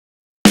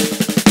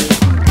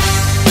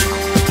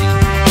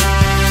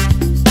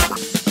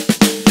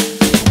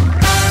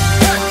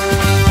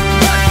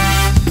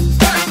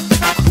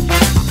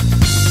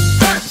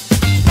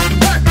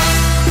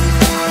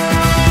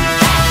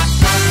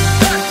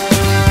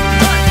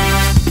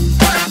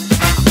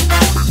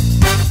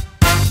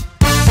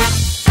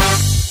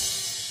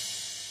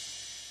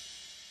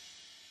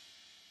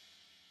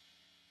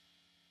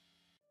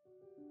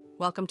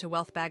Welcome to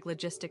Wealth Bag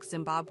Logistics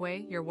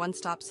Zimbabwe, your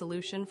one-stop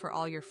solution for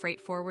all your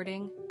freight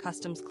forwarding,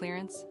 customs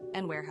clearance,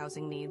 and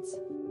warehousing needs.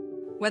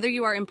 Whether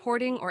you are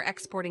importing or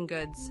exporting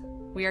goods,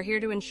 we are here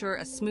to ensure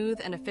a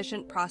smooth and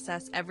efficient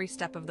process every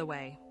step of the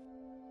way.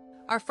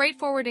 Our freight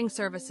forwarding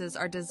services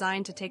are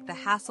designed to take the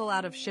hassle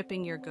out of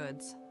shipping your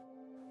goods.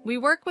 We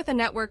work with a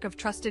network of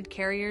trusted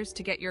carriers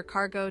to get your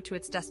cargo to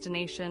its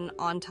destination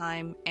on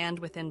time and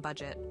within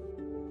budget.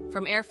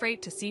 From air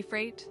freight to sea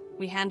freight,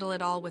 we handle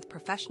it all with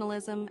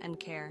professionalism and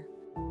care.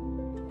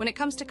 When it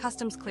comes to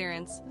customs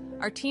clearance,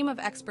 our team of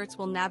experts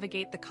will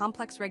navigate the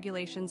complex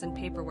regulations and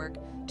paperwork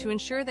to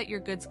ensure that your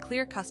goods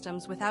clear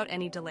customs without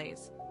any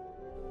delays.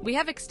 We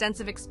have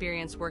extensive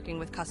experience working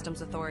with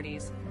customs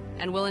authorities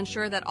and will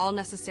ensure that all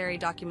necessary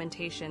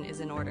documentation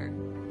is in order.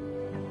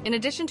 In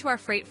addition to our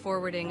freight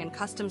forwarding and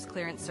customs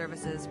clearance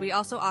services, we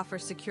also offer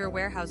secure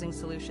warehousing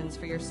solutions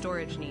for your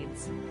storage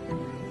needs.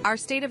 Our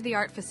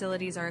state-of-the-art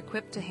facilities are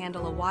equipped to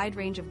handle a wide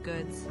range of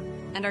goods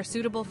and are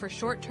suitable for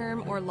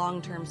short-term or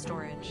long-term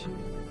storage.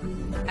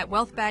 At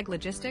Wealth Bag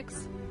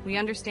Logistics, we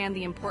understand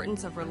the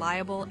importance of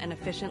reliable and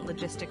efficient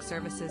logistics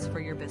services for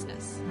your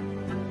business.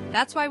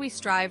 That's why we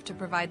strive to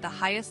provide the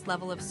highest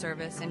level of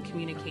service and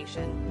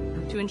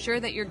communication to ensure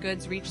that your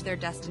goods reach their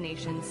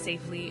destinations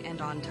safely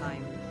and on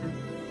time.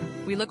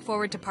 We look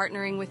forward to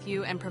partnering with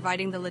you and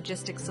providing the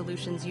logistics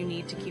solutions you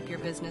need to keep your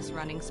business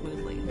running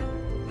smoothly.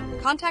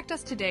 Contact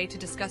us today to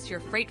discuss your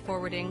freight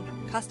forwarding,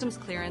 customs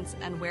clearance,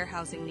 and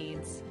warehousing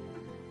needs.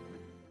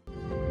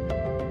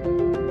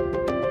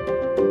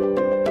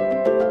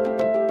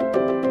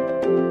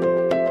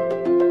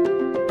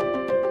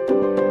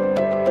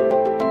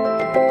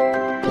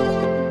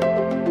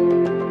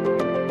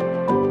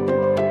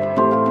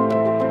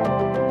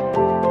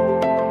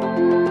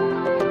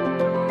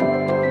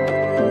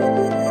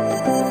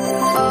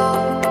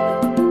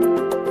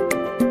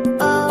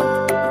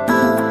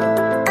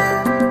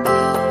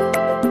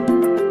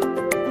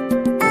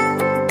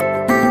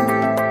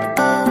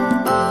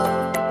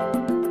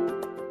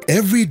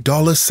 Every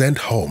dollar sent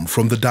home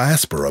from the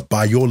diaspora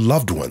by your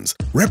loved ones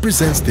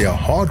represents their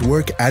hard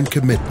work and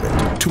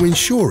commitment to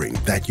ensuring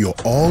that you're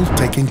all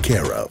taken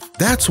care of.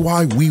 That's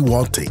why we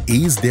want to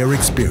ease their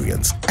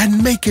experience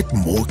and make it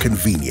more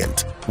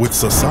convenient. With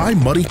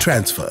Sasai Money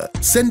Transfer,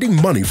 sending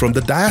money from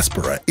the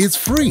diaspora is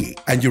free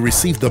and you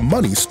receive the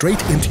money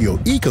straight into your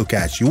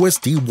EcoCash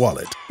USD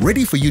wallet,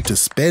 ready for you to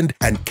spend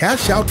and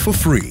cash out for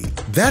free.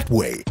 That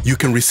way, you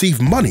can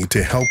receive money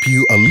to help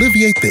you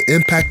alleviate the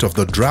impact of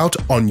the drought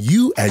on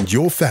you and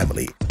your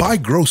family. Buy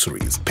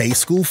groceries, pay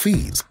school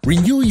fees,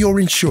 renew your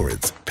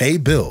insurance, pay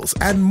bills,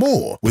 and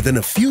more within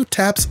a few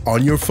taps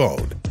on your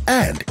phone.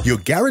 And you're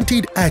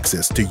guaranteed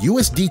access to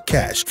USD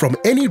cash from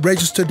any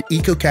registered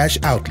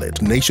EcoCash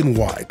outlet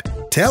nationwide.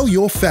 Tell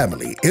your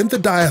family in the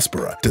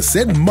diaspora to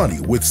send money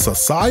with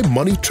Sasai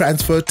Money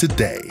Transfer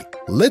today.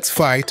 Let's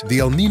fight the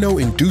El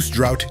Nino-induced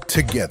drought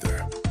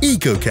together.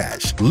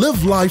 EcoCash.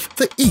 Live life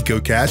the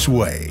EcoCash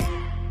way.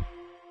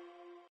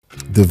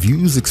 The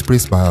views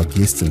expressed by our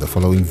guests in the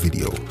following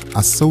video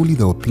are solely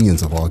the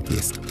opinions of our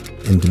guests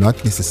and do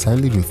not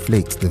necessarily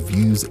reflect the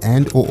views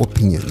and/or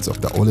opinions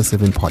of the Ola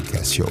 7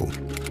 podcast show.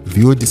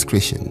 Viewer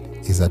discretion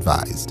is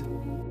advised.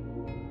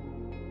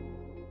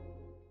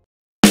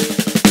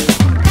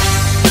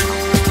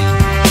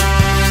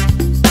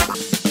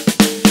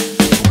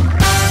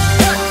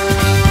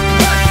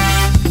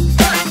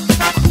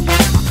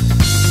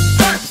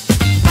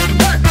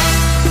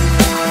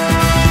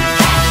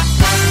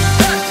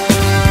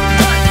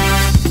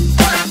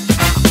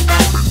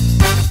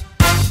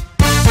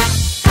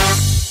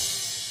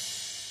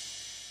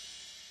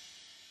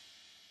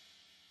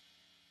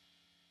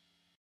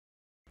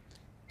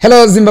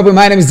 Hello Zimbabwe,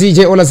 my name is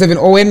DJ Ola 7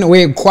 Owen.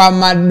 We're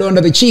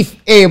Kwamadonda, the Chief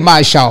Air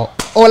Marshal.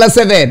 Ola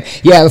 7.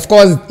 Yeah, of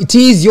course, it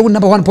is your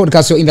number one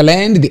podcast show in the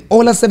land, the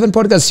Ola 7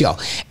 podcast show.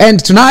 And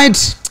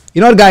tonight,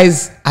 you know what,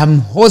 guys, I'm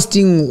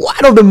hosting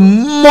one of the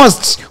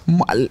most,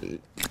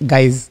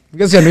 guys,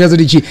 because you're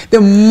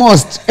the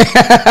most.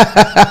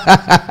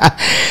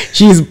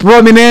 She's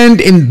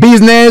prominent in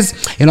business.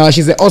 You know,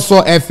 she's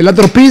also a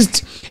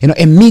philanthropist, you know,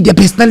 a media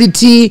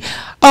personality.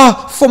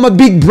 Former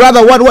Big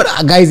Brother, what,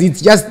 guys,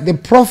 it's just, the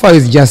profile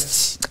is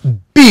just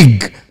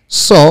big.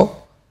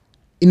 So,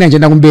 in the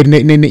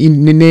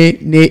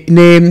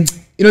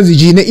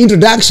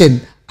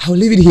introduction, I'll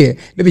leave it here.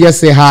 Let me just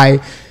say hi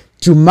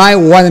to my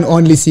one and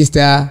only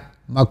sister,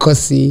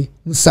 Makosi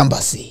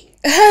Musambasi.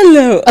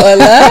 Hello,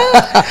 Ola.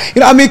 You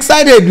know, I'm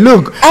excited.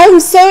 Look,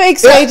 I'm so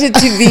excited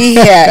to be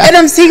here, and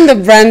I'm seeing the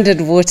branded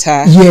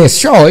water. Yes,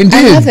 sure,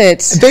 indeed. I love it.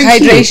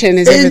 Hydration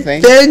is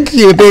everything. Thank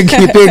you.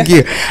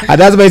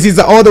 And that's my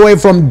sister all the way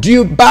from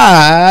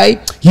Dubai,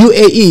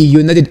 UAE,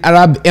 United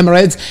Arab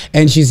Emirates,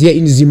 and she's here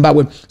in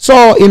Zimbabwe.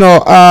 So, you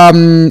know, I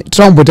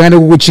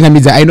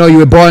know you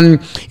were born,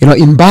 you know,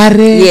 in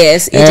Mbare.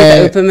 Yes, it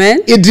did the Operman.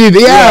 It did,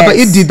 yeah, yes. But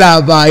it did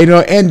that, you know,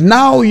 and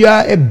now you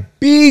are a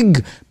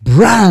big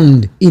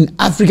brand in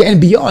Africa and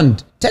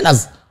beyond. Tell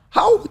us,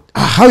 how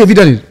have you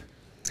done it?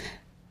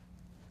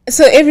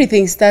 So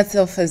everything starts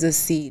off as a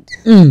seed.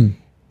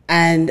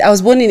 And I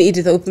was born in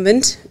Edith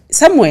Openment,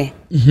 somewhere,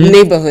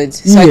 neighborhood.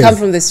 So I come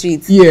from the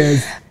streets.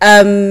 Yes.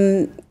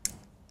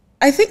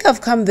 I think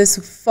I've come this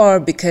far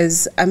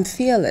because I'm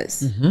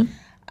fearless.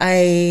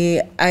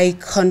 I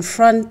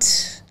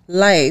confront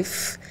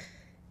life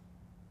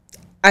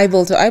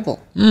eyeball to eyeball.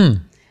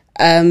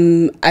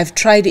 I've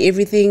tried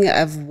everything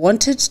I've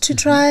wanted to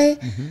try.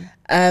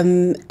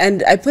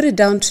 And I put it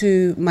down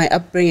to my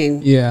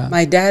upbringing. Yeah.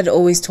 My dad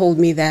always told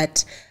me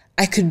that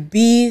I could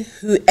be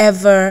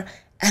whoever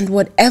and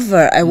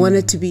whatever I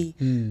wanted to be.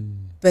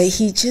 But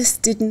he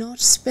just did not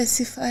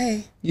specify.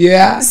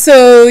 Yeah.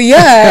 So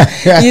yeah,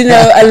 you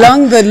know,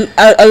 along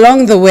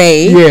the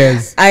way,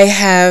 Yes. I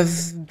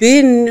have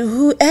been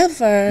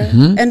whoever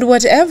and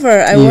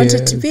whatever I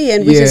wanted to be,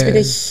 and which has been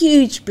a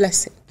huge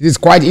blessing. This is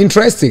quite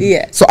interesting.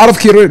 Yeah. So out of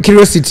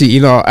curiosity,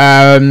 you know,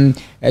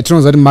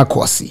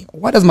 Makosi.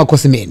 What does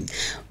Makosi mean?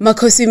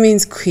 Makosi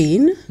means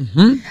queen.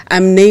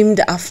 I'm named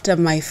after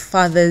my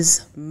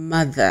father's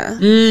mother.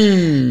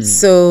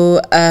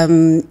 So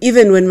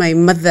even when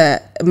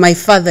my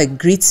father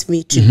greets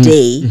me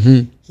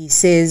today, he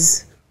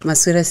says,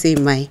 Masura say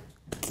my.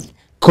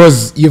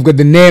 Because you've got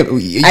the name.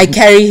 I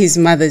carry his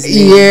mother's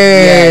name.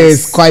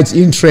 Yes, quite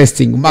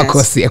interesting.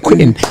 Makosi, a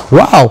queen.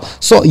 Wow.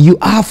 So you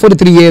are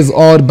 43 years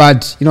old,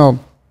 but, you know,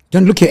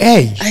 don't look your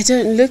age. I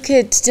don't look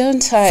it,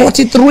 don't I?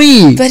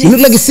 43. But You look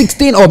like a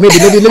 16, or maybe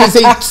let me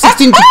say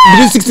 16,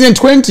 between 16 and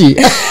 20.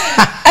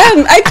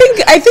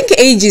 I think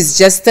age is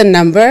just a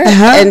number,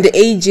 and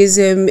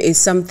ageism is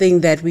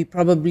something that we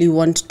probably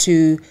want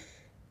to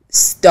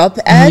stop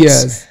at.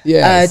 Yes,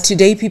 yes.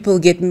 Today people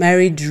get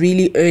married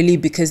really early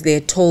because they're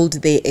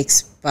told they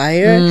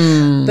expire,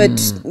 but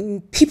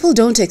people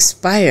don't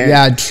expire.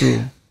 Yeah,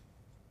 true.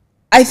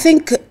 I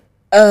think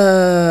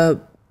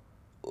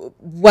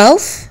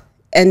wealth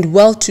and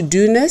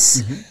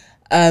well-to-doness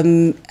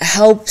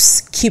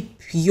helps keep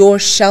your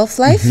shelf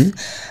life.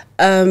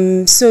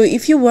 So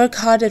if you work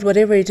hard at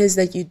whatever it is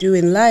that you do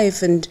in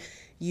life, and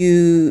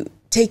you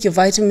take your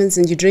vitamins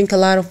and you drink a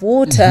lot of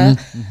water,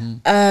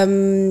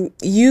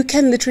 you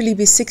can literally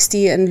be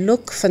 60 and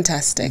look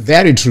fantastic.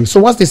 Very true. So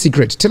what's the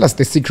secret? Tell us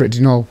the secret,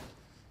 you know,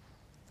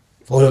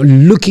 for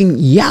looking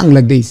young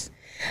like this.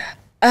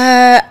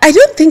 I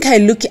don't think I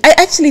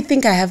actually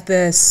think I have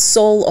the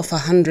soul of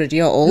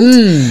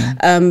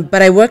 100-year-old.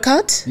 But I work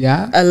out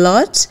a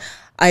lot.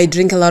 I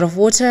drink a lot of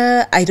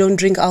water. I don't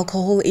drink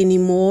alcohol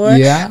anymore.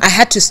 Yeah. I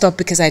had to stop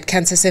because I had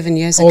cancer 7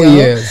 years ago. Oh,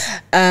 yes.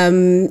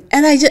 And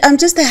I'm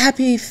just a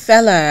happy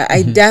fella.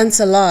 I dance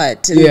a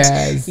lot. And,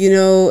 Yes. you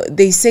know,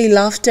 they say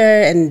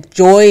laughter and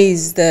joy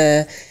is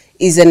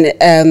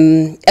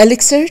an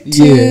elixir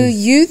to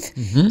youth.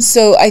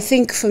 So I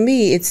think for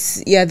me,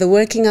 it's, the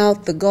working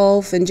out, the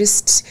golf, and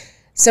just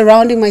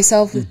surrounding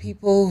myself with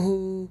people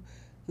who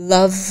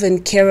love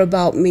and care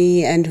about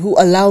me, and who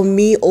allow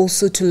me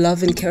also to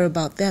love and care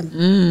about them.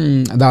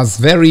 That's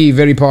very,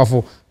 very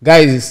powerful.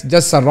 Guys,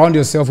 just surround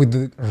yourself with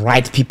the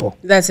right people.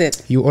 That's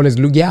it. You always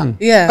look young.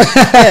 Yeah.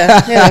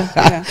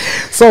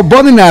 So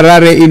born in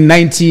Harare in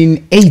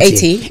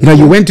 1980. You know,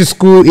 you went to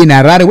school in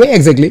Harare. Where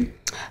exactly?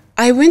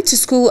 I went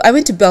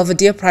to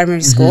Belvedere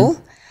Primary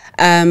School.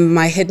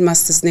 My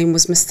headmaster's name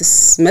was Mr.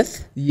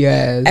 Smith.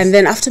 Yes. And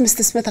then after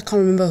Mr. Smith, I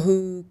can't remember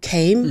who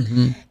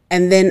came.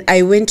 And then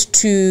I went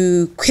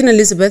to Queen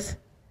Elizabeth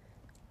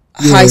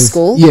High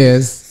School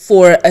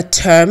for a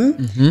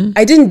term.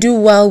 I didn't do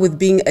well with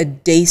being a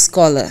day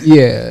scholar.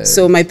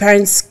 So my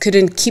parents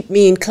couldn't keep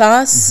me in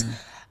class.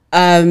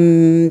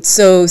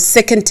 So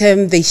second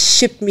term, they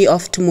shipped me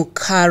off to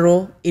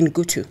Mukaro in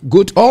Gutu.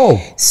 Good. Oh.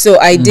 So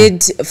I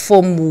did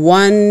Form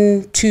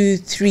 1, 2,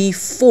 3,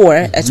 4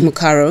 at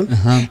Mukaro.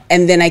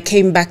 And then I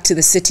came back to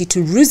the city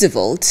to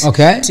Roosevelt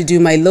to do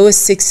my lower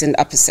 6 and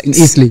upper 6. In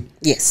Eastleigh?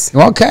 Yes.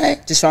 Okay.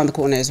 Just around the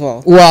corner as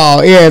well.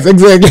 Wow. Yes,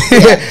 exactly.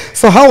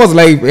 So how was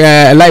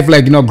life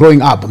like, you know,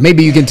 growing up?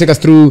 Maybe you can take us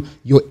through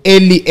your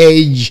early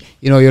age,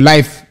 you know, your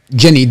life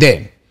journey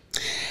there.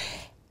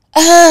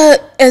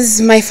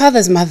 As my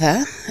father's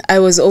mother, I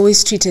was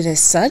always treated as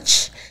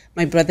such.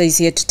 My brother is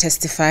here to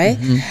testify.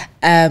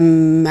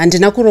 And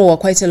Nakurowa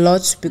quite a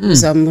lot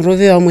because I'm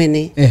Rovi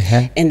Amwene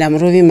and I'm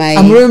Rovi Mai.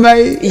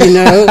 You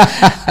know.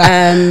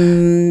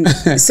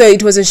 So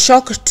it was a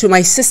shock to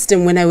my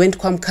system when I went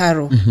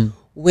Kwamkaro,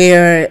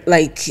 where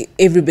like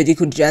everybody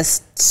could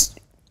just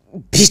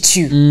beat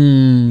you,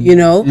 you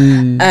know.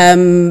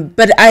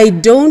 But I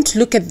don't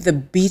look at the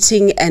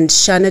beating and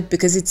shun it,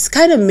 because it's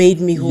kind of made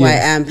me who I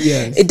am.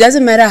 It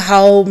doesn't matter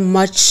how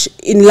much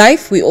in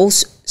life we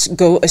also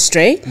go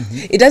astray.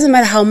 It doesn't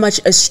matter how much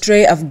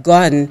astray I've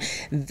gone.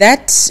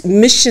 That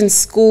mission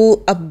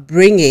school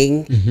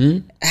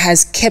upbringing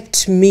has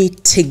kept me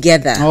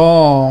together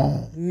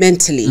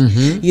mentally.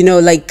 You know,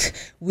 like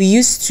we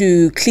used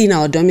to clean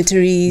our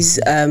dormitories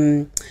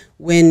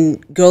when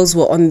girls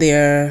were on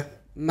their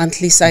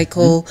monthly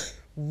cycle.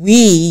 We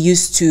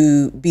used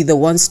to be the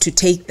ones to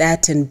take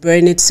that and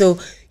burn it. So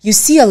you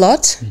see a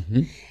lot.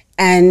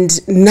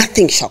 and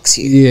nothing shocks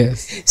you.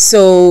 Yes.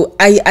 So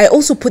I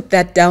also put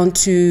that down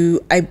to,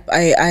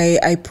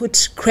 I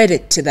put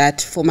credit to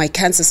that for my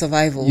cancer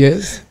survival.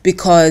 Yes.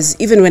 Because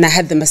even when I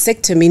had the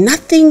mastectomy,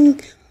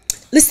 nothing,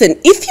 listen,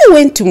 if you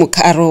went to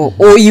Mukaro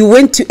or you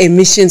went to a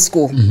mission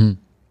school,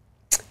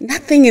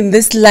 nothing in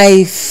this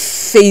life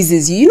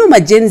phases you. You know, my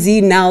Gen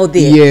Z now,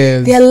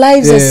 their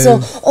lives are so,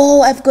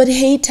 oh, I've got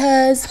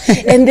haters,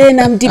 and then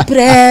I'm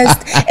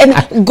depressed.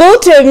 And go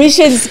to a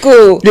mission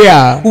school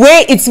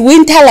where it's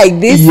winter like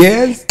this.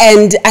 Yes.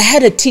 And I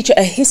had a teacher,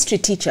 a history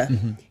teacher.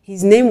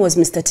 His name was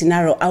Mr.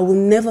 Tinaro. I will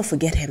never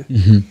forget him.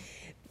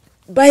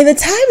 By the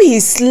time he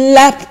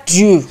slapped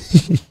you,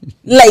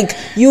 like,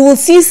 you will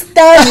see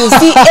stars, you'll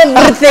see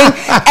everything,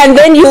 and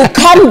then you'll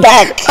come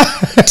back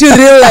to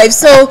real life.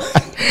 So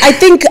I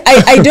think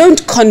I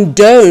don't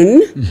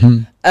condone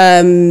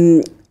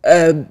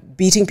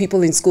beating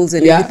people in schools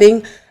and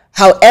everything.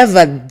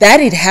 However, that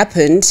it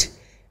happened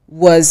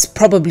was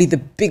probably the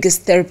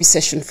biggest therapy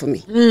session for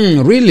me.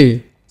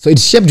 Really? So it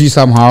shaped you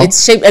somehow?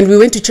 It's shaped, and we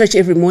went to church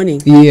every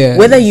morning. Yeah.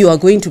 Whether you are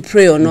going to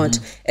pray or not,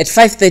 at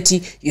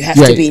 5:30, you have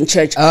to be in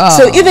church.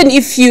 So even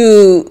if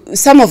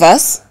some of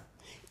us,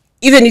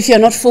 even if you're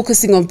not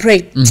focusing on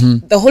praying,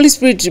 the Holy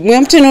Spirit,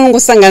 whether you're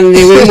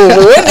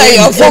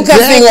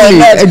focusing or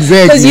not.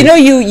 Because, you know,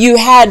 you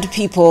had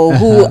people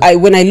who,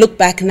 when I look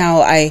back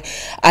now, I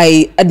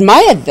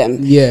admired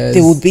them. Yes.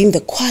 They would be in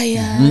the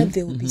choir,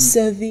 they would be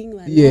serving,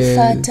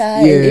 and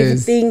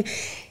everything.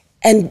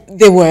 And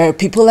there were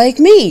people like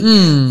me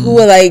who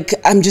were like,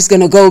 I'm just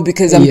going to go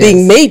because I'm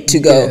being made to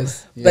go.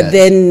 But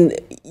then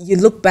you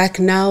look back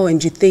now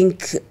and you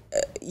think,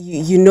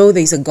 you know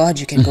there's a God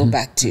you can go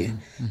back to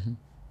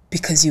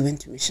because you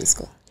went to mission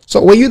school.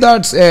 So were you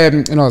that,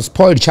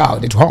 spoiled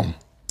child at home?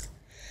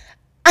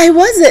 I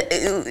was.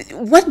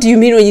 What do you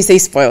mean when you say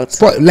spoiled?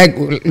 Like,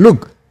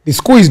 look. The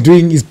school is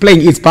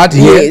playing its part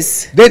here.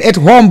 Yes. Then at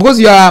home, because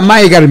you are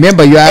Maika,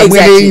 remember, you are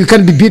you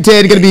can be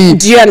beaten, you can be.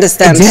 Do you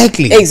understand?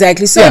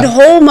 Exactly. So at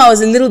home, I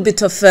was a little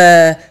bit of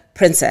a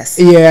princess.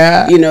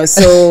 Yeah. You know,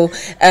 so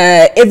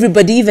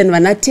everybody, even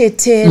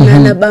Wanatete,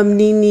 Nana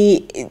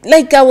Bamnini,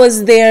 like I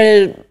was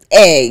their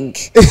egg,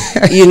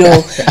 you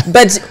know.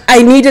 But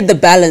I needed the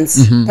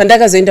balance.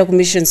 Pandaka Zoenda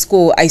Commission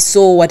School, I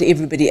saw what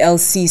everybody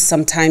else sees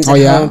sometimes at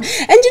home.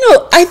 And you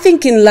know, I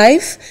think in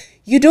life,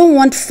 you don't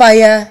want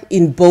fire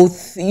in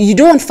both. You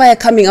don't want fire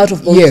coming out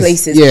of both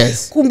places.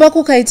 Yes.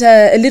 Kumbaku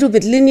kaita a little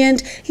bit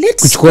lenient.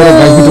 Let's go.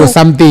 Like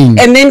something.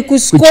 And then like,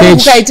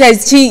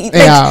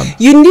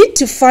 you need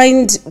to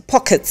find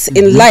pockets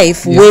in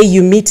life where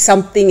you meet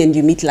something and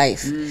you meet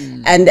life.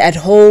 And at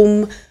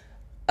home,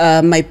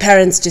 my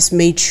parents just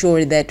made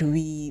sure that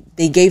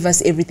they gave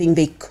us everything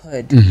they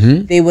could.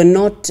 They were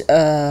not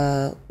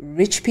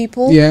rich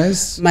people.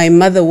 Yes. My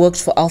mother worked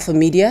for Alpha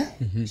Media.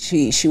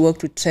 She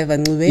worked with Trevor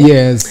Ngube.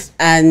 Yes.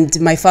 And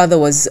my father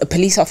was a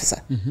police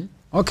officer.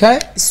 Okay.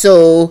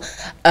 So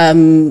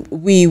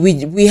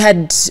we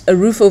had a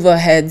roof over our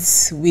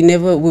heads. We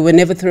were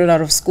never thrown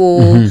out of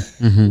school.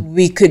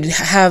 We could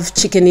have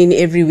chicken in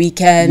every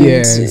weekend.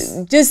 Yes.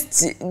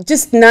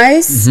 Just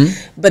nice,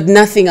 but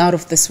nothing out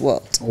of this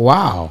world.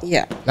 Wow.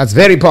 Yeah. That's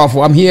very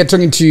powerful. I'm here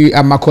talking to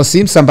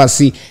Makosi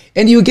Musambasi,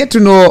 and you get to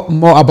know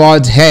more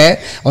about her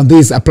on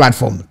this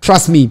platform.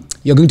 Trust me,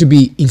 you're going to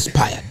be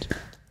inspired.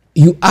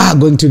 You are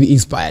going to be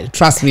inspired,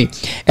 trust me.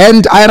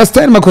 And I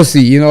understand,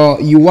 Makosi, you know,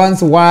 you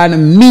once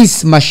won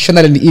Miss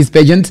Mashonaland East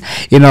pageant,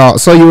 you know,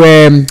 so you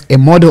were a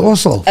model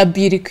also. A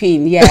beauty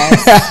queen, yes.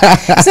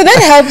 So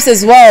that helps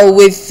as well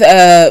with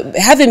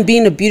having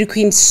been a beauty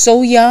queen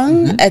so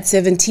young at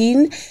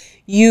 17.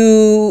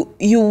 You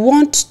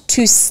want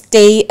to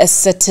stay a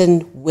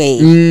certain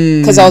way,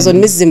 because I was on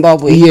Miss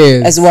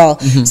Zimbabwe as well.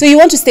 So you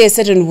want to stay a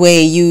certain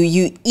way.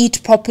 You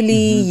eat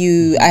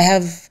properly.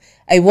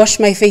 I wash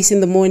my face in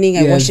the morning.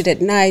 I wash it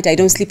at night. I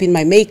don't sleep in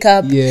my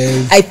makeup.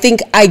 I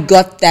think I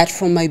got that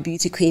from my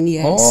beauty queen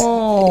years.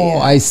 Oh,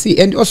 I see.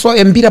 And also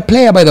a Mbare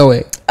player, by the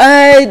way.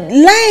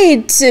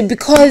 Light,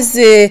 because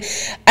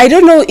I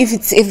don't know if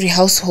it's every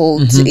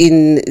household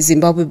in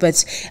Zimbabwe,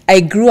 but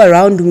I grew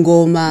around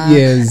Ngoma.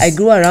 I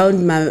grew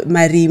around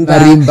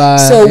Marimba.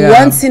 So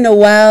once in a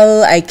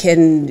while, I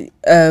can.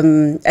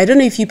 I don't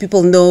know if you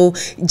people know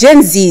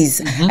Gen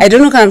Zs. I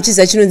don't know how much is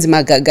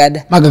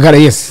Magagada. Magagada,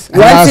 yes.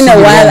 Once in a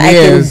while, I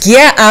can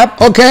gear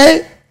up.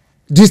 Okay.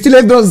 Do you still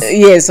have those?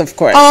 Yes, of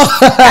course.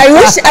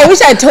 I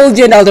wish I told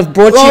you and I would have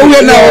brought you.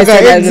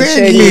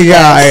 Exactly.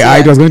 Yeah,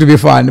 it was going to be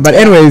fun. But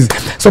anyways,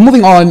 so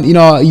moving on, you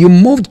know, you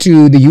moved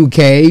to the UK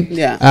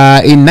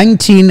in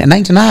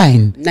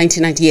 1999.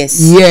 1990,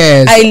 yes.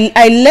 Yes.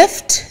 I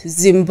left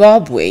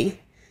Zimbabwe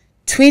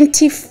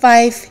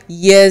 25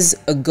 years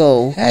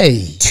ago.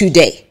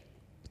 Today.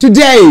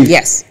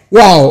 Yes.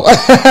 Wow.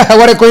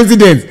 What a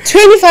coincidence.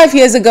 25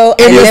 years ago,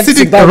 and I left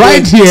Zimbabwe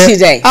right here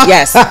today.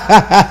 Yes.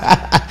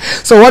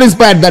 So what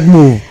inspired that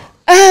move?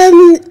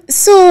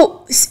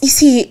 So you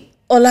see,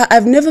 Ola,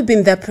 I've never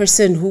been that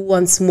person who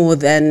wants more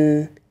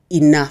than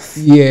enough.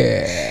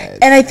 Yeah.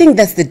 And I think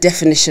that's the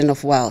definition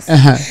of wealth.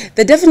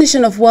 The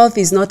definition of wealth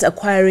is not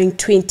acquiring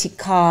 20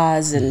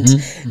 cars and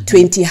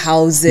 20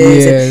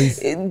 houses.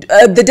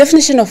 The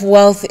definition of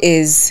wealth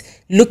is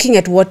looking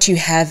at what you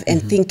have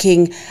and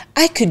thinking,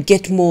 I could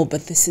get more,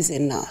 but this is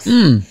enough.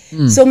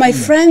 So my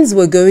friends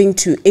were going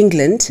to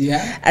England.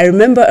 I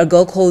remember a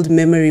girl called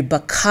Memory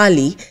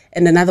Bakali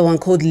and another one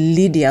called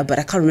Lydia, but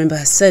I can't remember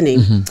her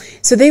surname.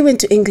 So they went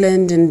to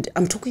England, and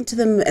I'm talking to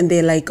them, and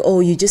they're like, oh,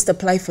 you just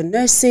apply for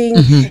nursing,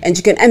 and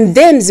you can, and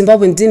then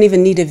Zimbabwean didn't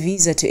even need a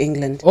visa to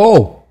England.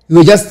 Oh. It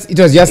was just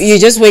you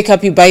just wake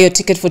up, you buy your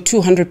ticket for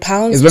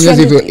 £200. As long as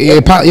you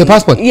have your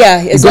passport.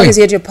 Yeah, as long as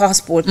you had your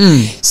passport.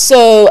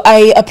 So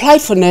I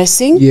applied for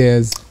nursing.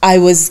 Yes. I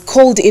was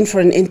called in for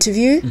an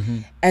interview,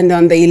 and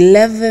on the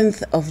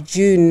 11th of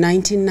June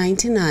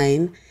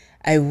 1999,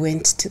 I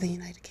went to the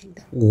United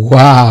Kingdom.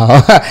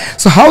 Wow.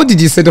 So how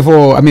did you settle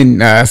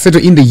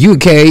settle in the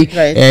UK,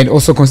 Right. and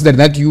also consider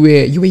that you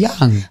were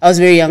young? I was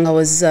very young. I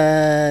was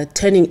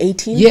turning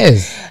 18.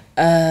 Yes.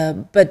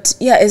 But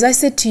yeah, as I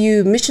said to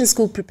you, mission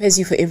school prepares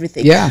you for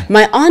everything. Yeah.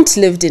 My aunt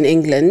lived in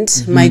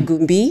England, my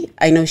Gumbi.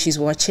 I know she's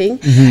watching.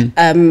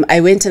 I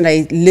went and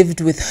I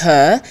lived with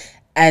her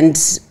and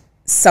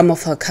some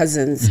of her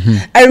cousins.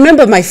 I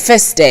remember my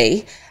first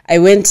day. I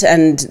went,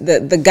 and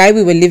the guy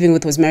we were living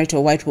with was married to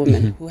a white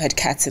woman who had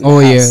cats in the house. Oh,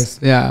 yes.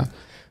 Yeah.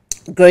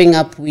 Growing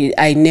up,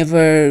 I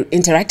never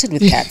interacted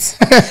with cats.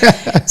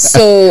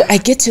 So I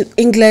get to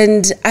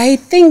England, I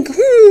think,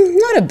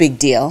 not a big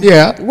deal.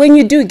 Yeah. When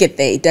you do get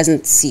there, it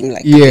doesn't seem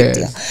like a big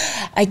deal.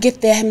 I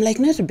get there, I'm like,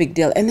 not a big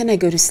deal. And then I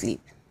go to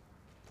sleep.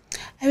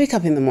 I wake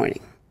up in the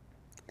morning.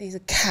 There's a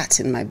cat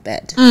in my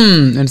bed.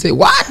 And say,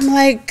 what? I'm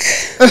like,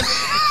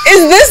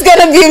 is this going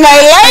to be my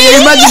life?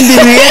 Imagine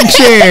the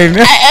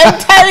reaction. I am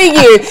telling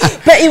you.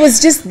 But it was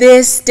just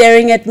there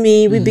staring at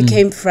me. We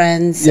became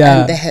friends.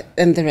 Yeah.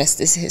 And the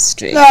rest is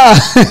history. Ah.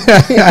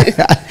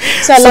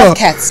 So I love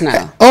cats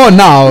now. Oh,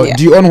 now. Yeah.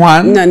 Do you own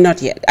one? No,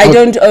 not yet. I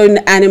don't own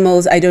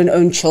animals. I don't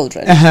own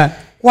children.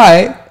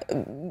 Why?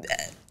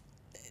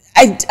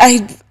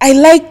 I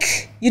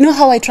like, you know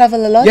how I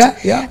travel a lot?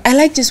 Yeah. I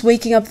like just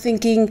waking up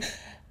thinking,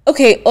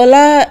 okay,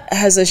 Ola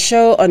has a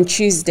show on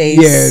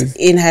Tuesdays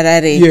in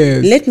Harare.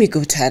 Yes. Let me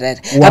go to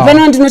Harare. Wow.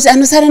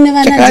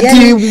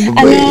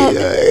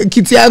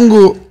 Kiti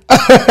yangu.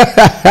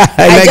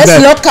 I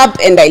just lock up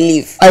and I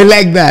leave. I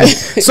like that.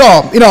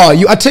 So,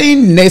 you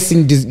attained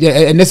nursing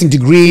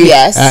degree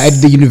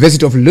at the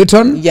University of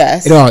Luton.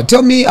 Yes.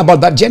 Tell me about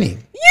that journey.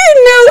 You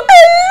know a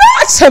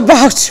lot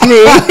about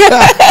me.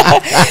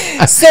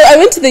 So I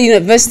went to the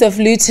University of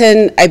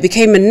Luton. I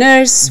became a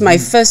nurse. My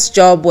first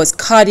job was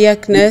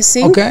cardiac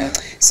nursing. Okay.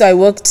 So I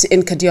worked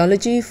in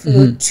cardiology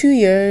for 2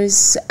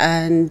 years,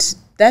 and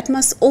that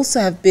must also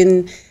have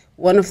been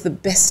one of the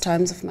best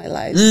times of my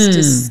life,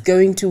 just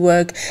going to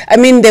work. I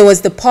mean, there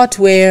was the part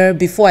where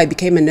before I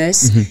became a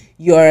nurse,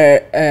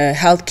 you're a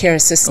healthcare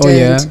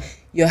assistant,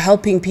 you're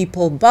helping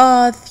people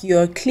bath,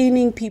 you're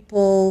cleaning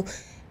people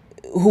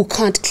who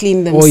can't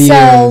clean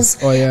themselves.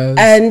 Oh, yes.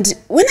 And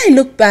when I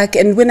look back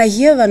and when I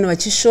hear vanhu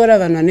vachishora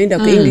vanhu vanoenda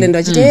kuEngland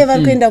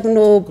vakuenda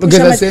kuno,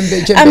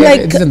 I'm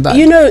like,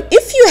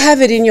 if you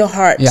have it in your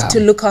heart to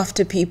look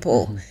after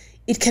people,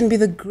 it can be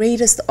the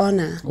greatest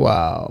honor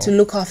to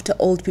look after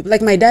old people.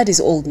 Like my dad is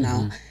old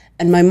now,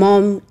 and my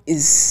mom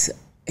is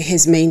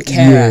his main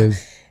carer.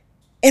 Yes.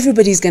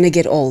 Everybody's going to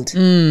get old,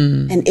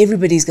 and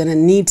everybody's going to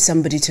need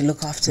somebody to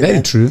look after them.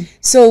 Very true.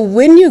 So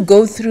when you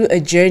go through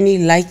a journey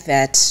like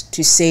that,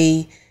 to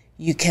say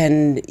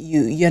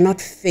you're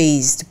not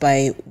fazed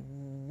by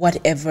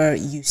whatever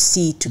you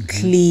see to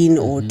clean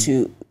or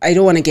to, I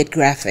don't want to get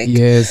graphic.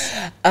 Yes.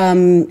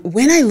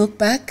 When I look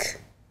back,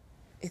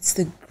 it's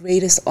the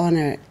greatest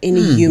honor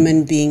any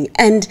human being.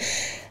 And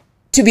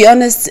to be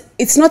honest,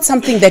 it's not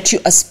something that you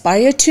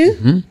aspire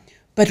to,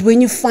 but when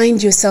you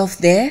find yourself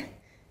there,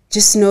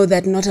 just know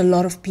that not a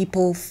lot of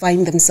people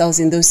find themselves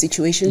in those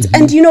situations.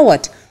 And you know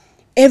what?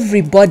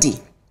 Everybody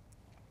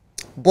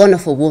born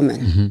of a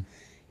woman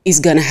is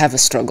going to have a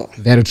struggle.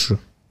 Very true.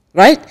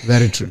 Right?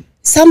 Very true.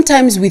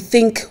 Sometimes we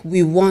think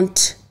we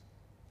want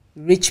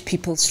rich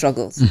people's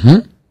struggles.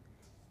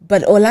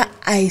 But Ola,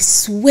 I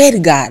swear to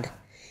God,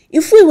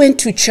 if we went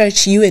to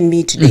church, you and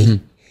me today,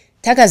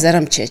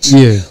 Takazaram Church,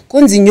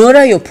 konzi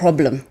nyora your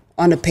problem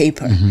on a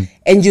paper,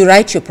 and you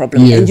write your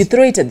problem, and you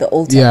throw it at the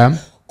altar.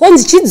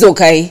 Konzi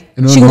chidzokai,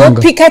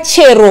 chingopika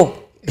chero,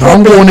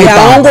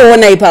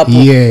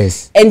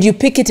 yes, and you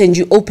pick it and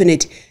you open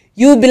it,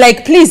 you'll be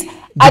like, please,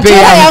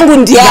 because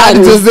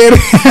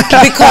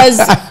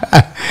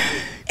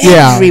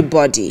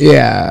everybody,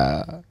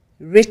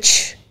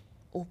 rich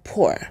or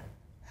poor,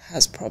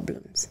 has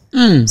problems.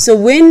 So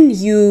when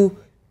you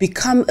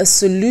become a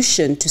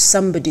solution to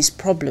somebody's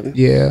problem,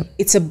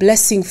 it's a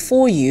blessing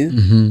for you,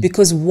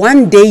 because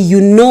one day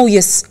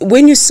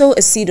when you sow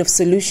a seed of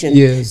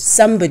solution,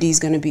 somebody is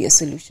going to be a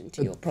solution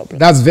to your problem.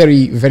 That's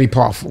very, very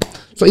powerful.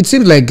 So it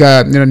seems like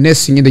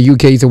nursing in the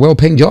UK is a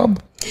well-paying job.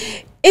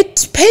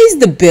 It pays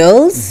the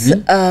bills,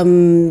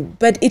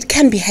 but it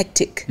can be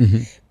hectic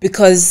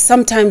because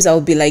sometimes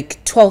I'll be like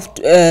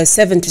 7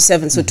 to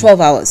 7, so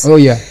 12 hours. Oh,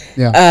 yeah.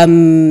 Yeah.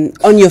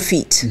 On your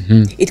feet.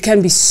 It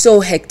can be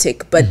so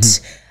hectic, but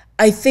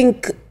I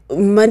think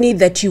money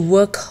that you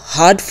work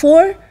hard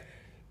for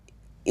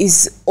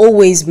is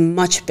always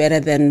much better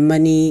than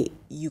money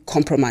you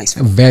compromise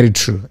for. Very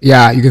true.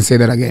 Yeah, you can say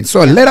that again.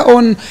 So later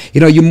on,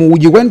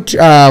 you went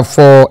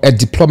for a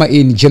diploma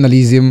in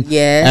journalism.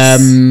 Yes.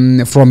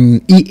 From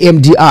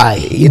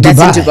EMDI in That's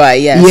Dubai. in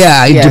Dubai, yes.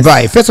 Yeah, in Yes.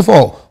 Dubai. First of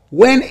all,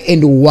 when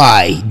and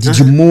why did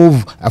you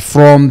move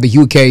from the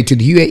UK to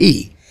the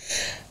UAE?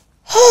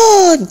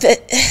 Oh,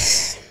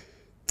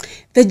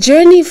 the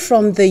journey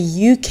from the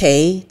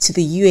UK to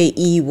the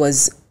UAE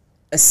was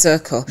a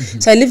circle.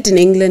 So I lived in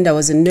England. I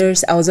was a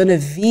nurse. I was on a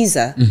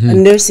visa, a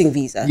nursing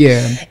visa.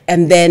 Yeah.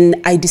 And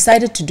then I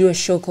decided to do a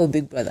show called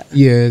Big Brother,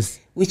 Yes.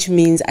 which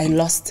means I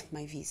lost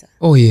my visa.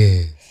 Oh,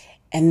 yeah.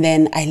 And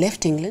then I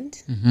left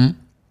England,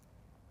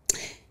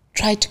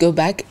 tried to go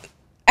back.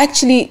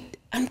 Actually,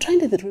 I'm trying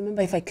to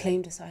remember if I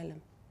claimed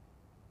asylum.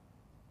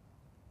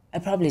 I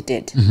probably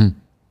did.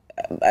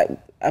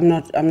 I'm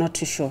not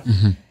too sure.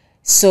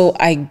 So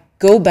I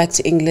go back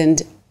to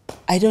England.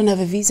 I don't have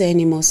a visa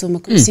anymore. So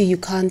Makosi,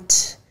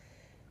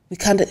 we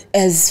can't,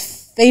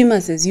 as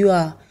famous as you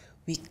are,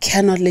 we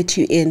cannot let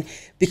you in,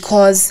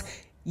 because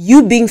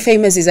you being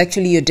famous is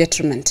actually your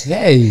detriment.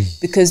 Hey.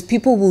 Because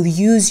people will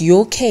use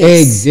your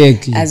case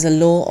Exactly. as a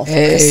law of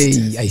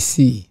precedent. I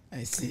see.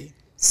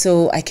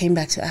 So I came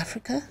back to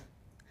Africa,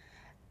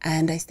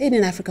 and I stayed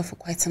in Africa for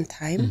quite some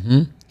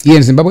time. Here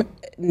in Zimbabwe?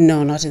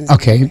 No, not in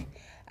Zimbabwe. Okay.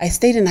 I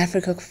stayed in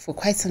Africa for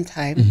quite some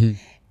time.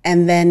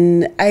 And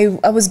then I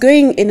was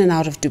going in and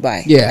out of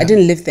Dubai. Yeah. I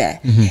didn't live there.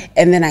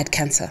 And then I had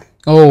cancer.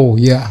 Oh,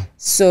 yeah.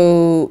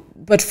 So,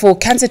 but for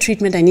cancer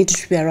treatment, I needed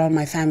to be around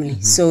my family.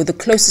 So the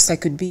closest I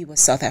could be was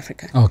South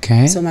Africa.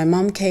 Okay. So my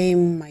mom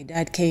came, my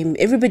dad came,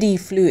 everybody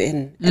flew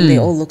in, and they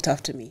all looked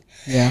after me.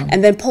 Yeah.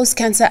 And then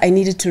post-cancer, I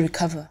needed to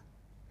recover.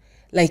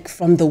 Like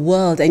from the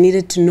world, I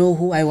needed to know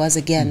who I was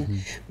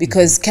again,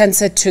 because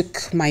cancer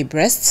took my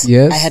breasts.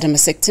 Yes. I had a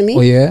mastectomy.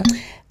 Oh, yeah.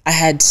 I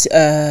had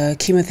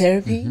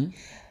chemotherapy.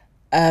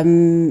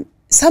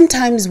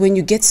 Sometimes when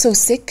you get so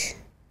sick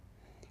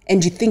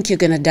and you think you're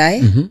going to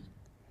die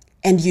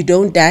and you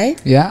don't die,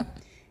 Yeah.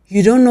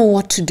 you don't know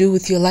what to do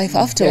with your life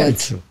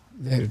afterwards. Very true.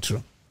 Very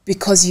true.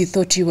 Because you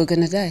thought you were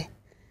going to die.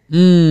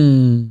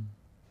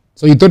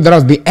 So you thought that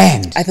was the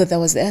end? I thought that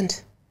was the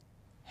end.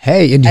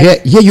 Hey, and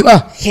here you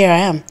are. Here I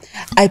am.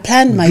 I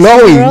planned my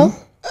Glowing. funeral.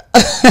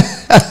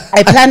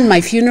 I planned my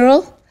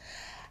funeral.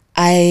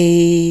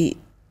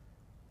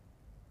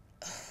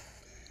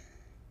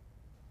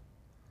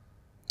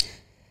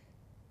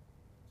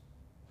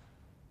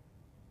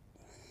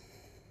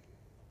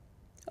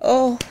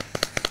 Oh.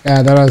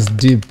 Yeah, that was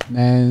deep,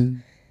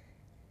 man.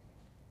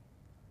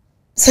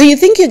 So you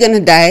think you're going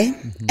to die,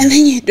 and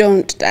then you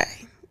don't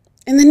die.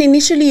 And then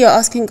initially you're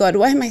asking God,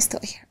 why am I still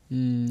here?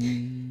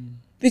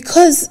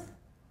 Because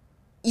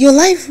your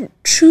life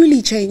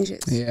truly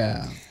changes.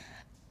 Yeah.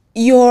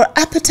 Your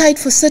appetite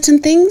for certain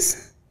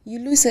things, you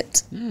lose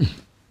it.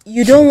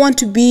 You don't want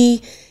to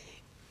be,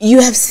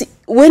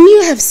 when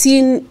you have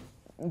seen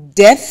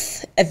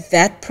death at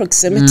that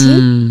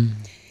proximity,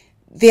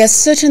 there are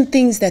certain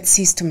things that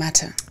cease to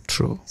matter.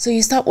 True. So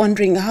you start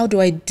wondering, how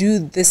do I do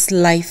this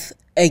life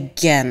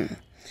again?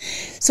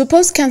 So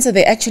post-cancer,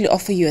 they actually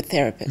offer you a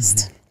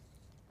therapist.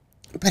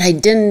 But I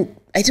didn't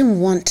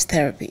want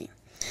therapy.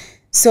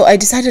 So I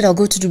decided I'll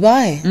go to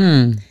Dubai.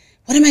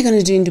 What am I going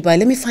to do in Dubai?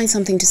 Let me find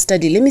something to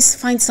study. Let me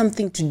find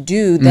something to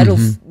do that'll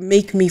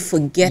make me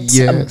forget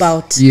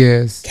about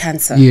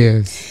cancer.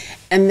 Yes.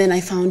 And then I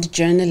found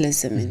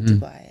journalism in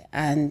Dubai,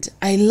 and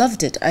I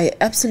loved it. I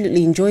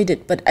absolutely enjoyed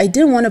it, but I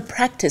didn't want to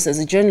practice as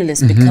a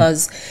journalist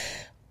because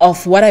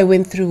of what I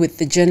went through with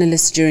the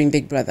journalists during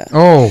Big Brother.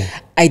 Oh.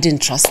 I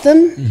didn't trust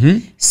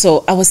them.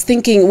 So I was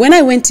thinking, when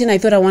I went in, I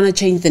thought I want to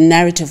change the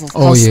narrative of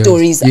how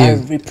stories are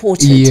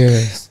reported.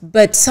 Yes.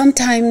 But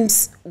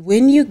sometimes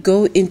when you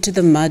go into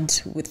the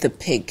mud with the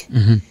pig,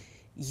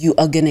 you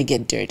are going to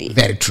get dirty.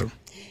 Very true.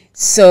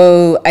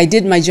 So I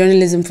did my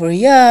journalism for a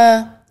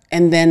year,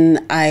 and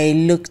then I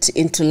looked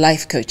into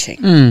life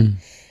coaching.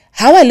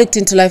 How I looked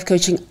into life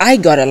coaching, I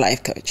got a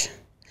life coach.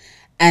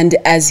 And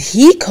as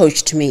he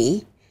coached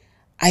me,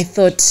 I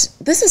thought,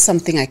 this is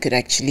something I could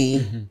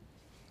actually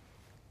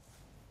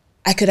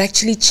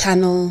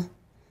channel,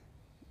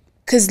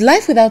 because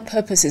life without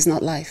purpose is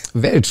not life.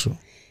 Very true.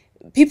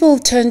 People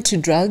turn to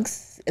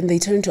drugs, and they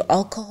turn to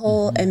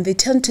alcohol, and they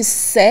turn to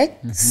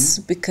sex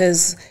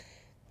because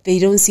they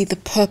don't see the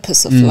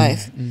purpose of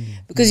life.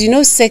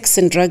 Because sex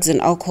and drugs and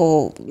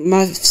alcohol, same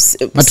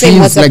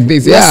WhatsApp, like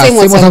this. Yeah, same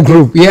WhatsApp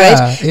group.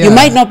 Yeah, right? You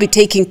might not be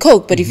taking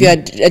coke, but if you're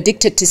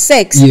addicted to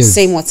sex,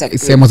 same WhatsApp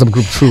group. Same WhatsApp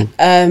group, true.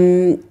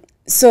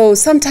 So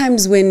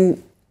sometimes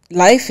when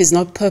life is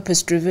not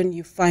purpose-driven,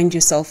 you find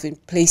yourself in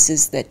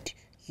places that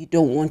you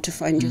don't want to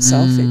find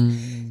yourself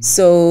in.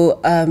 So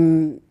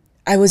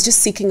I was just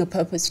seeking a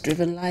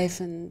purpose-driven life,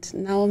 and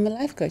now I'm a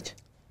life coach.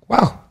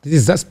 Wow,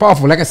 that's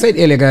powerful. Like I said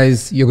earlier,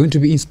 guys, you're going to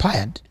be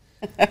inspired.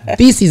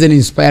 This is an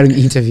inspiring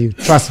interview.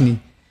 Trust me.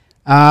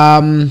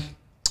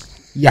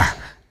 Yeah,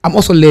 I'm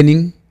also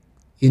learning.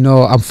 You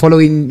know, I'm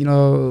following, you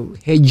know,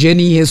 her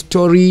journey, her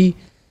story.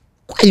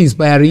 Quite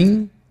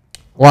inspiring.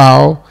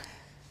 Wow.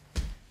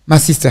 My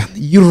sister,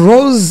 you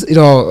rose, you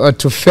know,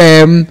 to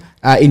fame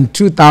in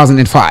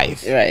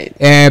 2005. Right.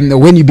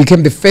 When you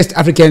became the first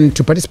African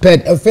to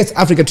participate,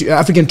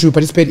 African to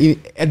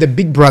participate at the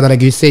Big Brother,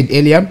 like you said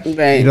earlier,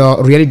 Right. you know,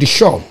 reality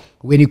show.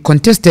 When you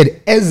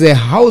contested as a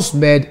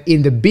housemate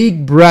in the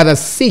Big Brother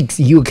 6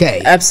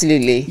 UK.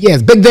 Absolutely.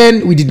 Yes, back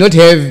then we did not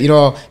have, you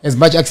know, as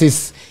much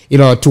access, you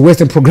know, to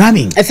Western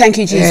programming. Thank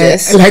you,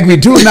 Jesus. Like we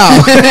do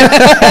now.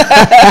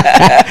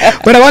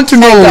 But I want to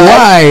know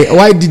why.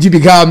 Why did you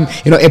become,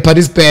 you know, a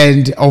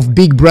participant of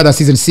Big Brother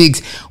season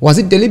 6? Was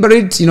it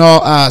deliberate, you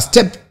know,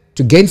 step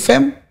to gain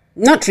fame?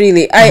 Not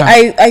really.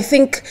 I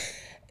think,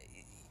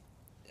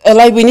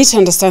 like, we need to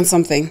understand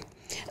something.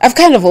 I've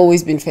kind of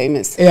always been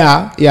famous.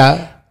 Yeah,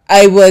 yeah.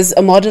 I was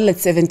a model at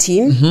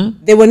 17.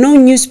 There were no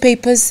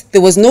newspapers.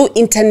 There was no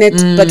internet.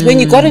 But when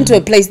you got into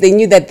a place, they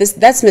knew that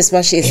that's Miss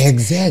Mashi.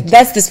 Exactly.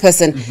 That's this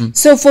person.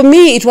 So for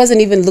me, it wasn't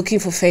even looking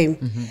for fame.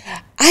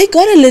 I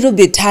got a little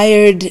bit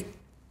tired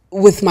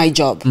with my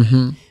job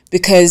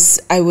because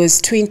I was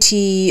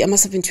 20, I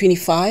must have been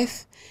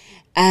 25.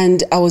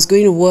 And I was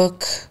going to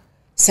work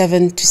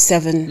 7 to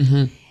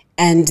 7.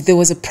 And there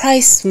was a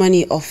prize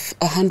money of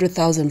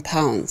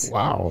 £100,000.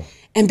 Wow.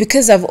 And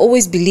because I've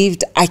always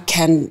believed I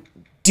can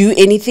do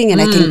anything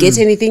and I can get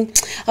anything,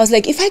 I was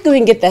like, if I go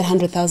and get that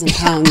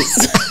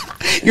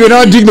 £100,000, You're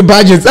not doing the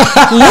budgets.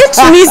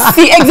 let me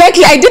see.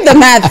 Exactly, I did the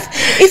math.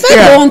 If I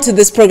go on to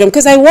this program,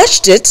 because I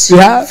watched it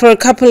for a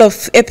couple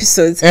of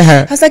episodes,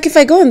 I was like, if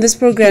I go on this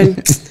program,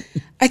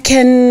 I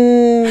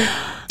can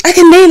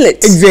nail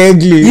it.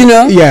 Exactly. You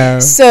know? Yeah.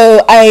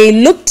 So I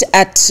looked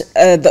at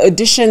the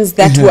auditions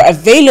that were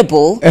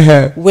available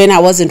when I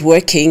wasn't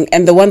working,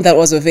 and the one that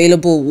was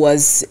available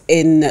was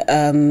in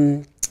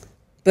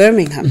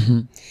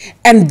Birmingham.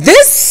 And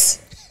this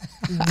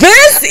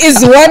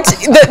is what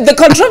the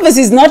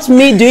controversy is, not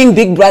me doing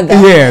Big Brother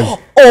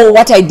or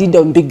what I did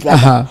on Big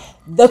Brother.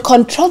 The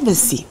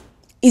controversy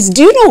is,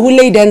 do you know who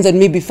laid hands on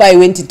me before I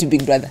went into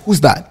Big Brother?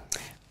 Who's that?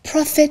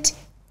 Prophet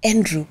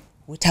Andrew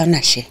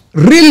Wutanashe.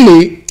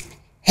 Really?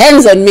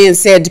 Hands on me and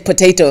said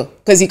potato,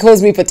 because he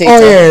calls me potato. Oh,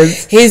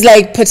 yes. He's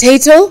like,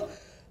 potato,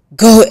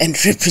 go and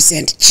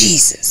represent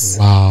Jesus.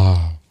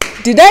 Wow.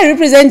 Did I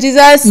represent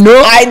Jesus?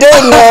 No. I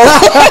don't know.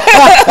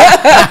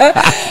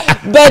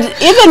 But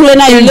even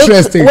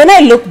when I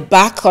look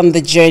back on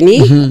the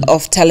journey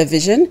of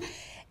television,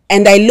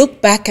 and I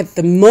look back at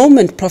the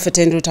moment Prophet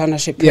Andrew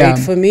Wutanashe prayed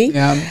for me,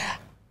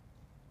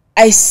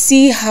 I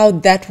see how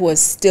that was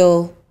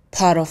still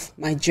part of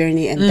my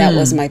journey, and that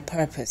was my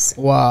purpose.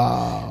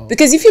 Wow.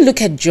 Because if you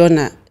look at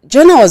Jonah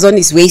was on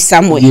his way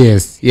somewhere.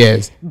 Yes,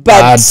 yes.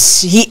 But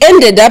he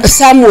ended up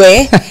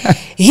somewhere.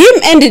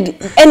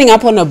 Ending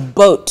up on a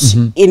boat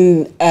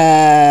in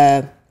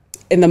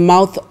the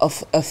mouth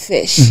of a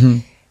fish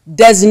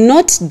does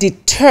not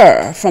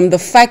deter from the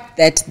fact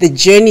that the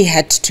journey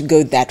had to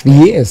go that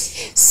way.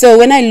 Yes. So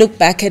when I look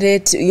back at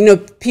it, you know,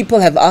 people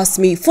have asked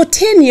me for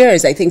 10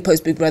 years, I think,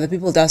 post Big Brother,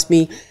 people have asked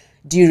me,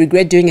 do you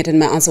regret doing it? And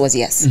my answer was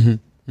yes.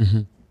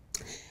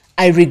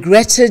 I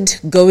regretted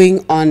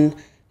going on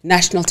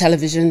national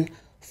television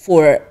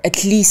for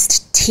at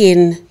least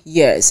 10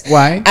 years.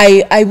 Why?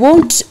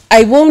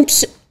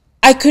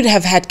 I could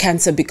have had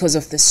cancer because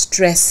of the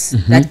stress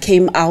that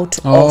came out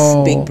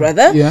of Big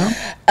Brother. Yeah.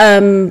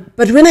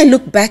 But when I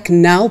look back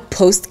now,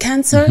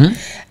 post-cancer,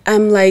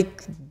 I'm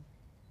like,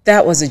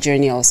 that was a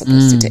journey I was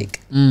supposed to take.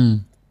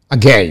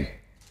 Again.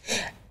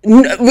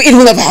 It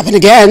will never happen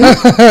again.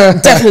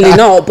 Definitely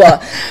not.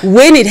 But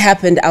when it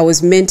happened, I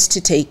was meant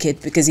to take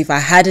it, because if I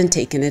hadn't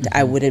taken it,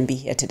 I wouldn't be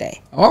here today.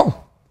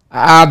 Oh,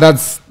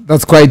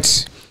 that's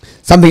quite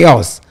something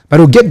else. But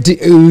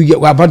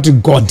we're about to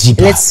go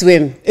deeper. Let's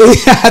swim.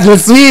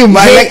 Let's swim.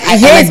 I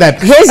like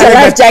that. Here's your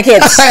life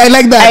jacket. I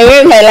like that. I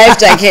wear my life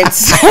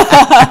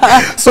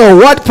jackets. So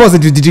what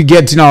positive did you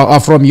get, you know,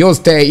 from your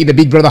stay in the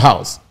Big Brother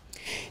house?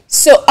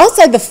 So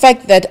outside the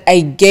fact that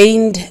I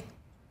gained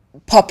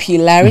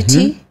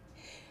popularity,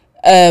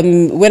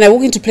 when I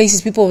walk into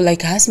places, people were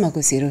like, "Has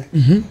Makosiro,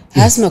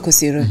 has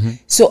Makosiro."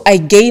 So I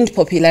gained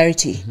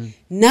popularity.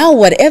 Now,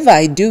 whatever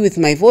I do with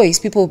my voice,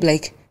 people will be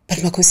like, "But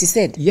Makosi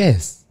said."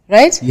 Yes.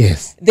 Right?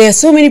 Yes. There are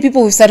so many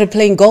people who started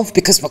playing golf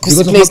because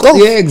Makosi plays golf.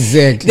 Yeah,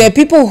 exactly. There are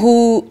people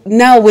who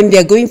now, when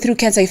they're going through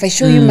cancer, if I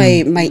show you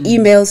my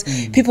emails,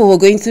 people who are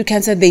going through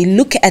cancer, they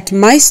look at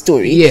my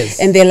story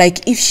and they're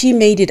like, if she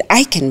made it,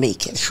 I can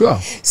make it. Sure.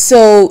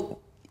 So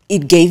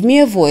it gave me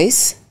a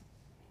voice,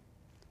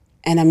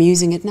 and I'm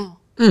using it now.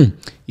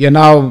 You're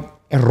now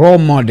a role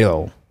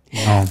model.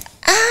 You know.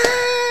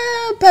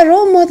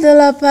 Role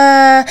model,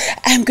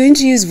 I'm going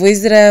to use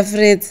voice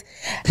reference.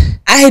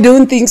 I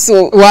don't think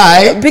so.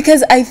 Why?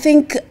 Because I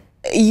think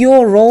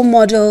your role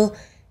model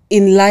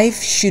in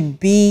life should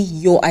be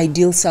your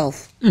ideal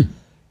self.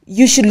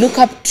 You should look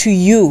up to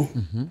you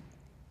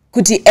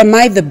am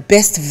I the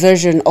best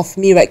version of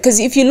me, right? Because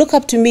if you look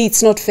up to me,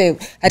 it's not fair.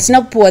 It's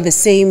not poor the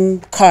same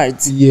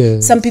cards.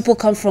 Yes. Some people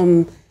come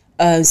from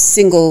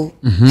single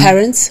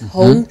parents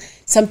home.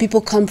 Some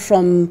people come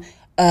from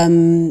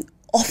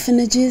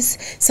orphanages.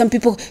 Some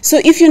people. So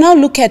if you now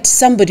look at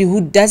somebody who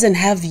doesn't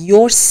have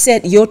your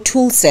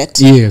tool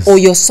set, yes, or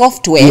your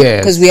software,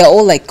 because yes, we are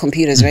all like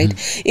computers, right?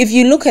 If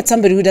you look at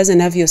somebody who doesn't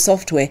have your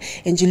software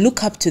and you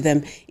look up to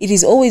them, it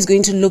is always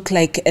going to look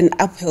like an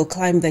uphill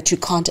climb that you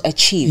can't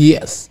achieve.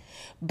 Yes.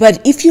 But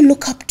if you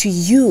look up to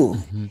you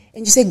and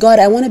you say, God,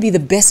 I want to be the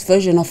best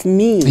version of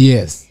me.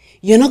 Yes.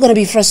 You're not going to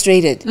be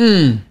frustrated.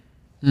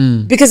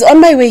 Because on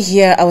my way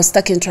here, I was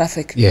stuck in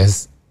traffic.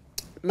 Yes.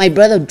 My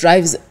brother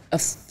drives a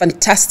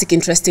fantastic,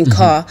 interesting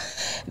car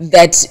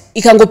that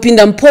he can go pin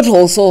them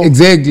potholes. So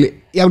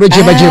exactly. Exactly. Do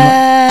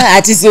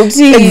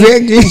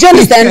you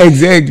understand?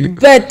 Exactly.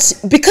 But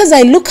because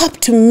I look up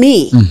to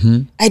me,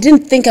 I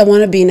didn't think I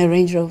want to be in a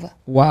Range Rover.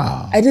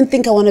 Wow. I didn't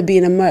think I want to be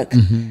in a Merc.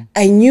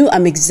 I knew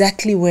I'm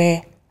exactly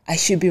where I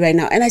should be right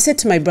now. And I said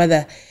to my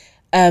brother,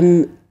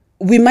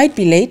 we might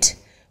be late,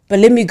 but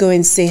let me go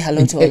and say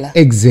hello to Ola.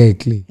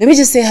 Exactly. Let me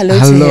just say hello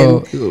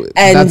to him.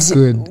 And that's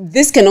good.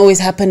 This can always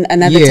happen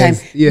another time.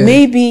 Yes.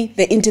 Maybe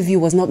the interview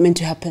was not meant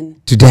to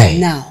happen today.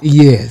 Now.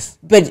 Yes.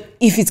 But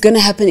if it's going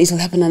to happen, it will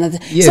happen another.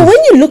 Yes. So when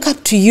you look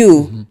up to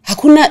you,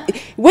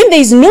 when there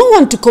is no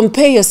one to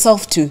compare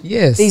yourself to,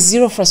 yes, there's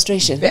zero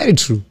frustration. Very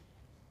true.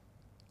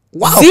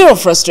 Wow. Zero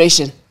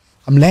frustration.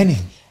 I'm learning.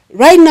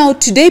 Right now,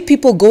 today,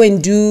 people go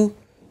and do,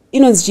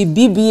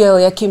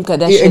 BBL or Kim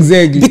Kardashian.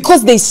 Exactly.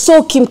 Because they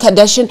saw Kim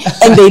Kardashian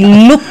and they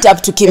looked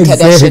up to Kim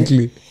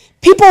Kardashian.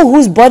 People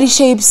whose body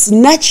shapes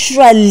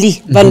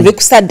naturally van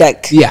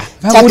vekusadak. Yeah.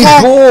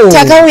 Takadaro.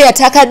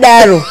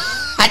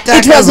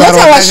 It was not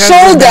our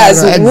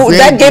shoulders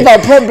that gave our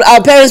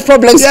parents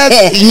problems.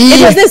 Yes.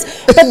 It was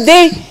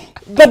this.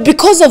 But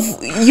because of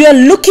you're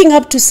looking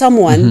up to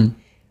someone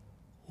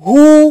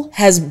who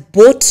has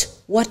bought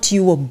what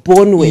you were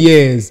born with.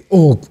 Yes.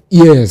 Oh,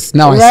 yes.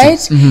 Now I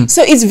see.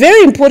 So it's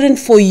very important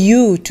for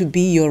you to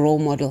be your role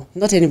model,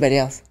 not anybody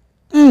else.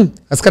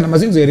 That's kind of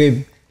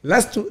amazing.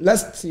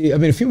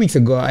 A few weeks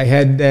ago, I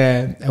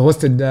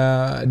hosted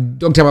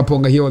Dr.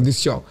 Maponga here on this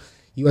show.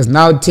 He was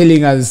now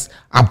telling us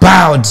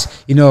about,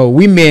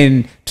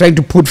 women trying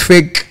to put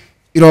fake,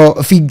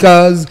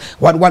 figures,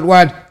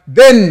 what.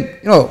 Then,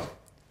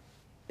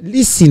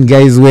 listen,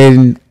 guys,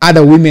 when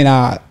other women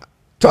are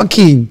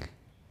talking,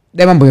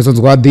 they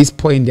at this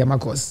point, they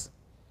Makosi.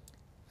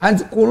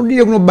 And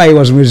horrible.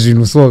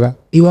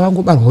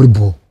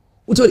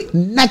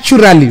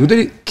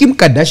 Naturally, Kim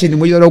Kardashian,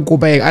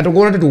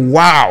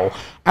 wow.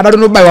 I don't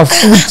know by what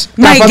foot.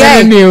 My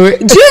guy, do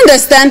you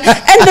understand?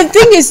 And the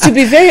thing is, to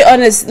be very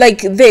honest,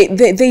 like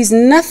there's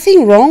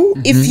nothing wrong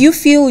if you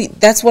feel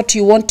that's what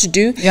you want to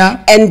do,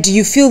 and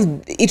you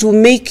feel it will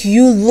make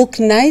you look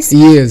nice.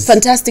 Yes,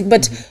 fantastic.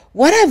 But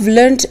what I've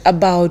learned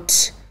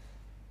about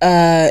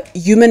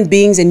human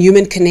beings and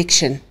human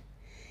connection,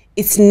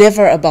 it's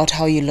never about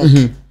how you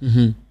look.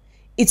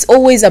 It's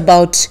always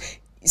about.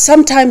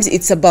 Sometimes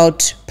it's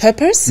about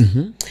purpose,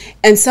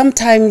 and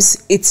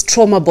sometimes it's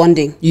trauma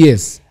bonding.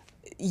 Yes.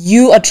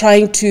 You are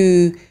trying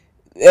to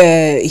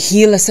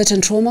heal a certain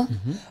trauma,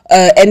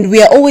 and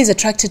we are always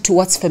attracted to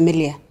what's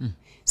familiar.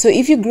 So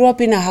if you grew up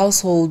in a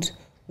household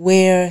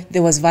where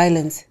there was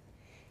violence,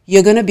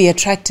 you're going to be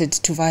attracted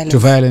to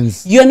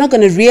violence. You're not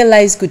going to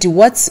realize,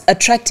 what's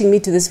attracting me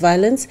to this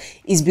violence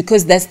is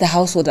because that's the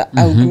household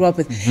I grew up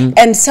with.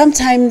 And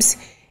sometimes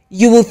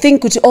you will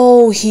think,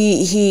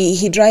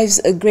 he drives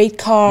a great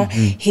car,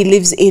 he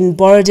lives in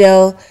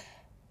Borodale,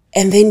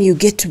 and then you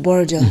get to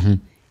Borodale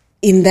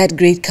in that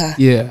great car.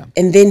 Yeah.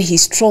 And then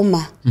his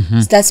trauma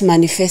starts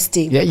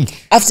manifesting. Yeah.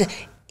 After,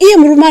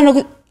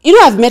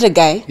 I've met a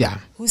guy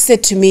who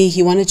said to me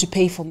he wanted to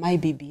pay for my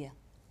BBL.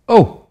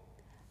 Oh.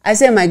 I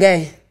said, my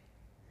guy,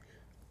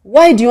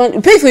 why do you want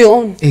to pay for your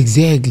own?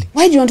 Exactly.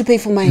 Why do you want to pay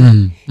for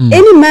mine?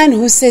 Any man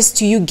who says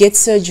to you, get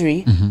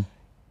surgery,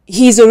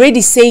 he's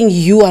already saying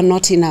you are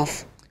not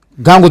enough.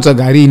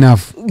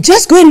 Enough.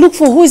 Just go and look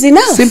for who is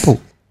enough. Simple.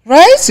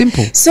 Right?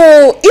 Simple.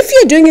 So if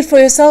you're doing it for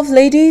yourself,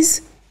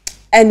 ladies,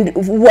 I'm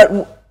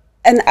going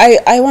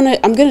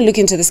to look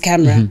into this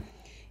camera.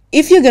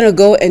 If you're going to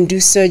go and do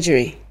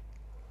surgery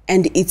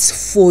and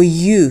it's for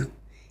you,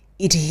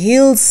 it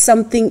heals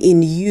something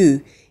in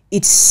you,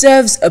 it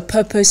serves a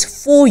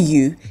purpose for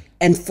you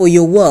and for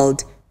your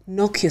world,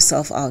 knock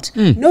yourself out.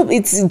 No,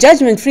 it's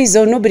judgment-free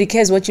zone. Nobody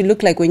cares what you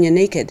look like when you're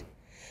naked.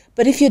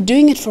 But if you're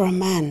doing it for a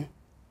man,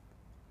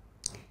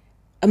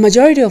 a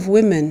majority of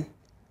women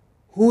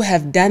who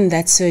have done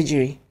that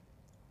surgery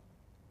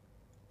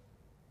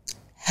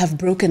have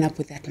broken up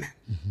with that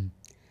man.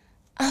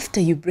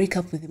 After you break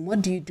up with him,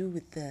 what do you do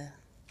with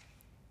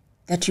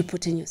that you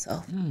put in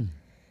yourself?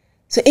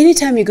 So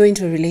anytime you go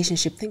into a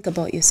relationship, think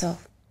about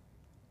yourself,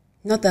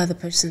 not the other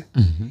person.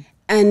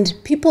 And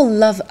people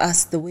love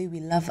us the way we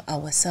love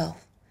ourselves.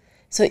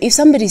 So if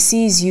somebody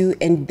sees you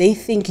and they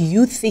think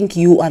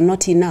you are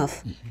not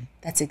enough,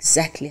 that's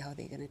exactly how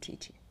they're going to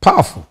treat you.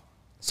 Powerful.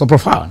 So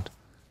profound.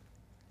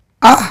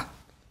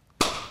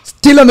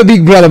 Still on the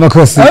Big Brother,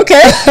 Makosi.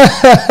 Okay.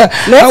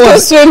 Let's go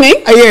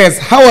swimming. Yes.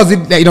 How was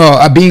it,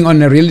 being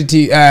on a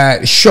reality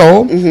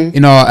show?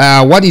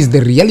 What is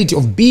the reality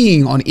of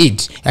being on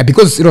it?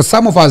 Because,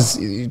 some of us,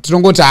 I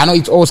know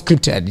it's all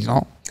scripted,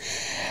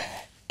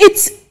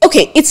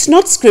 It's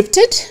not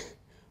scripted,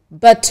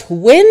 but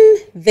when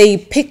they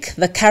pick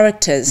the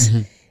characters,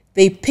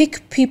 they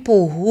pick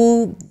people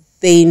who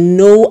they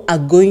know are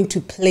going to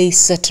play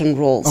certain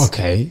roles.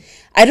 Okay.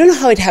 I don't know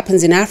how it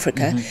happens in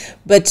Africa,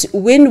 but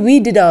when we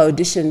did our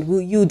audition,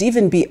 you'd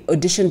even be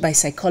auditioned by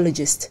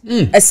psychologists.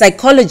 A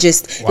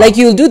psychologist, like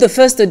you'll do the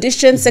first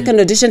audition, second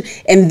audition,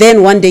 and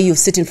then one day you'll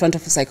sit in front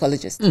of a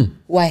psychologist.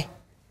 Why?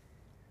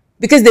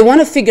 Because they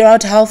want to figure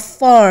out how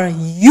far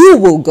you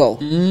will go.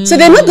 So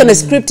they're not going to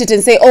script it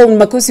and say, oh,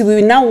 Makosi,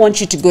 we now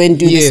want you to go and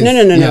do this. No.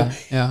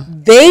 Yeah.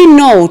 They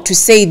know to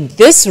say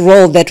this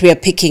role that we are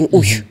picking,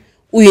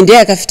 because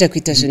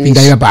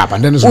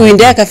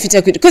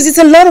it's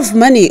a lot of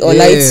money,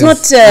 it's not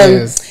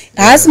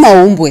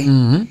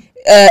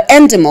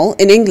Endemol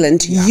in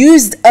England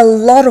used a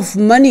lot of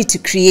money to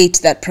create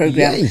that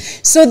program.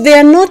 So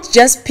they're not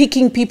just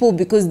picking people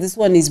because this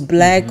one is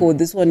black or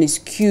this one is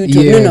cute.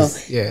 No.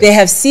 They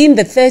have seen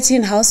the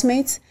 13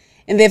 housemates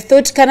and they've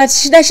thought,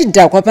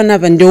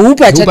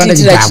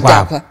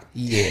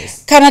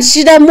 yes. Kana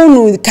tichida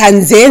munhu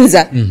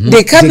kanzenza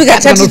ndekapika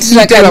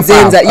tatitira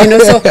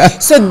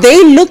kanzenza, so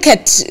they look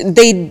at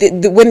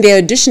when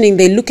they're auditioning,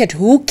 they look at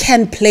who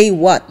can play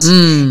what,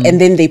 and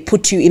then they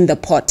put you in the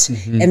pot,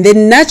 and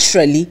then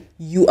naturally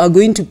you are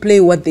going to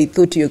play what they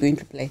thought you were going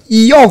to play.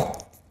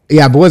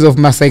 Yeah, because of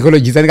my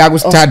psychology, very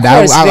smart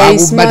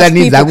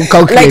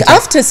people. Like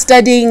after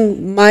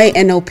studying my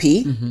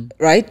NLP,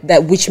 right,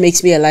 that which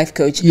makes me a life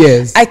coach,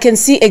 yes, I can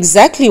see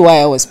exactly why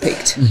I was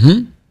picked.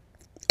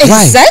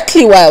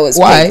 Exactly why I was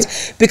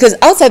picked. Because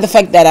outside the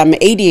fact that I'm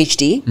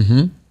ADHD,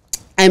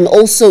 I'm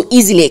also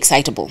easily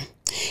excitable.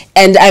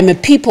 And I'm a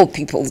people. Like,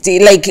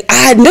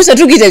 no,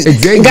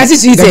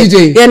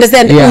 you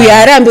understand?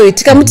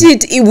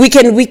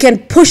 We can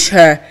push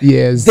her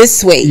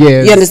this way.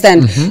 You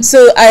understand?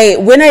 So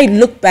when I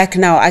look back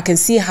now, I can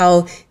see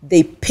how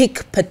they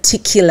pick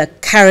particular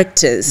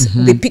characters.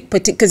 They pick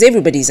because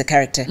everybody is a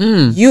character.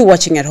 You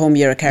watching at home,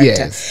 you're a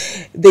character.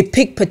 They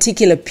pick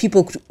particular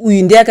people.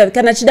 And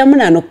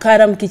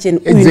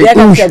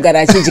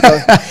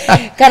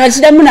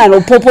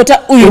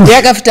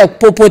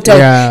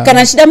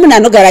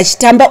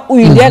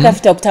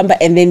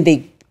then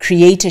they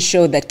create a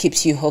show that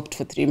keeps you hooked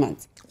for 3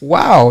 months.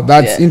 Wow,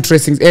 that's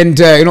interesting. And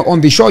on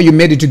the show you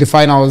made it to the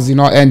finals,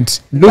 and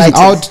losing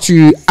out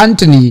to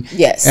Anthony.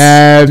 Yes.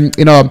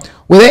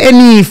 Were there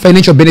any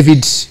financial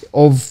benefits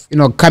of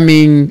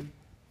coming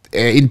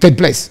in third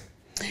place?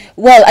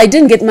 Well, I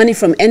didn't get money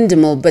from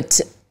Endemol, but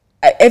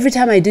every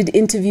time I did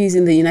interviews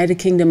in the United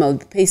Kingdom, I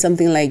would pay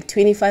something like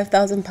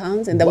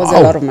 £25,000, and that was a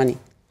lot of money.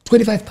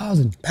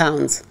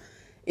 £25,000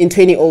 in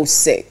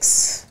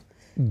 2006.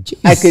 Jeez.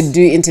 I could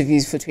do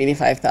interviews for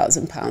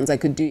 £25,000. I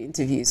could do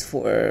interviews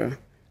for,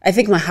 I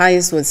think my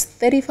highest was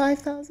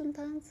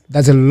 £35,000.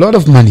 That's a lot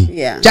of money.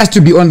 Yeah. Just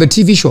to be on the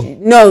TV show.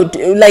 No,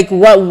 like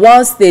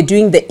whilst they're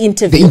doing the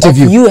interview. Of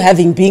you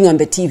having been on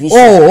the TV show.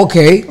 Oh,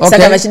 okay.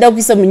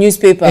 Some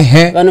newspaper.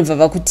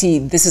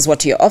 This is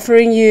what you're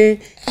offering you.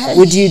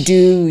 Would you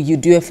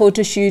do a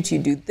photo shoot, you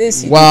do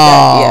this, you do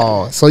that.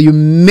 Yeah. So you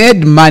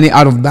made money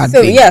out of that.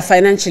 So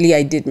financially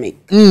I did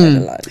make quite a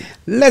lot.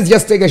 Let's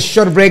just take a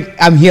short break.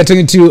 I'm here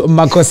talking to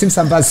Makosi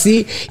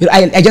Musambasi.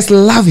 I just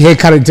love her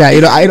character.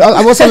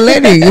 I'm also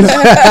learning.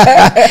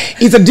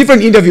 It's a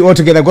different interview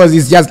altogether because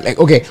it's just like,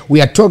 okay,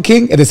 we are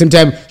talking at the same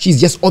time.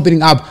 She's just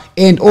opening up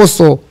and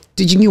also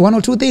teaching you one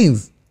or two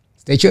things.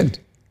 Stay tuned.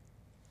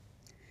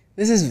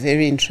 This is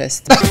very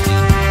interesting.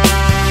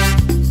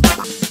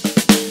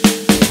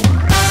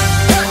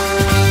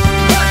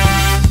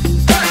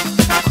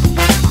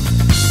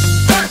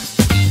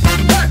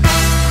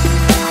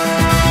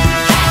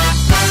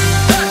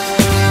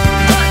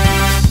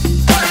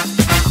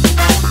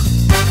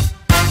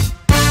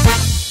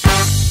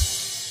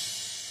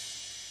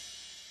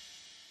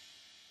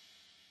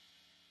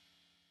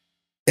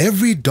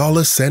 Every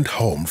dollar sent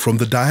home from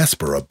the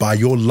diaspora by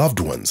your loved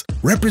ones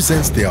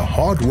represents their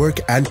hard work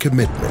and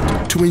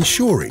commitment to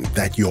ensuring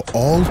that you're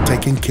all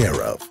taken care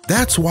of.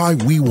 That's why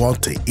we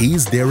want to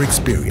ease their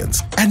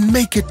experience and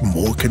make it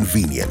more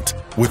convenient.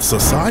 With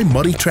Sasai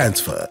Money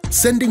Transfer,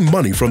 sending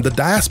money from the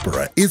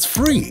diaspora is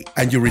free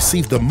and you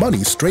receive the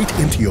money straight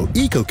into your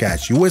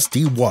EcoCash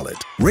USD wallet,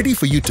 ready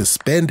for you to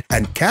spend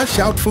and cash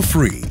out for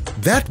free.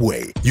 That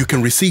way, you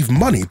can receive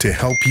money to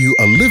help you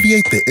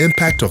alleviate the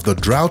impact of the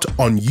drought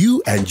on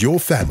you and your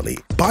family.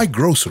 Buy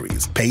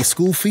groceries, pay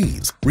school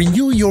fees,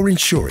 renew your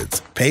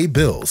insurance, pay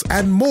bills,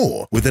 and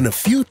more within a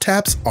few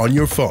taps on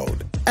your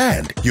phone.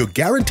 And you're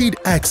guaranteed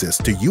access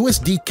to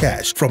USD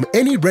cash from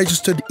any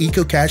registered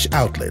EcoCash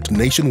outlet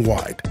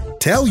nationwide.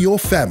 Tell your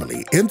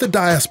family in the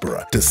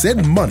diaspora to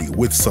send money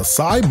with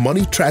Sasai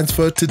Money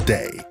Transfer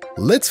today.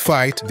 Let's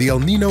fight the El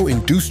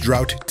Nino-induced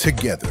drought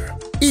together.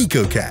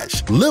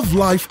 EcoCash. Live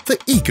life the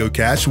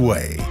EcoCash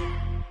way.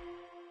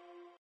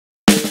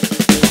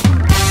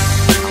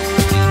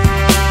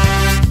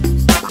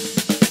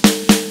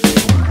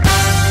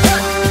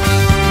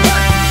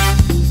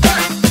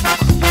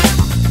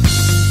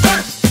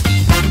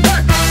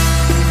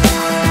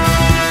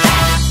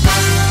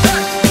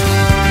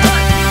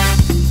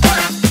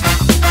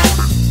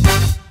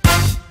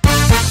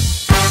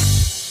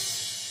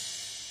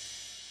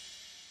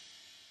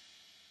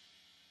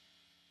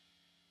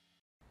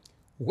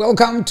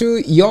 Welcome to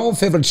your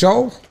favorite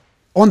show,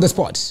 On the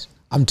Spot.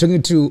 I'm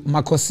talking to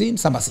Makosi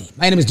Musambasi.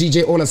 My name is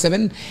DJ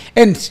Ola7.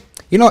 And,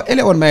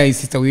 earlier on, my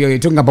sister, we were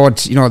talking about,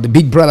 the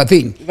Big Brother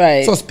thing.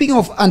 Right. So speaking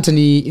of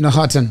Anthony,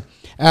 Houghton,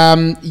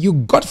 you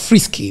got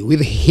frisky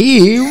with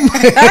him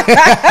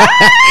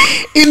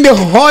in the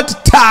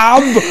hot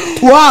tub.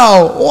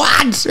 Wow.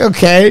 What?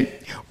 Okay.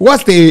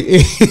 What's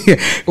the,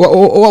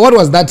 what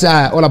was that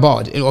all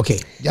about? Okay.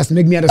 Just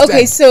make me understand.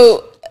 Okay,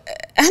 so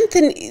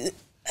Anthony...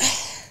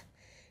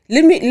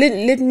 Let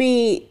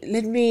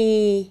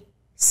me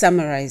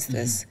summarize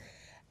this.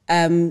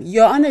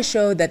 You're on a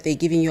show that they're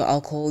giving you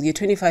alcohol. You're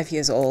 25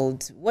 years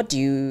old. What do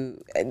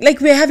you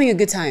we're having a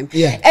good time.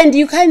 Yeah. And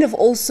you kind of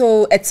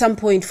also at some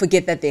point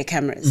forget that there are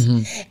cameras.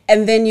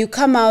 And then you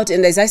come out,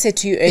 and as I said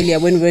to you earlier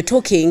when we were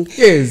talking,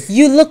 yes,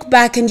 you look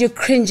back and you're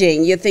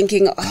cringing. You're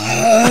thinking,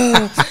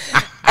 oh.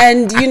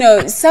 And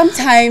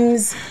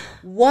sometimes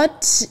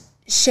what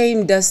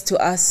shame does to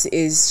us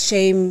is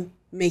shame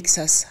makes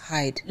us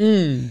hide.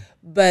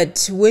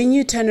 But when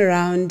you turn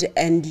around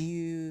and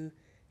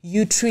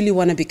you truly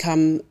want to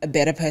become a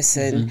better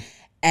person,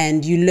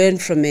 and you learn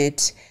from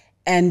it,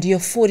 and you're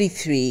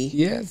 43,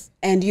 yes,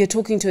 and you're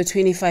talking to a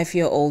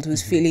 25-year-old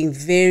who's feeling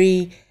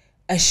very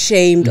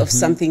ashamed of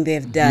something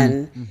they've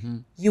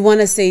done, you want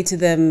to say to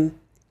them,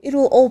 it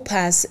will all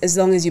pass as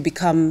long as you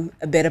become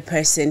a better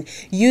person.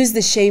 Use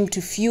the shame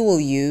to fuel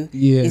you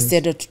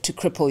instead of to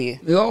cripple you.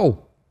 Oh,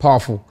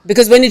 powerful.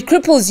 Because when it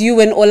cripples you,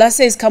 when Ola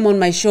says, come on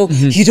my show,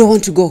 you don't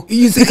want to go.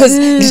 Because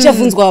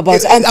go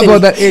about Anthony.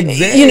 About that,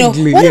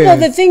 exactly. What about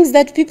the things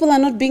that people are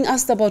not being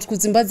asked about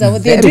Kuzimbadza,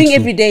 what they're doing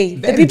every day?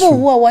 The people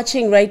who are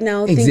watching right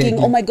now thinking,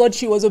 oh my God,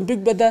 she was on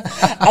Big Brother,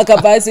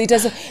 Akabazi.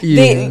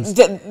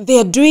 They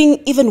are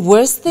doing even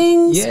worse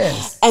things,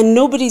 and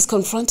nobody's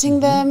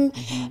confronting them.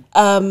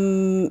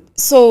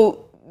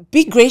 So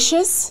be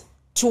gracious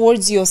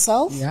towards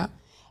yourself. Yeah.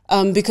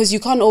 Because you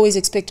can't always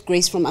expect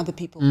grace from other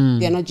people.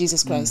 They are not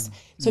Jesus Christ.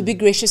 So be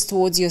gracious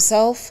towards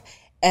yourself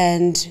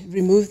and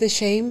remove the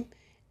shame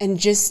and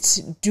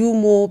just do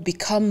more,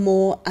 become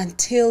more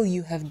until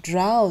you have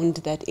drowned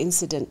that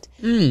incident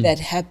that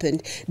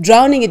happened.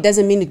 Drowning it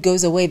doesn't mean it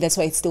goes away. That's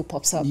why it still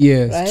pops up.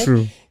 Yes, right?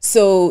 true.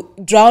 So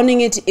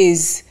drowning it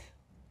is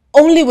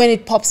only when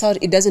it pops out,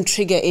 it doesn't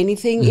trigger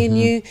anything in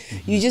you.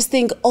 You just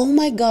think, oh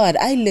my God,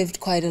 I lived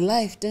quite a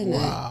life, didn't I?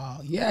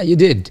 Wow. Yeah, you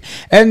did.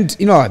 And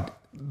you know what?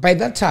 By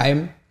that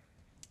time,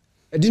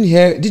 did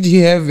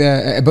you have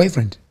a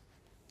boyfriend?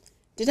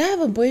 Did I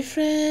have a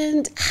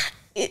boyfriend?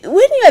 When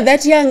you are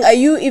that young, are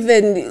you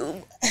even...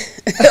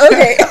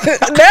 Okay.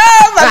 No,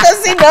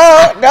 Makosi,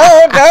 no.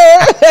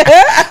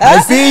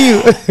 I see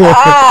you.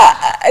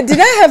 Did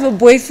I have a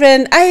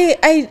boyfriend?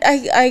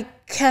 I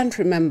can't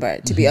remember,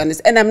 to be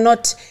honest. And I'm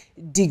not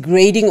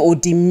degrading or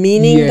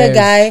demeaning the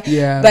guy.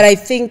 Yeah. But I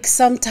think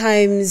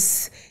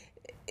sometimes...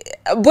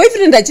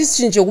 boyfriend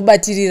achishintsho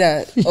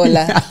kubatirira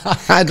Ola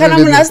kana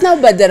munhu asina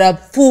kubhadhara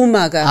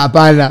pfuma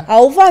Hapana.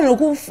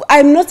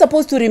 I'm not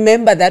supposed to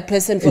remember that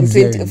person from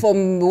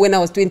from when I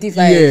was 25.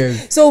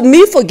 Yes. So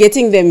me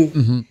forgetting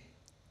them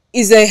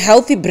is a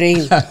healthy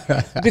brain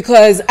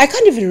because I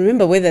can't even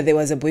remember whether there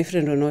was a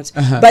boyfriend or not.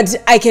 But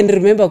I can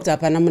remember kuti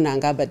hapana munhu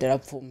angabhadhara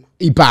pfuma.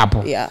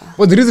 Ipapo. Yeah.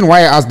 Well, the reason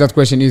why I asked that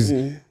question is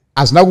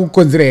as now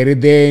consider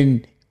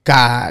then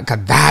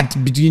that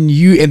between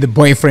you and the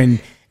boyfriend.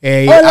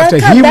 After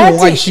him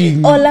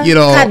watching,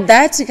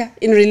 kadati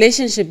in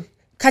relationship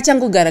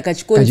kachangogara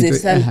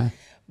kachikonzeresana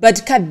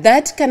but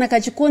kadati kana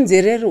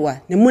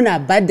kachikonzererwa nemunhu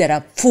abhadhara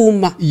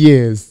pfuma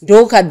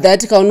ndo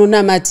kadati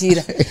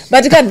kaunonamatira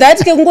but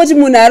kadati kekungoti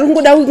munhu ari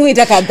kungoda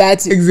kungoita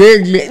kadati.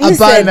 Exactly.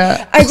 Listen,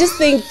 I just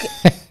think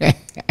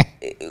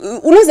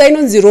unoza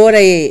inonzi rora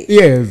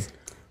yes,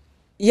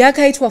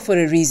 yakaitwa for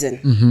a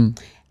reason.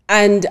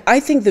 And I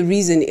think the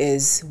reason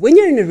is when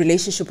you're in a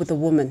relationship with a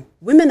woman,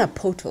 women are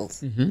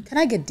portals. Can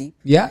I get deep?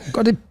 Yeah,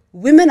 got it.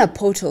 Women are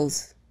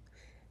portals.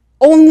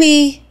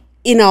 Only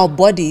in our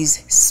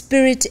bodies,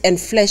 spirit and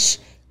flesh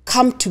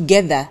come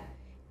together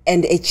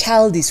and a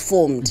child is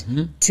formed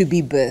to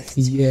be birthed.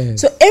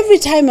 Yes. So every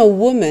time a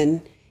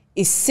woman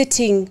is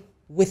sitting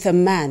with a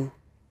man,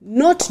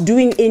 not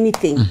doing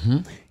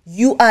anything,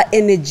 you are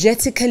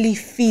energetically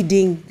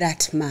feeding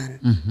that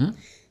man.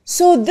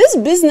 So this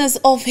business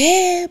of,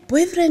 hey,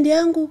 boyfriend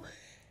yangu,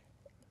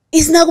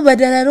 is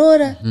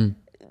nakubadalarora.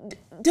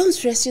 Don't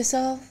stress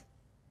yourself.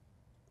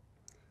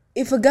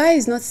 If a guy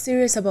is not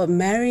serious about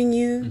marrying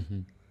you,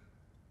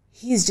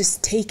 he's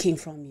just taking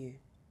from you.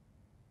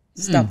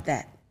 Stop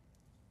that.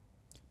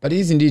 But it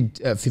is indeed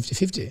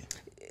 50-50.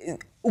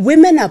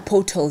 Women are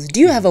portals.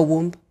 Do you have a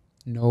womb?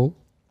 No.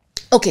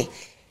 Okay.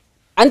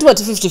 And what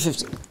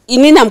 50-50? You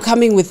mean I'm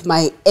coming with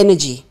my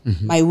energy,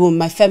 my womb,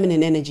 my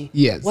feminine energy.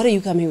 Yes. What are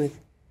you coming with?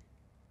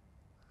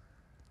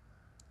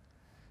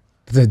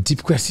 The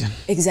deep question.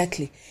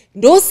 Exactly.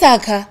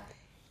 Ndosaka,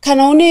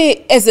 kana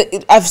une,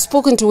 I've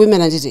spoken to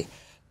women today,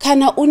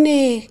 kana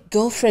une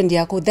girlfriend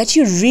yako that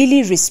you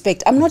really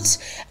respect. I'm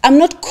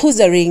not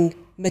coozering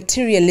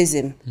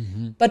materialism,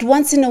 but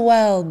once in a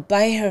while,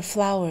 buy her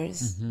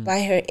flowers,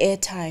 buy her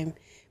airtime,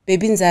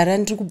 baby nzara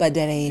ndiri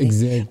kubhadhara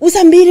here.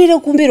 Usamirire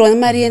kumbirwa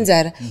mari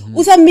yenzara.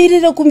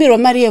 Usamirire kumbirwa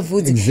mari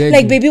yevhudzi.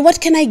 Like, baby, what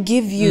can I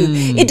give you?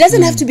 It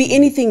doesn't have to be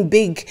anything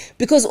big,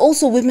 because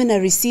also women are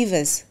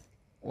receivers.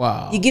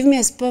 Wow. You give me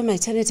a sperm, I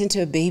turn it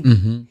into a baby.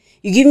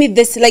 You give me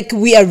this, like,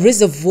 we are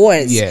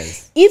reservoirs.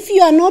 Yes. If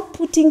you are not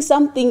putting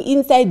something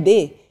inside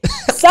there,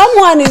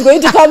 someone is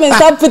going to come and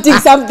start putting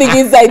something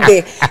inside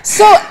there.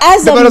 So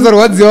as a man,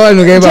 what's your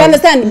do you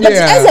understand? But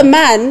as a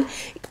man,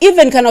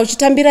 even kana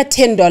uchitambira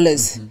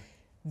 $10,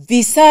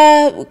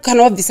 visa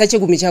kana visa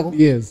chegumi chako.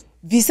 Yes.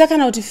 Visa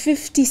kana uti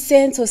 50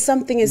 cents or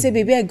something and say,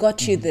 baby, I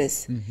got you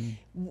this.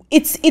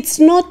 It's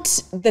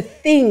not the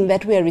thing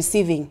that we are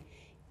receiving.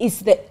 It's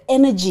the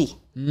energy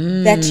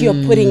that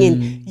you're putting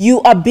in.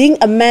 You are being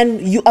a man,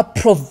 you are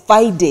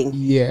providing.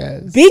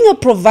 Yes. Being a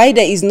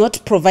provider is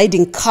not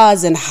providing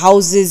cars and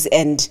houses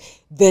and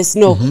this.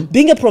 No.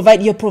 Being a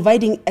provider, you're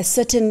providing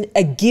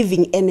a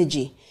giving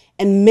energy.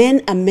 And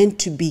men are meant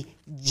to be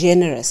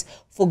generous.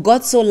 For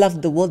God so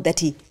loved the world that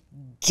he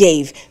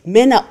gave.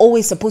 Men are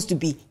always supposed to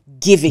be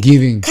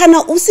giving.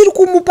 Kana usiri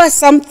kumupa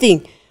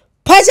something.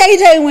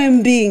 Pachaita imwe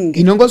mbingi.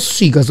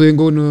 Inongosvika so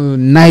ingono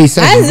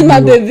nice. Hanzi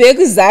mabebe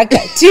kuzaka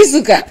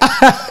tisuka.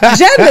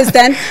 Do you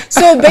understand?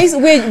 So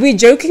basically we're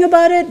joking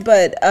about it,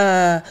 but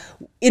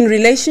in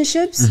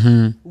relationships,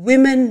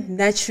 women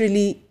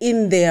naturally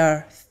in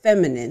their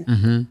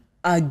feminine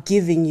are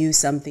giving you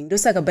something.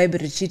 Dosaka Bible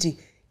richiti,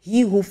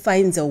 he who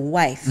finds a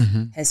wife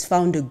has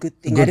found a good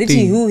thing.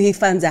 Ariti who he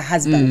finds a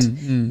husband.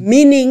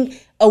 Meaning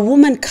a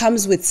woman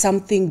comes with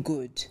something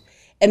good.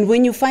 And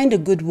when you find a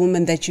good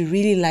woman that you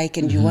really like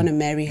and you want to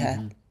marry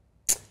her,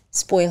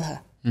 spoil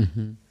her.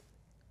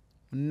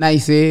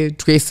 Nice,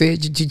 Tracy,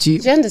 Chichi.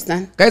 Do you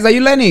understand? Guys, are you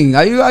learning?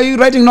 Are you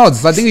writing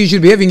notes? I think you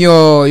should be having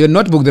your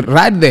notebook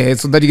right there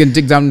so that you can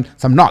take down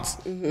some notes.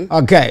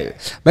 Okay.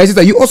 My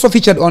sister, you also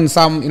featured on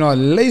some,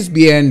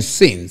 lesbian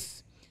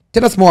scenes.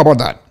 Tell us more about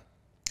that.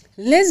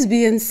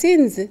 Lesbian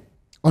scenes?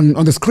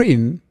 On the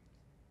screen.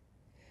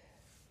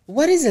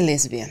 What is a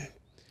lesbian?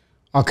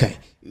 Okay.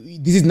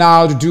 This is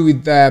now to do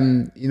with,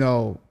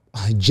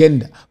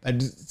 gender, but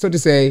so to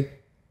say,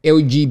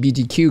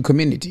 LGBTQ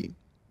community.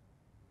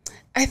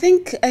 I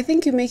think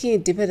you're making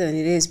it deeper than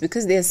it is,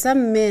 because there are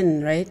some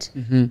men, right,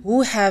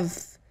 who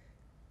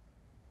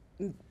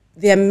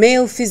they're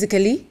male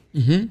physically,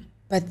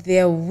 but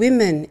they're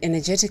women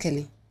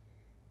energetically.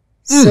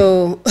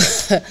 So,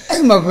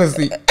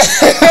 Makosi.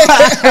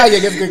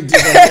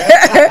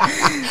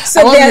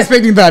 So I wasn't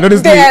expecting that,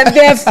 honestly.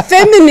 They're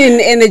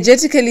feminine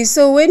energetically.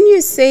 So when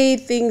you say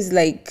things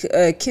like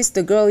kiss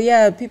the girl,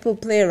 yeah, people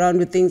play around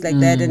with things like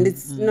that, and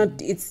it's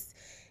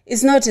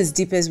not as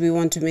deep as we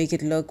want to make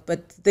it look.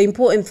 But the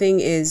important thing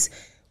is,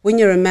 when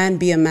you're a man,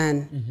 be a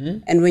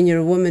man, and when you're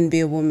a woman, be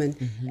a woman.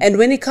 And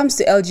when it comes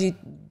to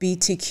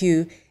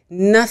LGBTQ,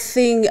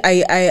 nothing.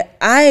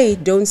 I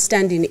don't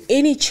stand in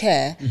any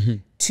chair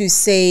to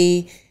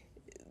say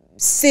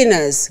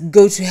sinners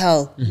go to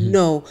hell.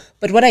 No.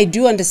 But what I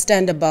do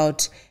understand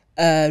about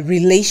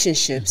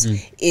relationships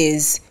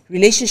is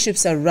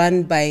relationships are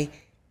run by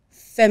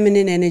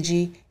feminine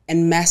energy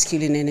and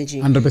masculine energy.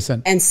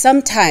 100%. And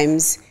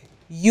sometimes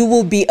you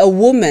will be a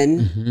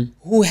woman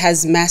who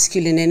has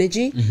masculine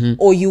energy,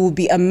 or you will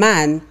be a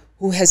man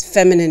who has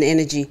feminine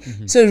energy.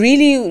 So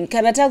really,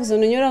 LGBTQ,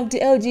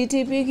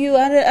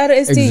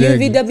 RST,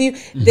 UVW,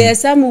 there are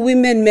some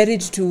women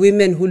married to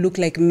women who look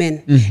like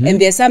men. And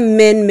there are some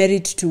men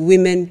married to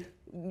women.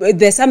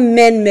 There are some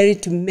men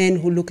married to men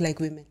who look like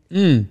women.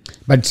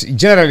 But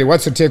generally,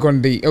 what's your take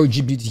on the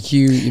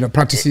LGBTQ,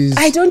 practices?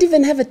 I don't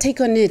even have a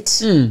take on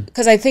it,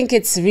 because I think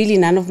it's really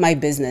none of my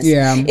business.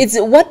 Yeah. It's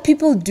what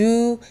people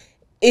do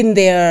in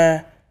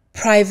their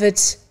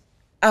private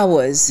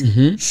hours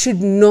should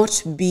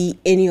not be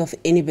any of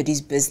anybody's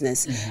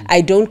business.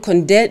 I don't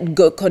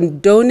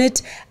condone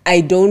it.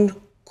 I don't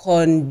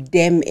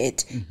condemn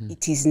it.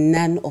 It is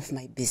none of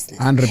my business.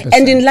 100%.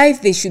 And in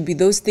life, there should be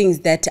those things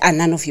that are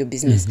none of your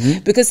business.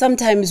 Because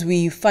sometimes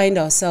we find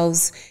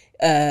ourselves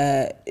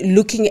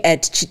looking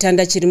at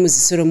Chitanda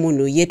Chirimuzisoro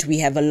Mono, yet we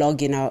have a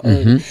log in our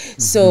own.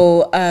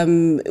 So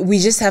we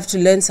just have to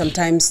learn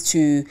sometimes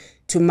to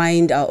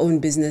mind our own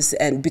business,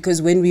 and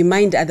because when we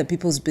mind other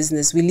people's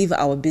business, we leave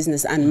our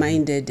business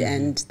unminded,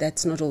 and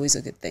that's not always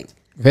a good thing.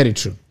 Very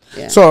true.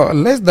 Yeah. So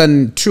less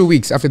than 2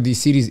 weeks after the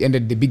series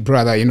ended, The Big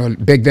Brother,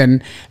 back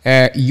then,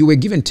 you were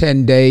given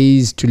 10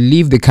 days to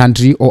leave the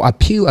country or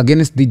appeal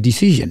against the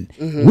decision,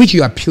 which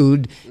you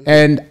appealed.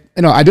 And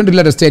I don't really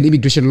understand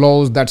immigration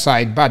laws that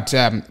side, but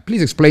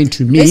please explain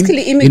to me,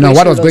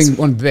 what was going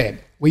on there.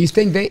 Were you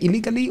staying there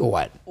illegally or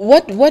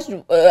what? What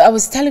I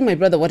was telling my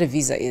brother what a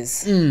visa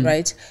is,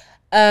 right?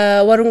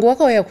 Warungu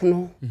waka waya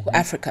kuno ku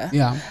Africa.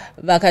 Yeah.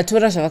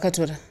 Vakatora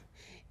zvavakatora.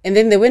 And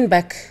then they went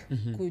back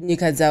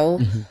kunyika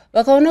dzavo.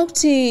 Vakaona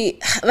kuti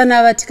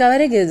vana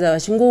vatikavaregedza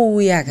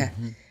vachingouya ka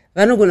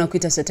vanogona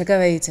kuita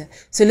zvatakavaita.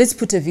 So let's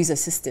put a visa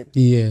system.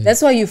 Yeah.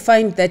 That's why you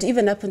find that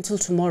even up until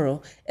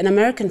tomorrow, an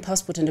American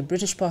passport and a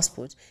British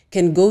passport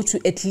can go to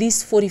at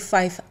least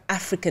 45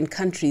 African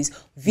countries,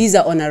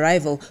 visa on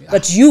arrival. Yeah.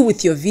 But you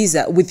with your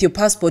visa, with your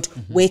passport,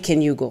 where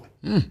can you go?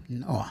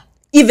 No.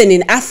 Even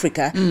in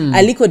Africa,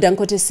 Aliko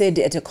Dangote said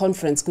at a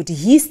conference,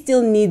 he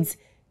still needs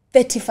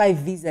 35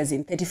 visas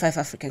in 35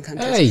 African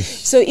countries. Hey.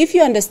 So if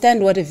you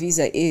understand what a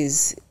visa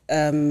is,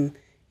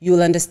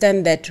 you'll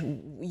understand that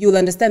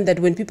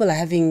when people are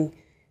having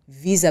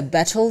visa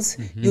battles,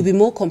 you'll be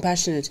more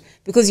compassionate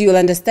because you will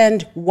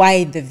understand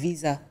why the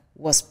visa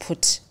was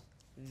put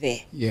there.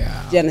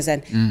 Yeah. Do you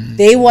understand?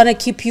 They want to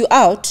keep you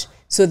out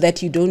so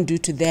that you don't do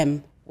to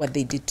them what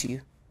they did to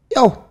you.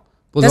 Yo.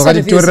 That's what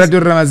it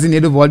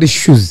is.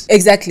 Shoes.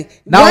 Exactly.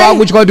 Now, why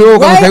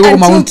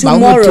until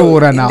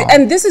tomorrow?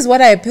 And this is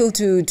what I appeal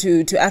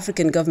to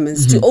African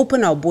governments, to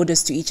open our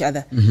borders to each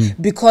other.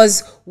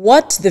 Because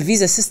what the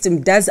visa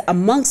system does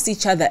amongst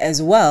each other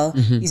as well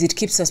is it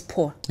keeps us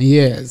poor.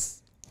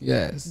 Yes.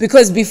 Yes.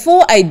 Because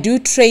before I do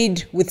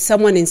trade with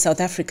someone in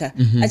South Africa,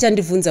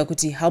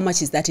 how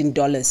much is that in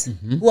dollars?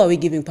 Who are we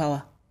giving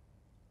power?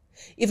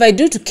 If I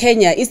do to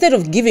Kenya, instead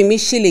of giving me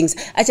shillings,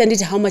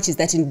 how much is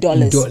that in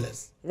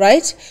dollars?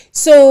 Right?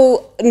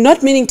 So,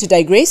 not meaning to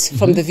digress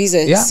from the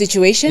visa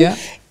situation,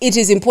 it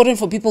is important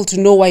for people to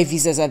know why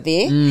visas are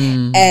there.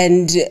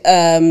 And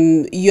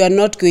you are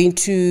not going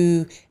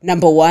to,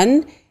 number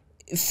one,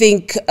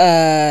 think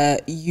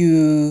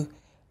you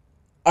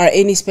are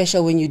any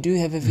special when you do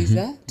have a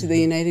visa to the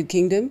United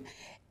Kingdom.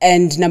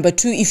 And number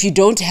two, if you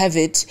don't have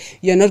it,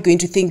 you're not going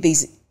to think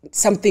there's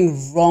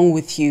something wrong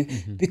with you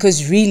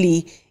because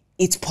really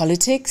it's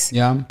politics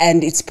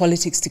and it's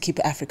politics to keep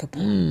Africa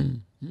poor.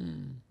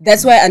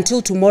 That's why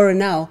until tomorrow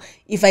now,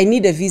 if I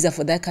need a visa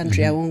for that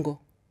country, I won't go.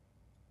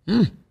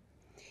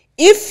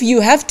 If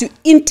you have to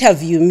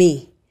interview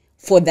me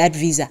for that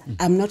visa,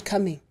 I'm not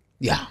coming.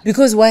 Yeah.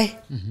 Because why?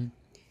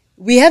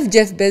 We have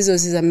Jeff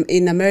Bezos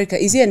in America.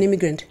 Is he an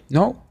immigrant?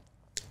 No.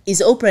 Is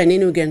Oprah an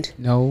immigrant?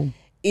 No.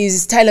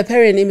 Is Tyler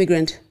Perry an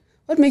immigrant?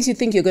 What makes you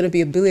think you're going to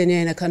be a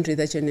billionaire in a country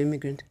that you're an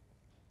immigrant?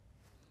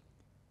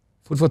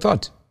 Food for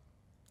thought.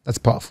 That's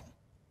powerful.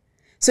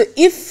 So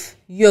if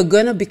you're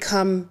going to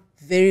become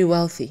very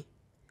wealthy,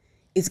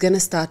 it's going to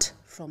start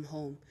from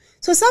home.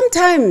 So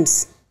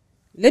sometimes,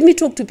 let me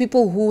talk to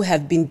people who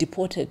have been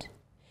deported.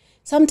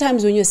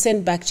 Sometimes when you're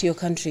sent back to your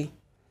country,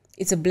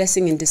 it's a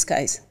blessing in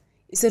disguise.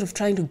 Instead of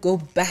trying to go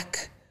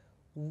back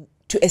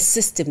to a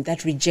system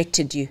that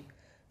rejected you,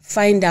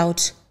 find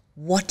out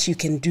what you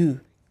can do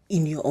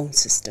in your own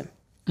system.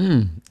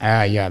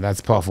 Yeah,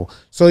 that's powerful.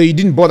 So you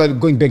didn't bother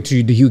going back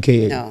to the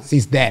UK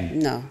since then?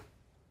 No.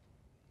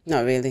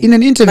 Not really. In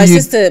an interview,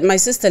 my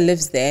sister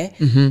lives there,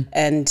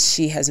 and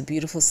she has a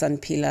beautiful son,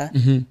 Pila.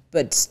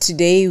 But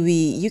today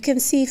you can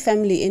see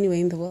family anywhere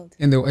in the world.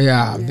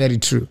 Very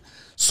true.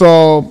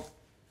 So,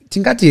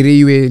 Tingatire,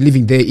 you were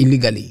living there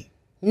illegally?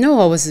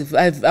 No,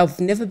 I've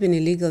never been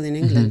illegal in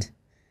England.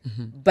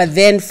 But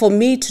then for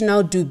me to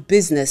now do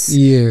business,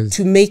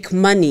 to make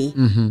money,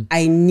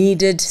 I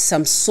needed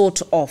some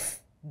sort of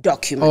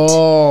document.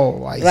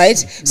 Right?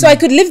 So I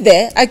could live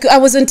there. I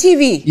was on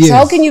TV. So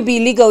how can you be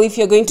illegal if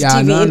you're going to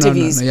TV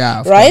interviews?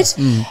 Right?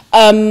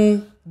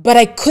 But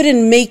I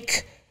couldn't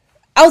make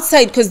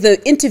outside because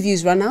the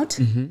interviews run out.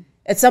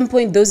 At some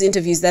point, those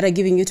interviews that are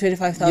giving you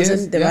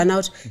 25,000, they run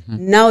out.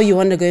 Now you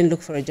want to go and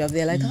look for a job.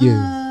 They're like,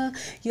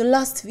 your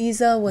last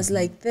visa was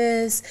like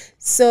this.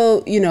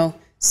 So,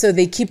 so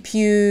they keep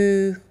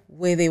you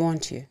where they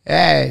want you.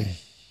 Yeah,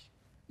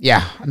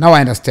 now I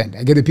understand.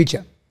 I get the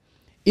picture.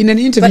 In an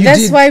interview, but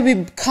that's why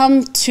we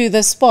come to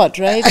the spot,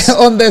 right?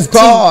 On the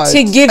spot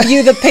to give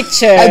you the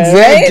picture.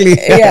 Exactly.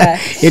 Right? Yeah.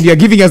 And you're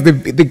giving us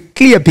the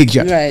clear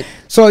picture. Right.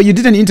 So you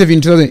did an interview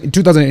in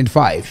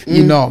 2005,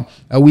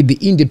 with the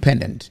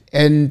Independent,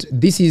 and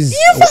this is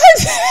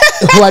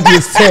what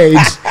you said.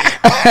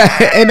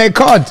 And I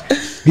quote,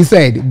 he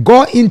said,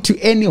 "Go into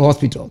any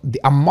hospital. The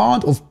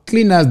amount of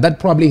cleaners that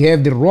probably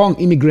have the wrong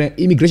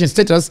immigration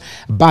status,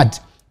 but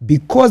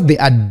because they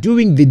are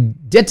doing the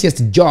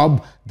dirtiest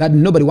job that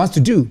nobody wants to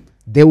do,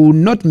 they will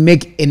not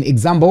make an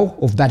example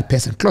of that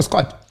person." Close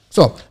quote.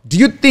 So, do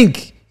you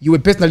think you were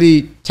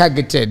personally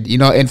targeted,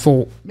 and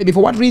for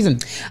what reason?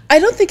 I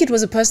don't think it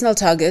was a personal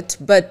target,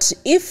 but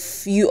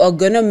if you are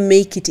going to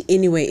make it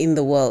anywhere in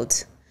the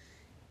world,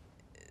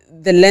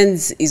 the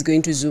lens is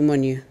going to zoom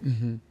on you.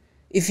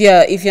 If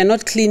you're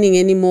not cleaning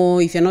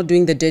anymore, if you're not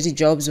doing the dirty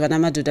jobs,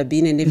 Wanama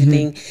Dodabin and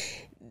everything,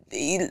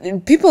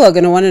 people are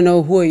going to want to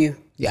know, who are you?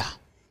 Yeah.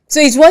 So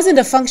it wasn't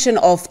a function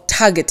of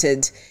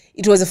targeted.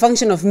 It was a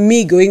function of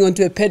me going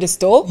onto a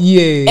pedestal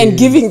and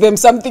giving them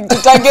something to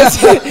target.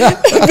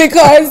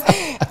 Because,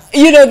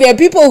 there are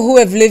people who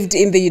have lived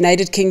in the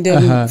United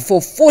Kingdom for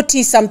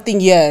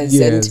 40-something years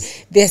and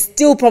they're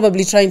still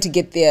probably trying to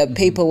get their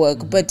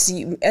paperwork. But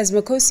as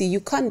Makosi, you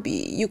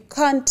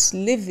can't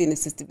live in a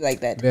system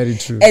like that. Very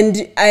true.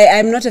 And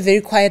I'm not a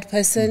very quiet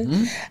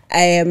person.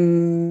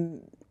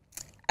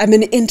 I'm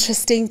an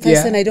interesting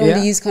person. I don't want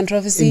to use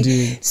controversy.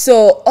 Indeed.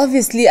 So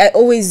obviously I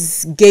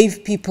always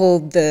gave people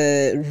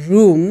the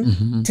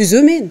room to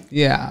zoom in.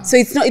 Yeah. So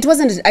it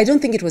wasn't, I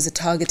don't think it was a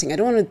targeting. I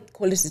don't want to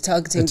call it a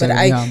targeting, but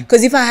yeah.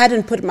 because if I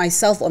hadn't put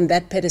myself on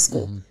that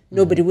pedestal,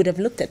 nobody would have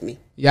looked at me.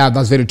 Yeah,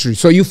 that's very true.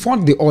 So you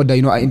fought the order,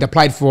 you know, and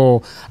applied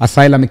for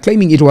asylum,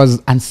 claiming it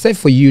was unsafe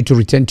for you to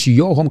return to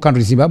your home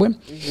country, Zimbabwe.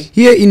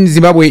 Here in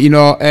Zimbabwe, you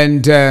know,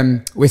 and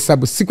were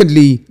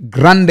subsequently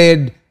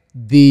granted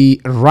the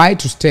right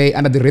to stay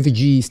under the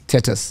refugee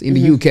status in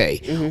the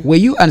UK. Were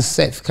you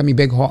unsafe coming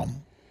back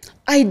home?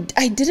 I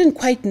didn't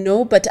quite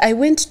know, but I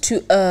went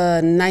to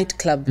a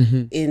nightclub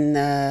in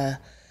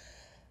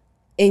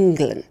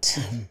England.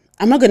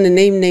 I'm not going to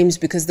name names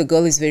because the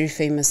girl is very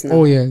famous now.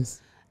 Oh, yes.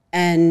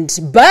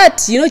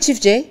 But you know Chief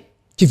J?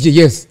 Chief J,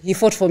 yes. He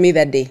fought for me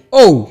that day.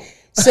 Oh.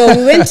 So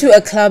we went to a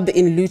club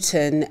in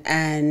Luton,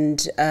 and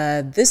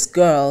this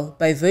girl,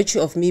 by virtue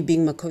of me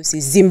being Makosi,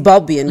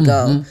 Zimbabwean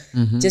girl,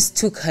 just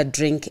took her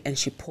drink and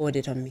she poured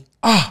it on me.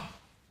 Ah.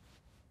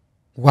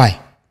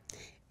 Why?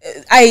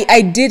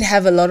 I did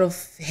have a lot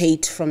of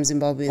hate from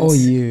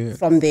Zimbabweans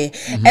from there.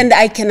 And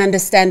I can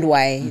understand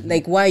why.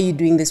 Like, why are you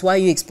doing this? Why are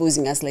you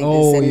exposing us like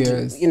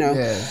this? And, you know.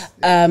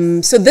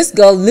 So this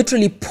girl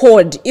literally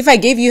poured. If I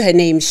gave you her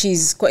name,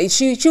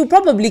 she'll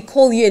probably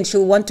call you and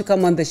she'll want to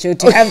come on the show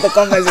to have the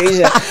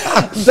conversation.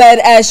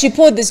 But she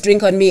poured this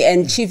drink on me,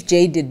 and Chief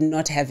J did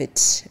not have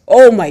it.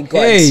 Oh my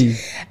God. Hey.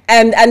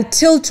 And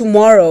until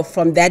tomorrow,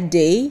 from that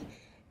day,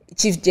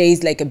 Chief J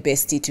is like a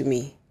bestie to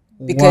me.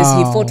 Because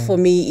he fought for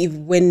me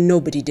when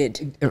nobody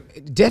did.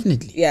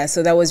 Definitely. Yeah,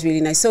 so that was really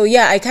nice. So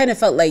yeah, I kind of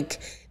felt like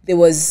there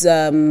was,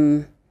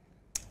 I'm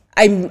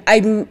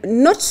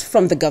not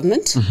from the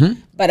government,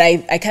 but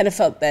I kind of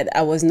felt that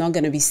I was not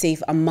going to be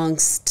safe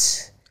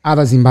amongst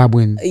other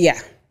Zimbabweans. Yeah.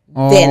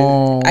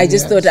 Then I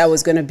just thought I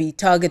was going to be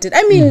targeted.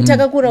 I mean,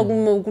 Takakura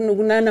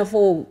kunana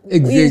for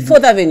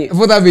 4th Avenue.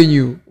 4th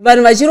Avenue. But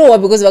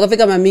machirowa because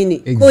vakapfeka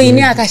mamini. Ko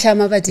ini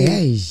akashama pati.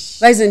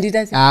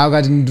 Vaizondita. I'm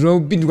not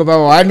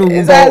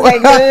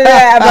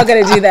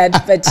going to do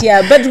that. But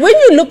yeah, but when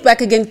you look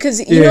back again,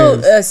 because you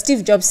know,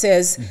 Steve Jobs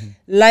says,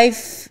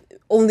 life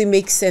only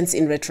makes sense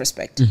in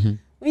retrospect.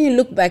 When you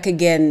look back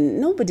again,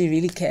 nobody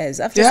really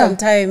cares. After some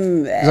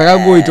time,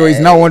 it's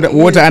now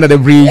water under the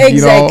bridge.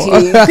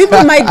 Exactly. You know?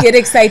 People might get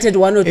excited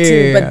one or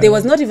two, but there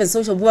was not even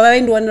social.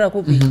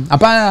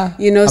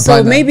 You know,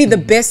 so maybe the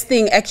best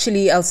thing,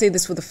 actually, I'll say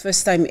this for the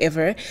first time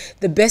ever,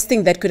 the best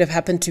thing that could have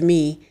happened to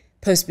me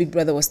post Big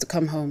Brother was to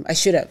come home. I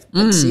should have,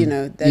 but you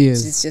know, that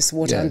is just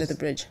water under the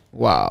bridge.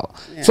 Wow.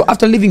 So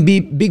after leaving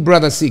Big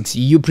Brother 6,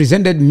 you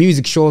presented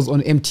music shows on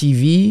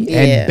MTV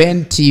and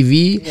Ben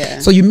TV.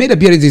 So you made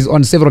appearances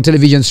on several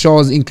television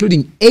shows,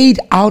 including 8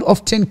 out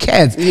of 10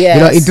 Cats, you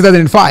know, in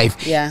 2005.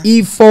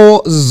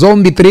 E4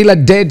 Zombie Thriller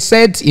Dead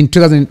Set in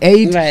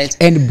 2008,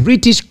 and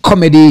British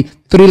comedy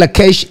thriller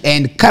Cash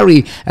and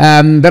Carrie.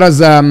 That was,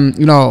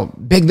 you know,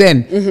 back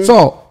then.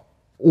 So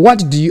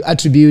what do you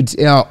attribute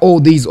all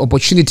these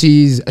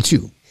opportunities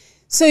to?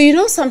 So, you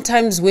know,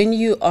 sometimes when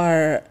you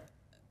are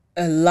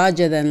a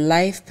larger than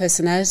life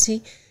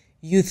personality,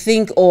 you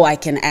think, oh, I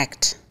can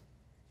act,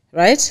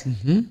 right?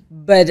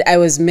 But I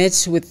was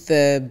met with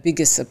the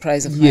biggest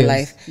surprise of my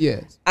life.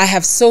 I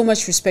have so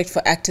much respect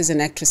for actors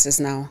and actresses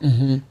now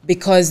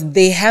because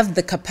they have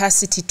the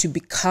capacity to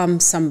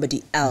become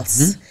somebody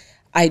else.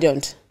 I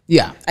don't.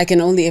 I can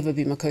only ever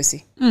be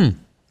Makosi.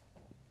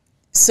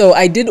 So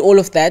I did all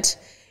of that.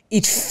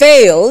 It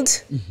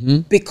failed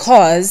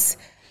because,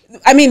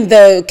 I mean,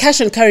 the Cash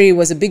and Curry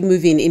was a big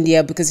movie in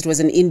India because it was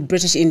an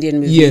British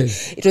Indian movie.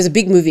 It was a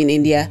big movie in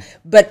India.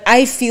 But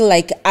I feel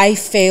like I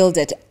failed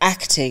at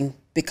acting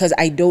because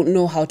I don't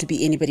know how to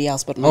be anybody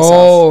else but myself.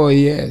 Oh,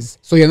 yes.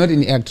 So you're not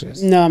an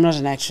actress? No, I'm not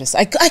an actress.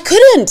 I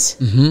couldn't.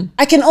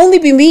 I can only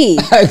be me.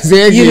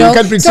 Exactly. You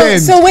can't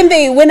pretend. So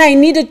when I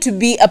needed to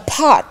be a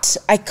part,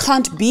 I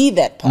can't be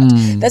that part.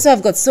 That's why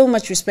I've got so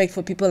much respect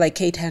for people like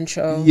Kate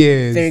Hanshaw,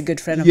 very good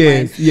friend of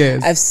mine.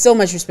 I have so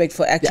much respect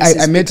for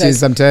actresses. I met you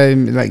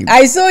sometime. Like,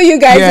 I saw you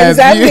guys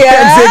in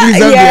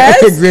Zambia.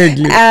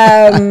 Exactly.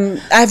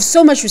 I have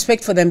so much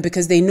respect for them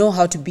because they know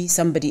how to be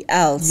somebody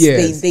else.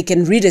 They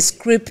can read a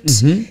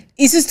script.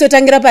 It's just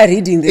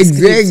reading the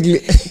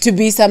script to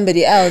be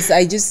somebody else.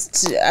 I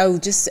just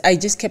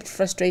kept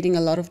frustrating a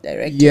lot of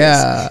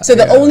directors. So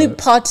the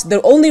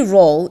only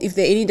role, if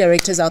there are any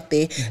directors out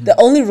there, the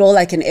only role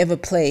I can ever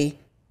play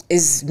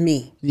is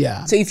me.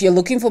 So if you're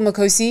looking for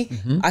Makosi,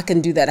 I can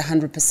do that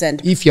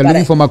 100%. If you're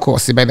looking for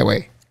Makosi, by the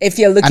way. If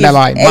you're looking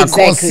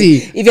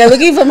Makosi. If you're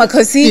looking for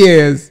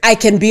Makosi, I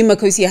can be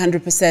Makosi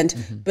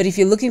 100%. But if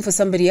you're looking for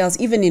somebody else,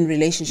 even in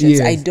relationships,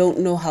 I don't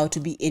know how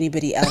to be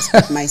anybody else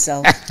but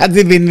myself. Has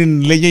it been in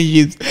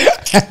relationships?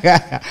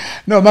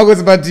 No,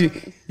 Makosi, but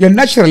you're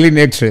naturally an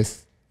actress.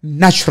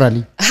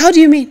 Naturally. How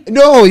do you mean?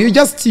 No, you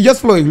just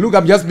flowing. Look,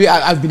 I've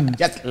been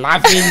just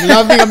laughing.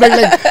 I'm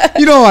like,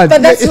 you know what?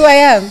 But that's who I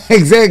am.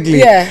 Exactly.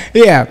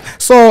 Yeah.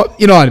 So,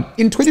 you know,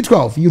 in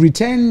 2012, you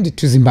returned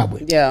to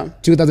Zimbabwe.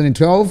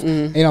 2012.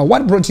 You know,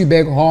 what brought you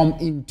back home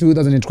in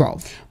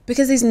 2012?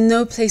 Because there's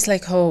no place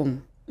like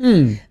home.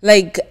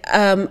 Like,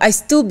 I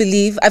still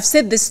believe, I've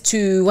said this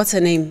to, what's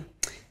her name?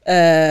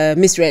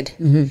 Miss Red.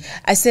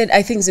 I said,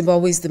 I think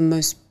Zimbabwe is the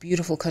most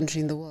beautiful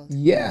country in the world.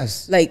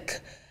 Yes. Like,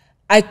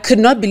 I could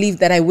not believe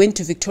that I went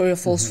to Victoria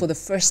Falls for the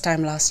first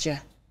time last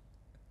year.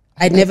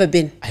 I'd never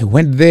been. I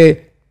went there a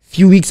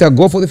few weeks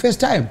ago for the first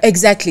time.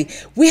 Exactly.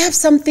 We have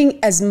something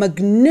as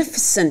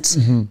magnificent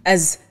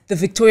as the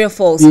Victoria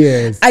Falls.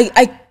 Yes.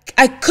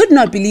 I could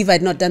not believe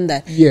I'd not done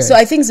that. Yes. So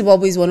I think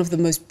Zimbabwe is one of the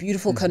most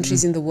beautiful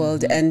countries in the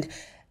world. And,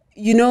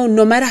 you know,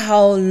 no matter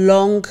how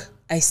long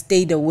I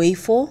stayed away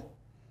for,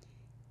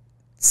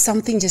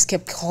 something just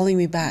kept calling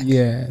me back.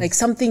 Yes. Like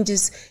something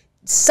just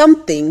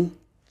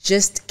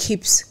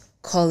keeps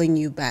calling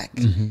you back.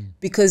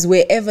 Because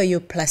wherever your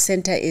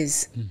placenta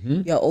is,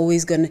 you're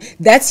always gonna,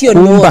 that's your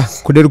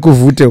north.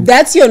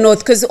 That's your north,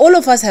 because all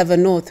of us have a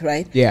north,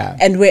 right? Yeah.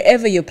 And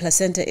wherever your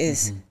placenta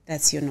is,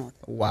 that's your north.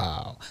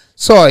 Wow.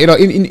 So, you know,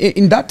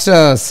 in that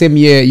same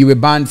year, you were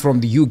banned from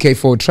the UK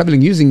for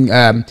traveling using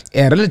a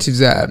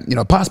relative's,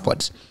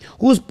 passport.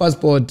 Whose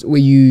passport were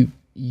you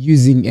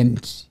using? And,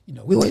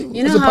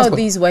 you know how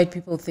these white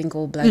people think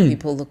all black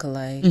people look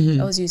alike?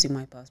 I was using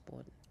my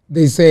passport.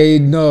 They say,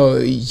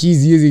 no,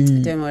 she's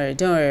using... Don't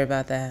worry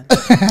about that.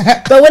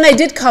 But when I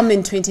did come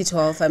in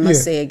 2012, I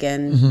must say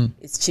again,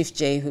 it's Chief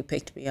J who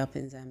picked me up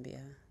in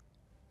Zambia.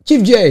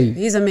 Chief J.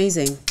 He's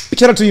amazing. Big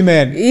shout out to you,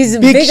 man. He's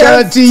big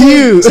shout out to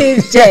you.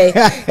 Chief J.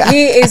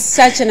 He is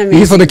such an amazing guy.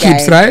 He's for the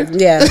keeps, right?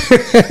 Yeah.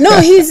 No,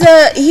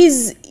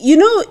 he's, you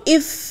know,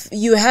 if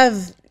you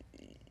have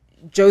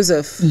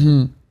Joseph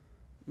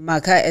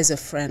Maka as a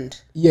friend.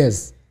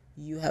 Yes.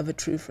 You have a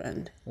true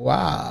friend.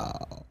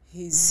 Wow.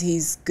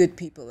 He's good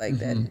people like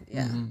that.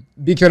 Yeah.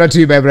 Big shout out to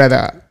you, my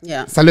brother.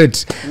 Yeah.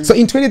 Salute. So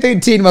in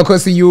 2013,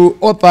 Makosi, you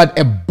authored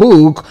a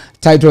book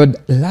titled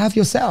Love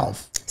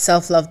Yourself.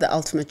 Self-love, the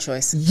ultimate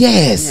choice.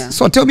 Yes. Yeah.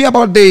 So tell me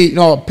about the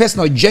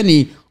personal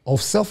journey of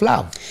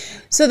self-love.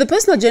 So the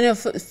personal journey of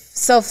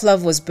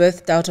self-love was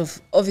birthed out of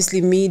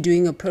obviously me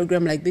doing a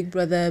program like Big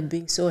Brother,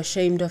 being so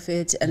ashamed of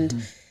it.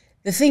 And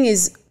the thing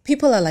is,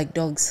 people are like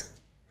dogs.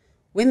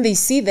 When they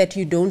see that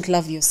you don't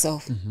love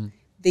yourself,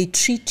 they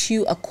treat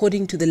you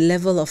according to the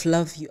level of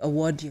love you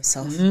award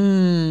yourself.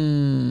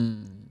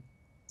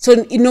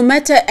 So no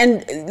matter,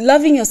 and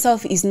loving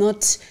yourself is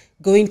not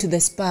going to the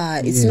spa,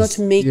 it's not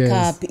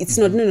makeup, it's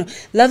not, no.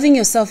 Loving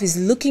yourself is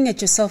looking at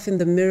yourself in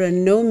the mirror,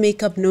 no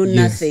makeup, no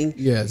nothing.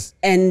 Yes.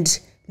 And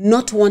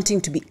not wanting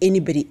to be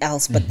anybody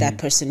else but that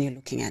person you're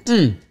looking at.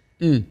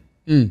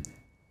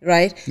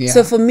 Right? Yeah.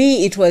 So for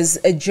me, it was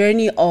a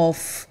journey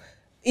of,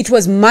 it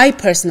was my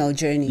personal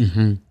journey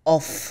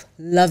of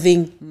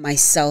loving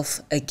myself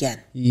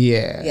again.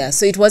 Yeah. Yeah.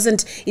 So it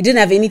didn't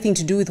have anything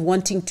to do with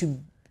wanting to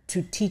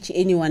teach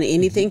anyone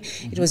anything.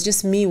 It was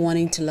just me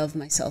wanting to love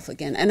myself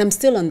again. And I'm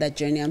still on that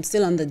journey. I'm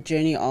still on the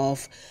journey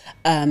of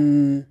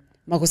no.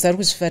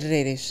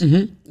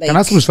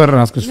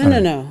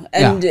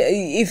 And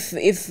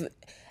if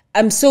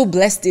I'm so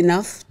blessed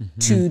enough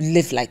to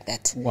live like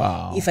that.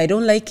 Wow. If I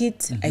don't like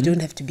it, I don't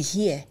have to be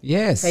here.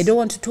 Yes. If I don't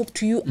want to talk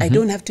to you, I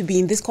don't have to be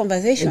in this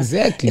conversation.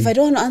 Exactly. If I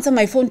don't want to answer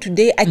my phone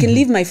today, I can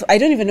leave my phone. I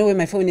don't even know where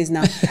my phone is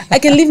now. I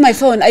can leave my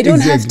phone. I don't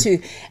have to.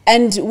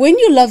 And when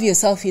you love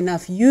yourself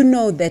enough, you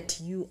know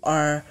that you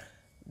are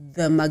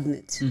the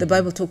magnet. The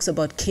Bible talks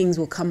about kings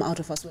will come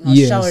out of us. When I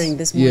was showering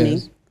this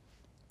morning,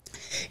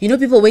 you know,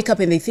 people wake up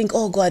and they think,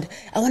 oh God,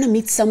 I want to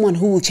meet someone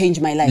who will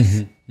change my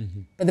life.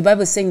 But the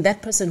Bible is saying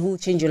that person who will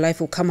change your life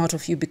will come out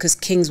of you, because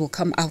kings will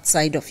come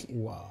outside of you.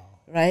 Wow.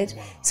 Right?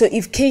 Wow. So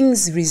if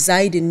kings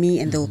reside in me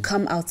and they'll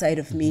come outside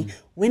of me,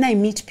 when I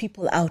meet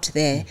people out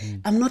there,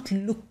 I'm not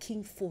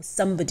looking for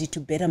somebody to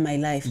better my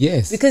life.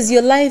 Yes. Because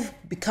your life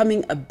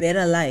becoming a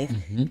better life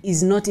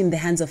is not in the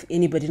hands of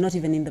anybody, not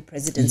even in the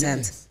president's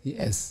hands.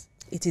 Yes.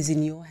 It is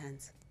in your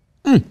hands.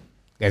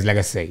 Guys, like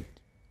I said,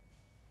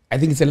 I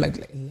think it's a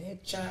lecture,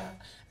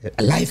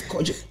 a life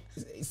coach,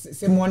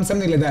 someone,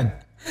 something like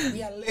that.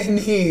 We are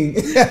learning.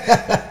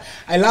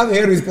 I love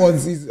her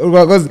responses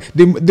because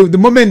the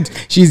moment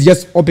she's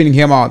just opening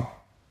her mouth,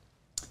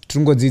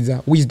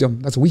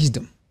 wisdom. That's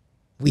wisdom.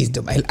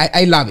 Wisdom.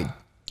 I love it.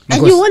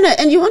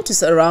 And you want to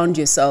surround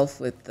yourself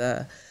with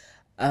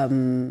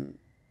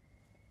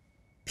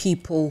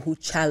people who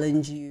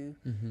challenge you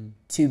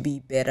to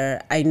be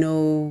better. I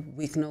know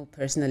Wicknell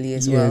personally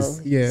as well.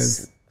 Yes.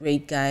 He's a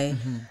great guy.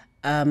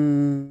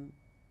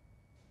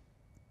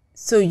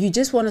 So you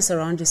just want to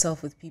surround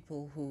yourself with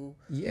people who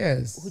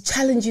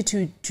challenge you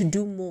to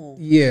do more.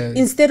 Yes.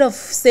 Instead of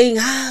saying,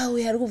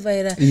 we are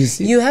over,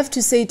 you have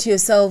to say to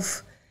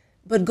yourself,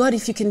 but God,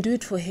 if you can do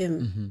it for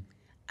him,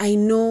 I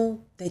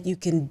know that you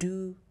can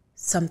do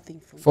something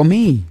for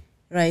me.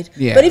 Right?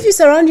 Yeah. But if you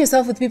surround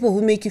yourself with people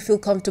who make you feel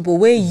comfortable,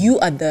 where you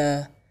are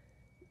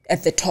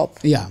at the top.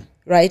 Yeah.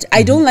 Right?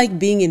 I don't like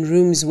being in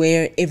rooms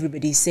where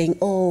everybody's saying,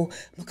 oh,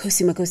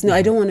 Makosi. No,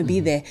 I don't want to be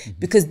there,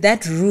 because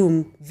that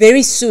room,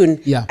 very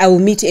soon, I will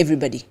meet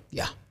everybody.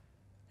 Yeah.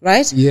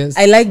 right? Yes.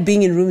 I like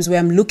being in rooms where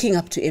I'm looking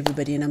up to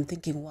everybody and I'm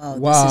thinking, wow,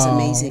 this is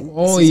amazing.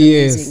 Oh, this is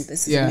yes. amazing.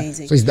 This is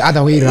amazing. So it's the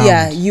other way around.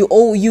 Yeah, you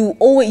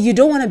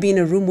don't want to be in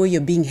a room where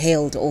you're being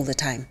hailed all the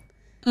time.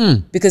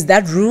 Because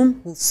that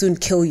room will soon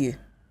kill you.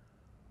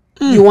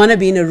 You want to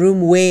be in a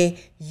room where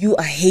you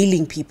are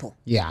hailing people.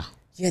 Yeah.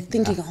 You're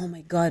thinking, oh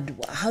my God,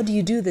 how do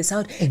you do this?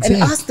 And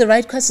ask the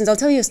right questions. I'll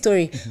tell you a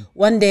story.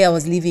 One day I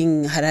was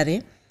leaving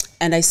Harare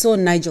and I saw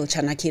Nigel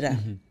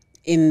Chanakira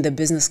in the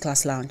business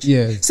class lounge.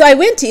 Yes. So I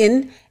went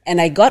in and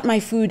I got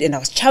my food and I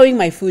was chowing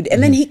my food.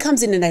 And then he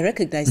comes in and I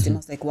recognized him. I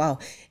was like, wow.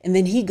 And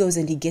then he goes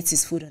and he gets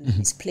his food on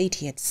his plate.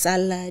 He had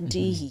salad,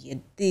 he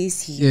had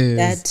this, he had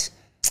that.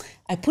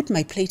 I put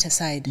my plate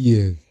aside.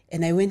 Yeah.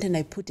 And I went and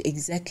I put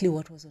exactly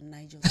what was on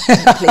Nigel's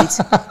plate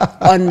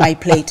on my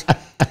plate.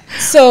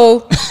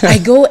 So I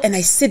go and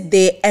I sit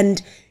there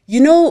and, you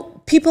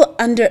know, people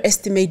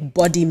underestimate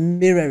body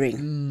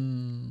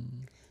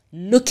mirroring.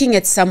 Looking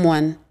at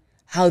someone,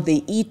 how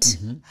they eat,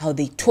 how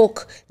they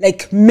talk,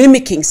 like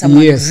mimicking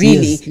someone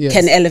really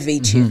can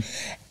elevate you.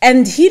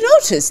 And he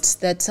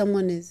noticed that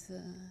someone is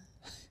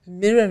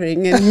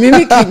mirroring and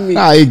mimicking me.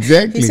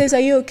 Exactly. He says, are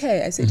you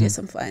okay? I said, yes,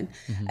 I'm fine.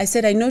 I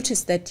said, I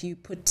noticed that you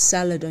put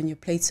salad on your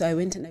plate. So I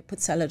went and I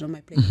put salad on my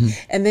plate.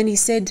 And then he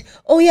said,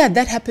 oh yeah,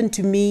 that happened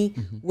to me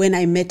when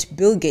I met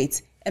Bill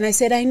Gates. And I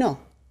said, I know.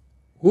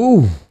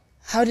 Ooh.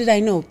 How did I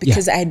know?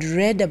 Because I'd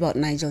read about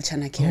Nigel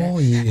Chanakira. Oh,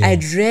 yeah.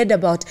 I'd read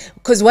about,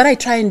 because what I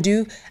try and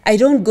do, I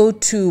don't go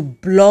to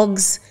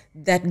blogs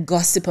that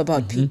gossip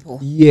about people.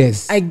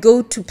 Yes. I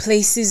go to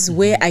places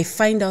where I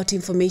find out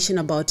information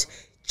about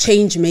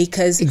change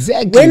makers.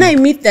 Exactly. When I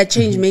meet that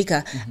change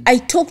maker, I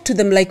talk to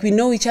them like we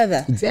know each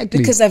other. Exactly.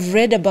 Because I've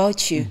read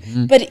about you.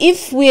 But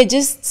if we're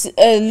just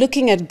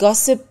looking at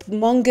gossip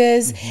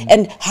mongers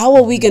and how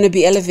are we going to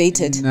be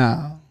elevated?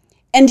 No.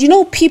 And you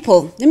know,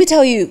 people, let me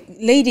tell you,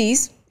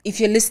 ladies, if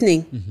you're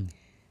listening,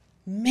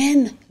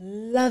 men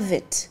love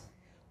it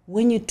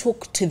when you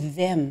talk to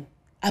them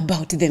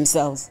about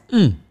themselves.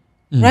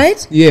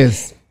 Right?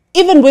 Yes.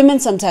 Even women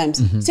sometimes.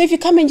 So if you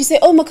come and you say,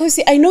 oh,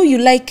 Makosi, I know you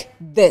like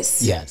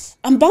this. Yes.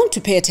 I'm bound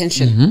to pay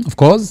attention. Of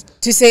course.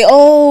 To say,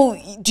 oh,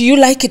 do you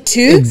like it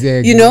too?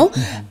 Exactly. You know?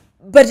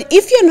 But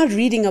if you're not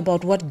reading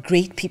about what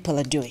great people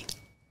are doing,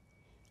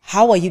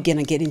 how are you going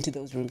to get into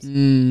those rooms?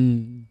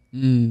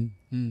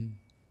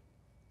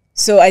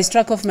 So I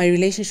struck off my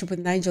relationship with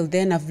Nigel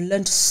then. I've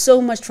learned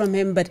so much from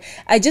him, but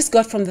I just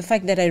got from the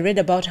fact that I read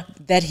about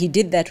that he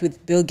did that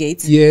with Bill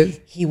Gates. Yes.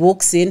 He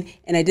walks in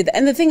and I did that.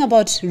 And the thing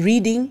about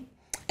reading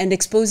and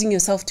exposing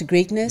yourself to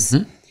greatness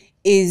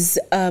is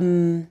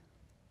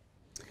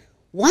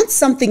once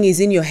something is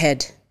in your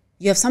head,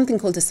 you have something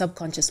called a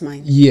subconscious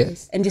mind.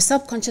 Yes. And your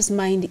subconscious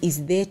mind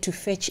is there to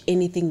fetch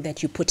anything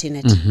that you put in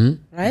it,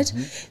 right?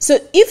 So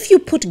if you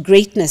put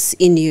greatness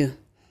in you,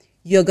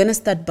 you're going to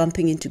start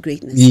bumping into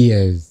greatness.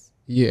 Yes.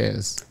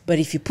 Yes. But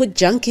if you put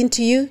junk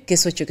into you,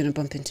 guess what you're going to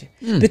bump into?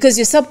 Because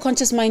your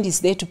subconscious mind is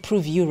there to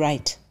prove you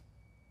right.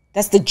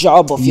 That's the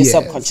job of your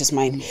subconscious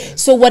mind.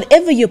 So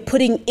whatever you're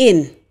putting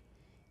in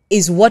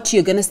is what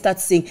you're going to start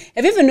seeing.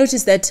 Have you ever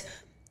noticed that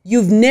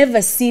you've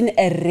never seen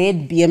a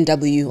red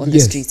BMW on the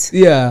streets?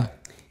 Yeah.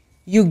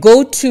 You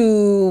go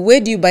to,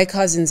 where do you buy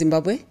cars in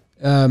Zimbabwe?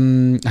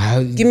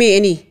 Give me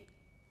any.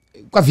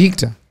 Kwa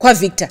Victor. Kwa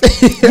Victor.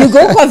 You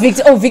go Kwa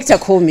Victor. Oh, Victor,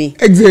 call me.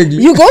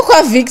 Exactly. You go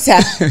Kwa Victor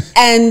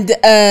and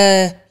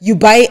you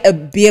buy a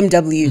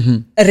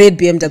BMW, a red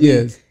BMW.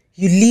 Yes.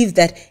 You leave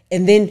that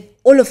and then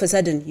all of a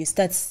sudden you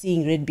start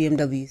seeing red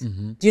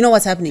BMWs. Do you know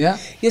what's happening? Yeah.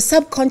 Your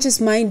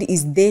subconscious mind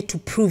is there to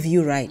prove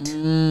you right.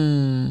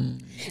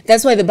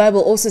 That's why the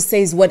Bible also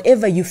says,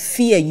 whatever you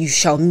fear, you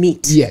shall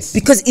meet. Yes.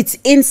 Because it's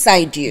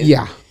inside you.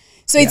 Yeah.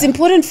 So it's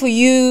important for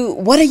you,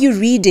 what are you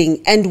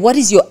reading and what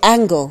is your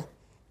angle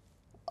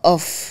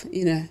of,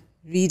 you know,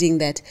 reading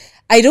that?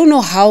 I don't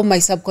know how my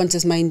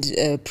subconscious mind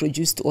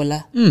produced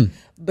Ola,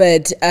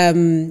 but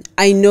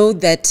I know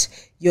that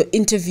your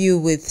interview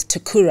with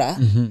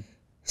Takura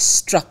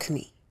struck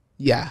me.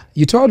 Yeah.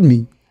 You told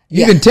me.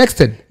 You even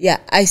texted. Yeah.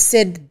 I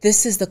said,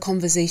 this is the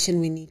conversation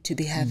we need to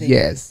be having.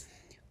 Yes.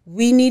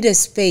 We need a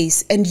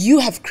space, and you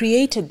have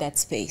created that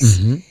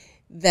space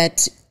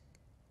that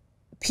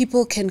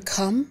people can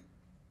come.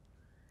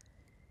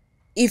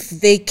 If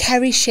they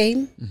carry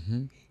shame,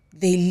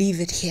 they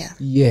leave it here.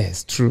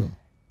 Yes, true.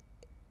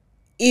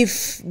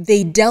 If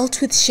they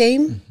dealt with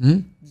shame,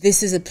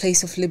 this is a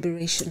place of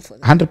liberation for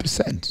them.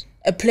 100%.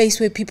 A place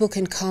where people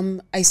can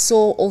come. I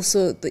saw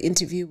also the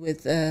interview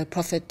with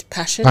Prophet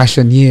Passion.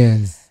 Passion,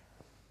 yes.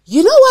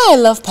 You know why I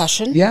love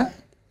Passion? Yeah.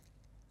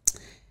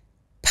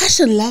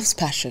 Passion loves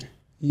passion.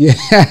 Yeah,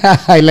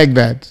 I like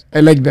that. I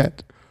like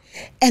that.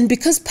 And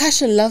because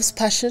Passion loves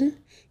passion,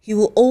 he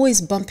will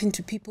always bump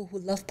into people who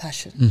love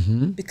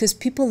passion. Because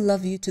people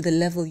love you to the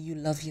level you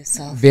love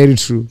yourself. Very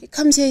true. He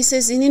comes here, he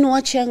says, "Inini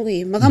watch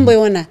yangwi, magambo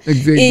yona.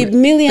 Exactly. A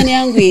million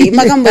yangwi,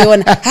 magambo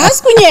yona.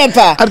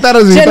 Haskunyepa."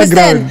 Do you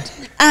understand?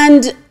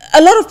 And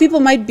a lot of people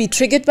might be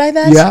triggered by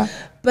that. Yeah.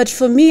 But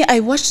for me, I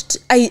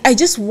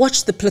just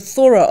watched the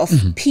plethora of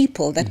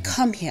people that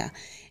come here.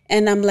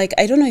 And I'm like,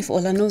 I don't know if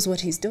Ola knows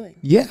what he's doing.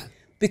 Yeah.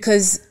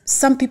 because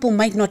some people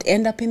might not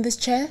end up in this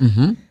chair,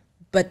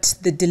 but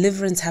the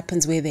deliverance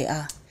happens where they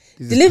are.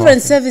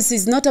 Deliverance service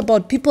is not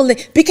about people.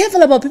 Be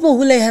careful about people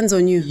who lay hands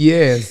on you.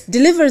 Yes.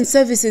 Deliverance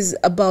service is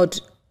about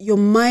your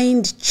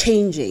mind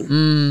changing.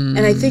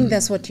 And I think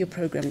that's what your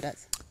program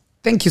does.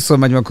 Thank you so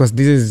much, because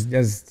this is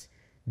just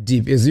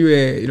deep. As you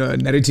were,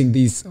 narrating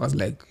this, I was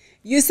like,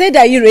 you said,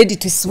 "Are you ready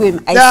to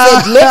swim?" I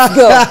said, "Let's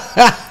go."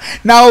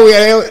 Now we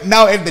are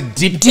at the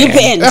deep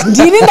end.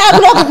 Exactly.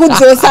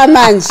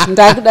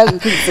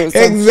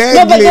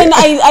 No, but then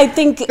I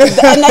think,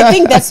 and I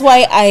think that's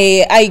why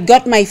I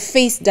got my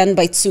face done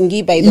by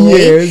Tsungi. By the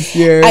way,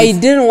 yes. I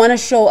didn't want to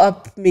show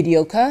up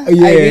mediocre.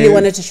 Yes. I really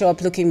wanted to show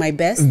up looking my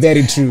best.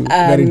 Very true.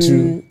 Very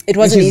true. It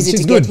wasn't easy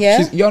to good. get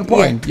here. You're on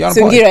point. Yeah.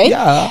 You're on Tsungi, point. right?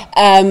 Yeah.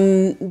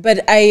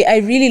 But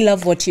I really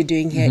love what you're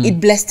doing here.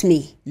 It blessed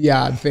me.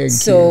 Yeah, thank you.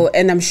 So,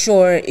 and I'm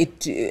sure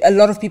a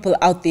lot of people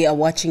out there are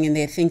watching and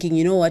they're thinking,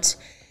 you know what?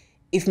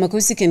 If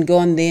Makosi can go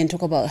on there and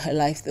talk about her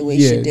life the way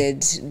she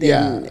did,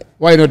 then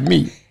why not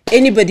me?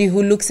 Anybody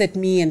who looks at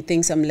me and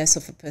thinks I'm less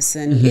of a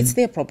person, it's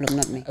their problem,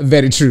 not me.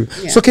 Very true.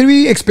 Yeah. So can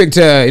we expect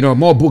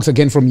more books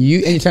again from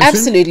you anytime soon?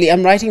 Absolutely.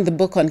 I'm writing the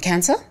book on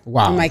cancer,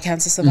 on my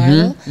cancer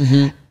survival.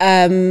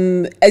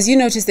 As you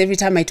noticed, every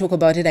time I talk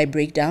about it, I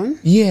break down.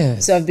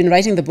 Yes. So I've been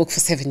writing the book for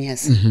 7 years.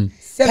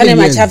 7 years.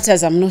 My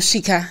chapters, I'm no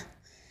shika.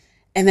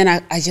 And then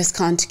I just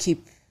can't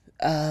keep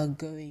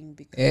going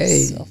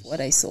because of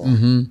what I saw.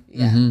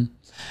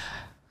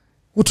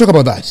 We'll talk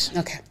about that.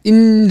 Okay.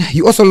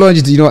 You also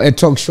launched, a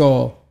talk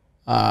show,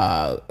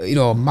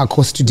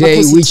 Makosi Today,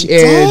 Makosi which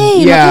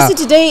Today. Makosi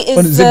Today is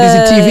on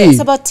ZBC TV. It's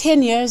about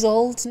 10 years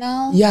old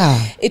now. Yeah.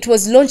 It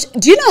was launched.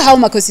 Do you know how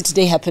Makosi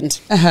Today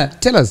happened?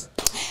 Tell us.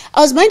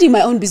 I was minding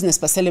my own business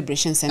per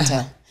Celebration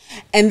Center.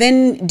 And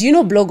then, do you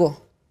know Blogo?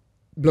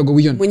 Blogo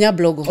Wiyon. Munya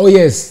Blogo. Oh,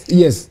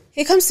 yes.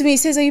 He comes to me, he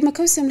says, "Are you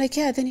Makosi?" I'm like,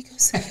 "Yeah." Then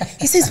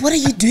he says, "What are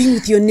you doing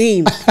with your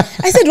name?"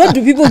 I said, "What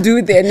do people do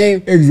with their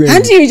name? Exactly.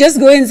 Can't you just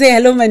go and say,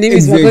 'Hello, my name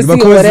is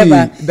Makosi,' or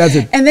whatever?" That's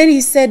it. And then he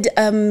said,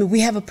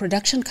 "We have a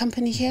production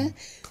company here.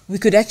 We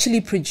could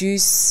actually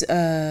produce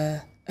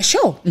a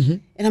show."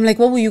 And I'm like,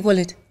 "What will you call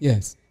it?"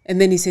 Yes. And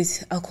then he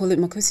says, "I'll call it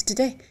Makosi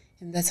Today."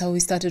 And that's how we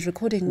started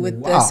recording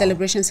with the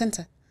Celebration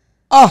Center.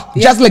 Oh,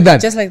 just like that?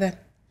 Just like that.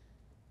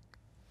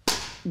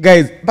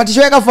 Guys, but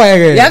you have fire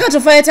again.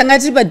 Yakatofaya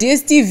tangati pa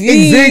DSTV.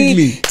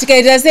 Exactly.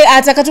 Tikaita say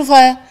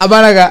atakatofaya.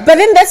 Abanaga. But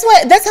then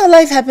that's how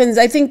life happens.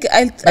 I think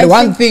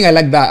one thing I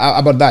like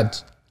about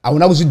that, I will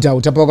not sit down.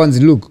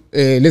 Look,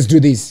 let's do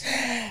this.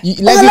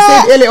 Like you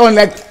said earlier on,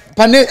 like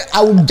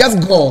I will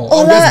just go.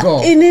 Let's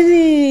go. In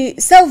any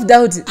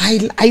self-doubt.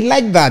 I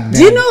like that, man.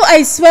 Do you know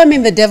I swam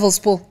in the devil's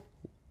pool?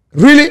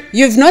 Really?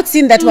 You've not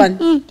seen that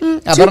one?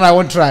 But I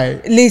won't try.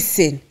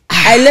 Listen,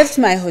 I left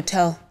my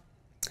hotel.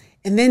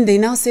 And then they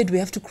now said we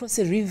have to cross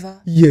a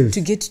river to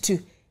get to.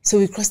 So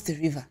we crossed the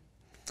river.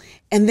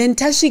 And then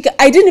Tashika,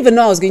 I didn't even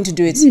know I was going to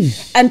do it.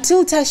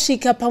 Until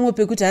Tashika pamwe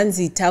pekuti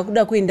hanzi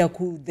takuda kuenda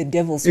ku the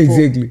devil's pool.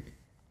 Exactly.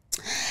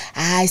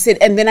 I said,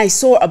 and then I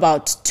saw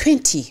about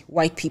 20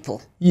 white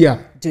people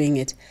doing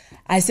it.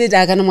 I said,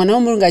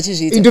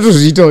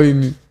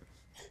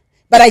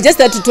 but I just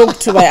had to talk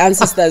to my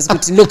ancestors.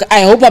 Look,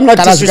 I hope I'm not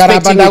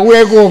disrespecting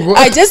you.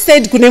 I just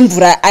said,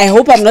 I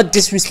hope I'm not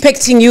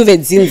disrespecting you,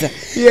 Vedzinza.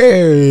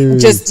 Yeah.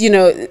 Just,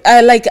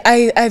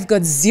 I've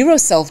got zero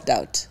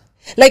self-doubt.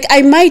 Like,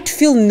 I might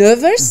feel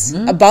nervous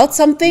about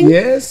something.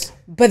 Yes.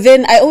 But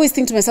then I always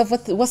think to myself,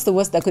 what's the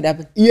worst that could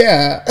happen?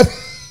 Yeah.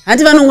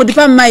 Exactly.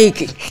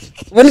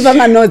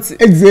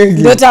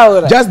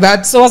 Just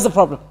that. So what's the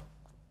problem?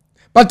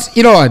 But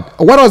you know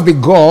what was the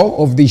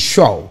goal of the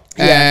show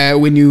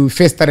when you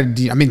first started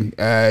doing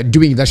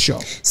that show?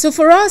 So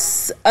for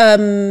us,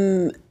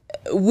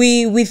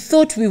 we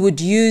thought we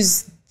would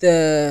use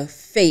the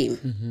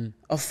fame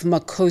of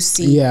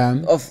Makosi,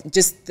 of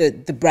just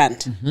the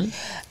brand.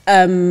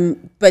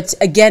 But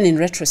again, in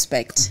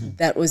retrospect,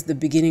 that was the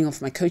beginning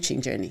of my coaching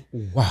journey.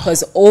 Wow.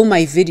 Because all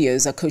my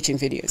videos are coaching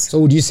videos. So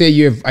would you say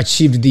you have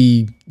achieved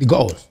the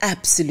goal?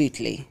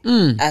 Absolutely.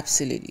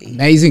 Absolutely.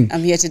 Amazing.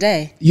 I'm here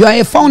today. You are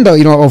a founder,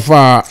 of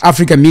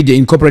Africa Media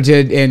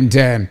Incorporated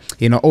and,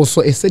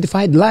 also a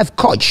certified life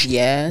coach.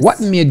 Yes.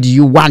 What made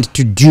you want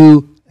to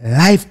do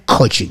life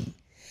coaching?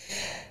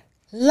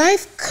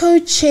 Life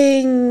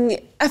coaching,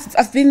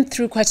 I've been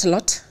through quite a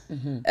lot.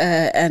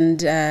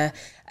 And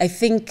I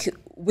think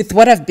with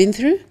what I've been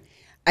through,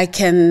 I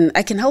can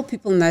help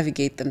people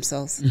navigate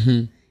themselves.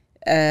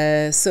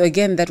 So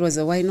again, that was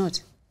a why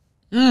not.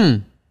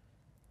 Why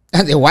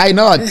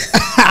not?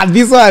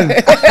 This one.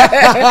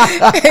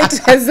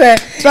 It was a,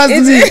 trust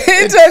me.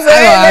 It was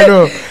I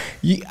know.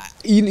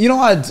 You know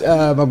what,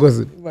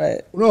 Makosi?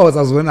 What? You know what I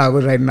was going to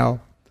go right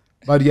now?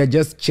 But you're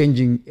just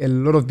changing a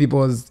lot of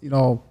people's,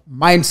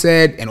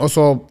 mindset and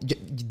also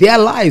their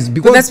lives.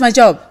 Because but that's my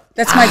job.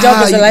 That's my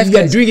job as a life coach.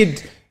 You're doing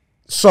it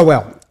so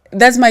well.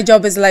 That's my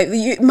job as a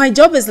life. My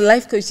job as a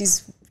life coach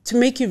is to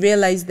make you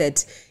realize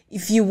that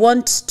if you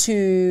want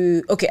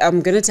to, okay,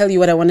 I'm going to tell you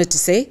what I wanted to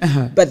say,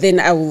 but then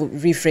I will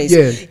rephrase.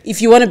 Yeah.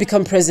 If you want to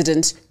become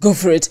president, go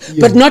for it.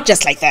 But not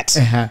just like that,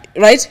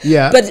 right?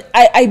 Yeah. But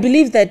I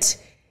believe that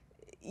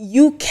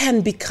you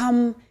can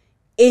become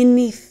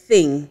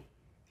anything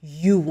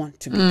you want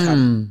to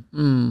become.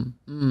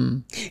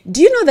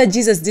 Do you know that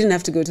Jesus didn't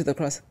have to go to the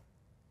cross?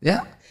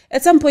 Yeah.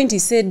 At some point he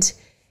said,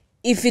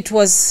 if it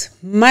was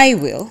my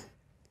will,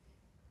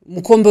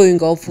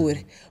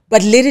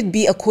 but let it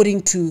be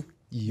according to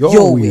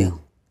your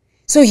will.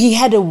 So he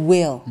had a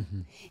will.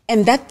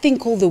 And that thing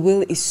called the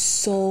will is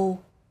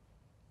so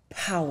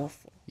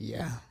powerful.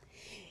 Yeah.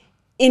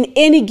 In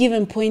any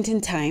given point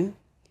in time,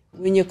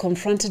 when you're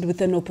confronted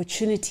with an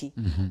opportunity,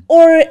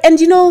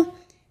 and you know,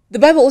 the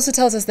Bible also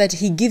tells us that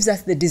he gives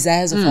us the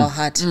desires of our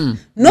heart.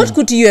 Not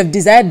could you have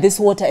desired this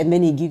water and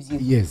then he gives you.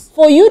 Yes.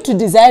 For you to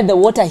desire the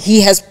water,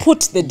 he has put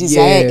the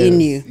desire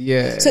in you.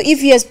 Yes. So if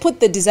he has put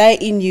the desire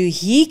in you,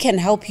 he can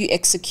help you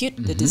execute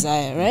the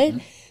desire,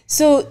 right?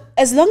 So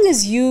as long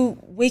as you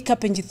wake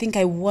up and you think,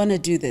 I want to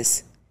do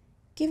this,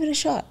 give it a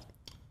shot.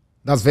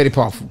 That's very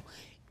powerful.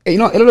 You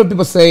know, a lot of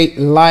people say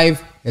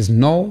life has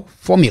no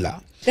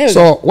formula. There we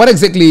So what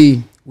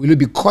exactly will you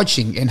be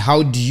coaching, and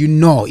how do you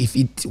know if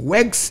it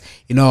works,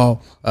 you know,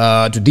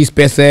 to this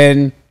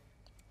person,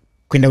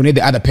 when they need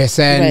the other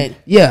person? Right.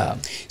 Yeah.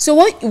 So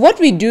what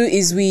we do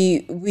is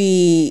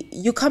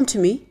you come to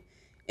me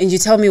and you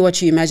tell me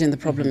what you imagine the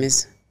problem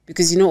is,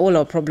 because you know all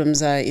our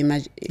problems are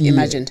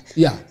imagined.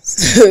 Yeah.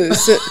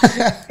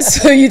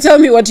 So you tell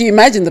me what you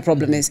imagine the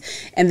problem is,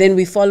 and then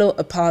we follow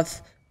a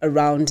path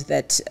around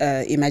that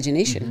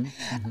imagination.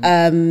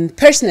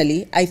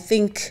 Personally, I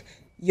think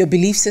your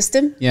belief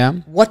system,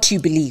 what you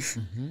believe,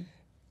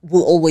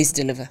 will always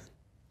deliver.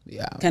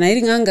 Yeah. Kana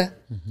iri nganga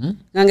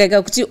nganga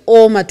ikakuti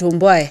o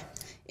matombo aya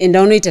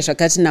enda unoita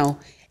zvakati now,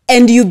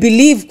 and you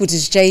believe kuti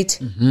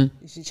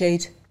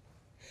zvichaita.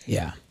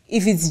 Yeah.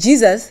 If it's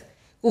Jesus,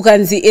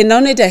 ukanzi enda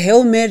unoita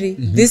Hail Mary,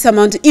 this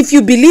amount, if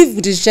you believe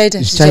kuti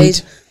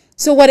zvichaita.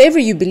 So whatever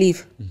you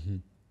believe,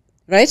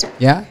 right?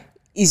 Yeah.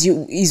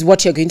 Is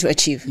what you're going to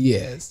achieve.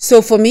 Yes.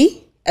 So for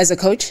me, as a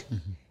coach,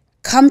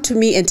 come to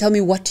me and tell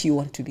me what you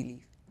want to believe.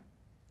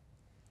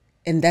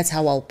 And that's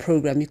how I'll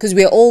program you, because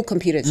we are all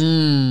computers.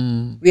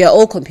 We are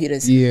all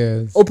computers.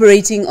 Yes.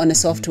 Operating on a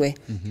software.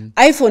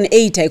 iPhone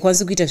 8, I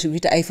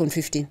kuita iPhone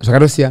 15.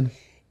 Zvakatosiyana.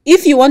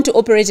 If you want to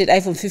operate at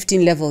iPhone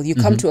 15 level, you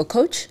come to a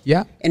coach,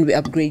 Yeah. and we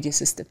upgrade your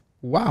system.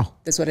 Wow.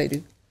 That's what I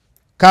do.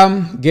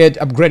 Come get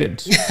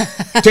upgraded.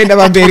 Train up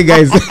Mbare,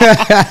 guys.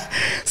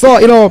 So,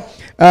 you know,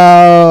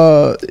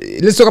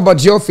 let's talk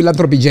about your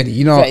philanthropy journey.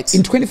 You know, Right.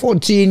 in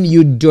 2014,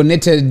 you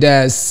donated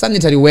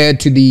sanitary ware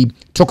to the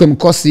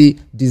Makosi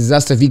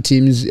disaster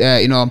victims.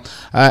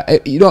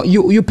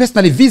 You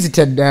personally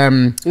visited.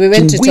 We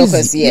went to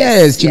Tokos,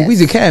 yes.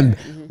 Chingwizi camp,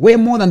 where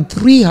more than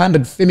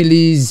 300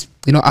 families,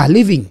 you know, are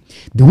living.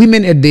 The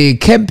women at the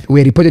camp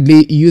were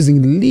reportedly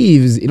using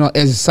leaves, you know,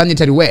 as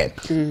sanitary ware.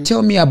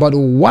 Tell me about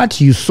what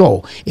you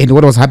saw and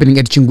what was happening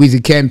at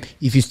Chingwizi camp,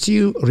 if you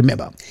still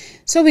remember.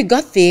 So we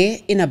got there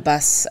in a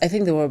bus. I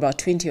think there were about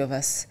 20 of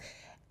us.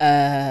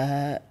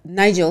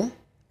 Nigel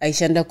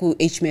Aishandaku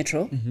H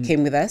Metro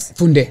came with us.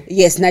 Funde.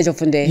 Yes, Nigel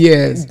Funde.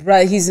 Yes.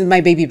 He's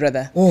my baby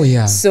brother. Oh,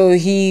 yeah. So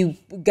he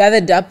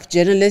gathered up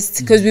journalists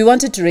because we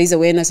wanted to raise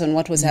awareness on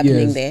what was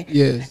happening there.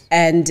 Yes.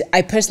 And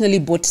I personally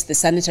bought the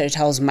sanitary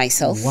towels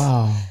myself.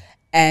 Wow.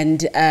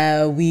 And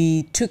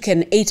we took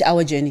an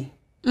 8-hour journey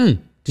To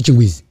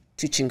Chingwizi.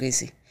 to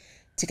Chingwizi.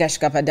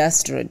 Tikashikapa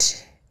Dust Road.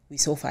 We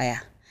saw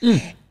fire.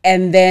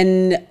 And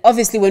then,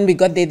 obviously, when we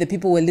got there, the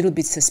people were a little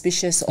bit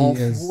suspicious of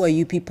who are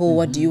you people,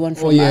 what do you want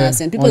from us?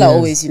 And people are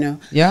always, you know.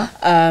 Yeah.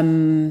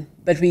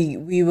 But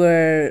we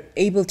were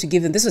able to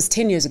give them, this was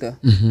 10 years ago,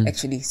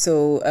 actually.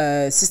 So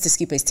Sister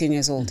Skipper is 10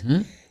 years old.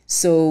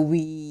 So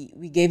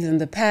we gave them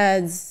the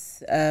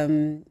pads.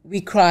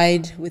 We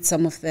cried with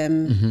some of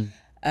them.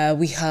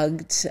 We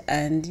hugged.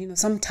 And, you know,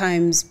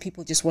 sometimes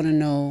people just want to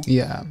know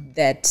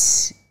that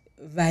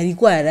are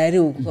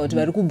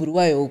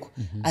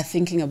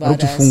thinking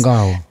about us.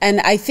 And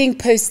I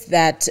think post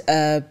that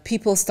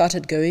people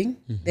started going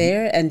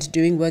there and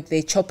doing work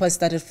there. Choppers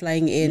started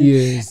flying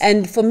in.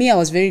 And for me, I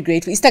was very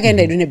grateful.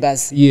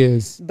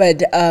 Yes.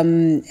 But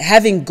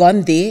having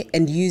gone there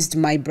and used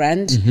my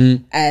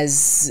brand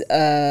as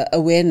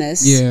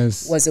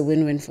awareness was a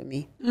win-win for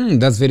me.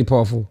 That's very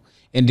powerful.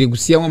 And you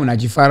see a woman at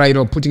Jifara, you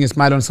know, putting a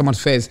smile on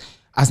someone's face.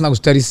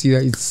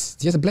 It's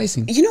just a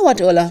blessing. You know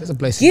what, Ola? Just a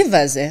blessing.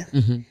 Givers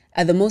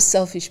are the most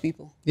selfish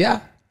people. Yeah.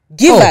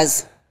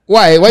 Givers.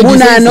 Why? Why do you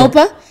say so?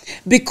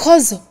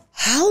 Because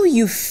how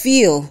you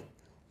feel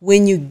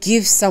when you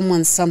give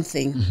someone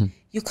something,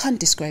 you can't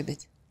describe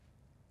it.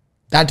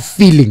 That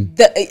feeling.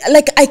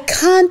 I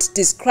can't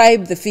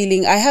describe the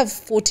feeling. I have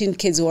 14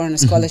 kids who are on a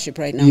scholarship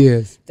right now.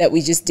 That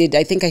we just did.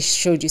 I think I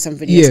showed you some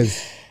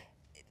videos.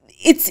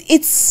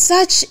 It's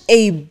such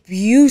a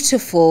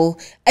beautiful,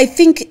 I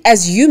think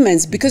as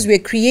humans, because we're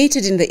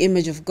created in the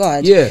image of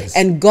God,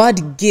 and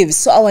God gives,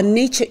 so our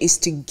nature is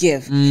to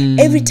give.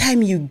 Every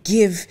time you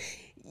give,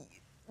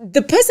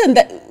 the person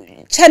that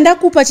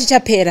chandakupa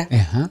chichapera,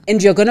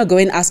 and you're gonna go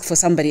and ask for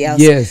somebody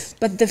else. Yes.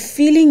 But the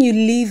feeling you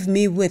leave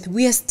me with,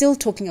 we are still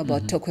talking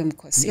about Tokwe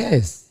Mkosi.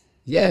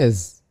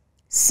 Yes.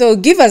 So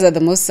givers are the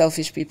most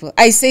selfish people.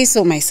 I say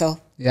so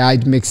myself. Yeah,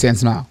 it makes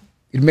sense now.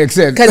 It makes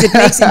sense.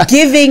 Because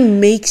giving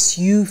makes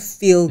you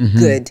feel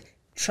good.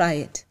 Try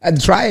it.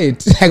 Try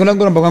it.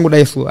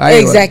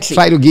 Exactly.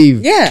 Try to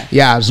give. Yeah.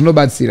 Yeah, it's no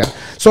bad sira.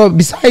 So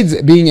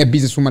besides being a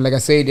businesswoman, like I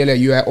said earlier,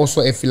 you are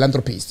also a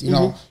philanthropist. You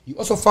know, you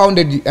also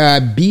founded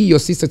Be Your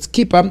Sister's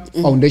Keeper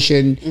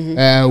Foundation,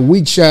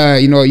 which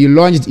you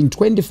launched in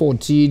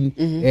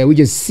 2014, which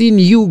has seen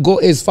you go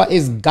as far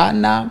as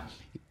Ghana,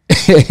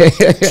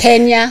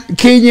 Kenya,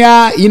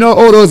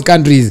 all those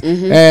countries,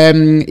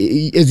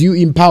 as you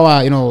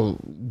empower,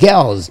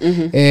 girls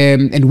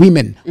and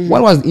women.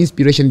 What was the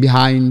inspiration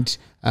behind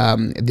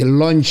the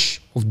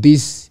launch of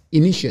this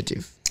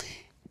initiative?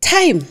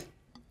 Time.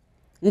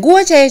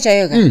 Nguwa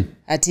chayo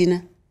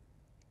Atina.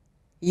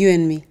 You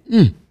and me.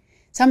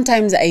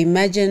 Sometimes I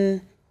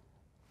imagine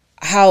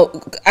how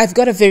I've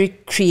got a very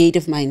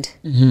creative mind.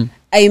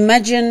 I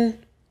imagine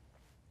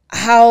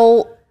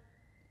how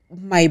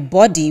my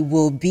body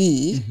will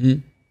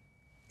be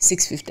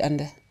 6 feet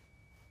under.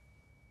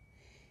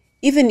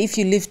 Even if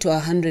you live to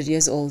 100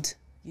 years old,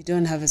 you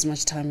don't have as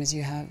much time as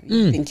you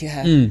think you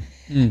have.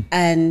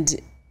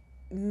 And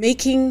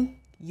making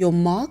your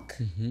mark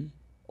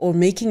or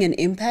making an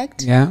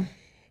impact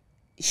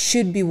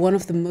should be one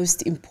of the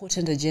most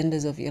important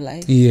agendas of your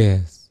life.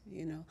 Yes.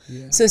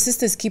 So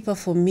Sisters Keeper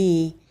for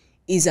me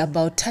is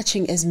about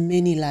touching as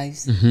many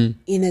lives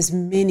in as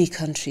many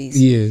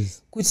countries.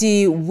 Yes.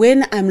 Kuti,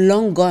 when I'm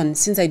long gone,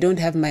 since I don't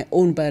have my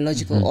own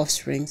biological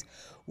offsprings,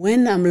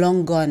 when I'm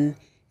long gone,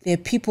 there are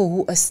people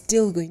who are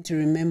still going to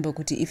remember,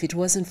 Kuti, if it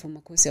wasn't for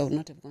Makosi, I would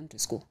not have gone to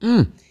school.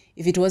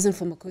 If it wasn't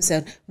for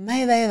Makosi,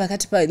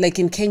 like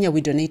in Kenya,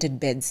 we donated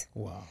beds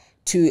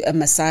to a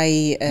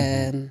Maasai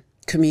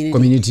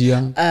community.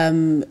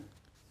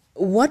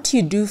 What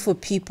you do for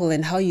people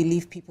and how you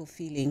leave people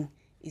feeling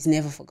is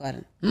never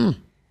forgotten.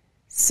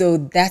 So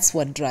that's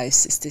what drives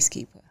Sisters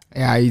Keeper.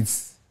 Yeah,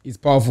 it's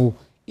powerful.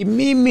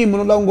 Imimi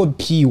munolongo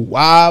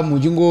piwa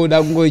mujingo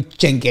dango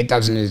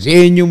chenketa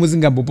zenyu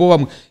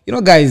muzingambopowa.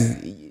 Guys,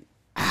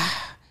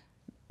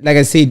 like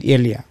I said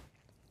earlier,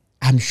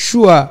 I'm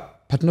sure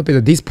partner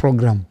this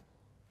program,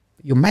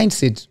 your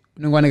mindset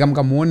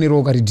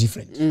is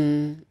different.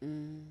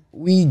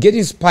 We get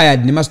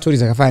inspired in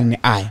stories like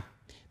I.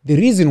 The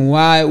reason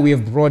why we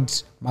have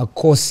brought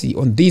Makosi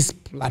on this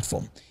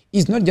platform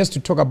is not just to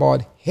talk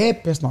about her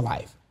personal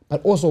life,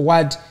 but also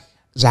what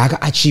Zaka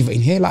achieved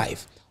in her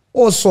life.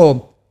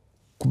 Also,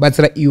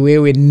 kubatira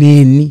iwewe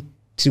neni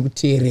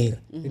tikuterera.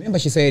 Remember,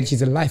 she said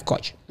she's a life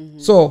coach.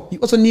 So you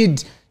also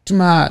need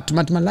tuma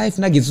life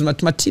nuggets,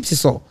 tuma tips.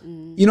 So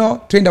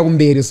twenda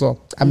kumbere.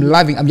 So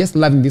I'm just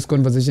loving this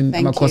conversation,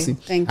 Makosi.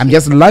 I'm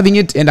just loving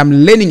it, and I'm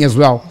learning as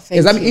well.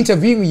 As I'm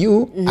interviewing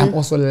you, I'm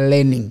also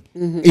learning.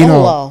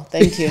 Oh wow,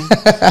 thank you.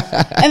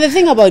 And the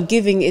thing about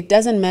giving, it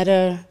doesn't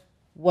matter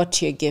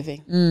what you're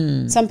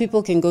giving. Some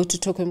people can go to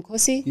Tokwe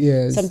Mkosi.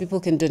 Yes. Some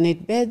people can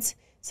donate beds.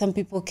 Some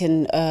people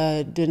can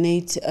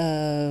donate,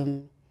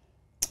 can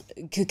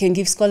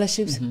give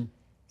scholarships.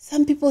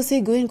 Some people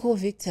say go and call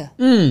Victor.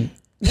 You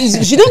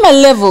know my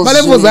levels. My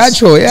levels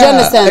actually, yeah. Do you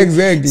understand?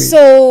 Exactly.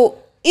 So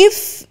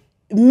if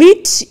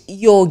meet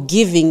your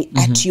giving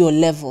at your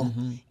level.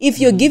 If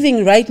your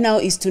giving right now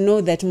is to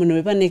know that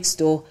Munoweba next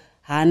door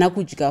hana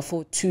kujika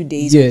for 2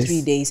 days or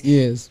 3 days.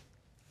 Yes.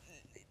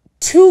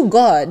 To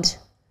God,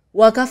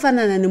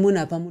 wakafana na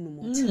nemuna pa munu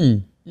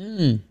moto.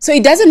 So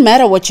it doesn't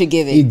matter what you're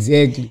giving.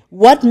 Exactly.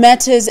 What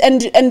matters,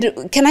 and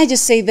can I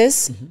just say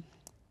this?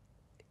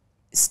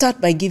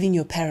 Start by giving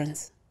your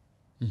parents.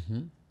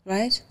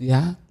 Right?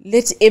 Yeah.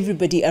 Let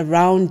everybody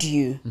around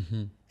you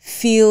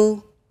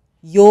feel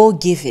your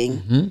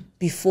giving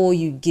before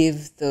you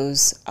give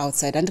those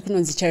outside. And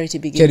charity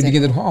begins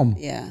at home.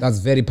 Yeah. That's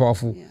very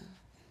powerful. Yeah.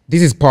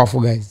 This is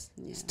powerful, guys.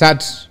 Yeah.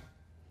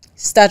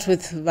 Start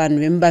with Van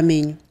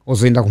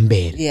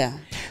Mbare. Yeah.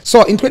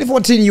 So in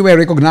 2014, you were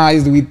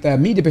recognized with the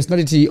Media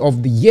Personality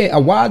of the Year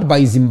award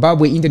by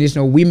Zimbabwe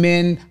International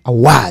Women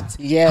Awards.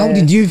 Yeah. How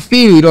did you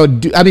feel,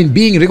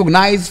 being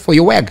recognized for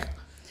your work?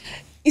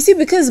 You see,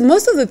 because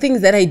most of the things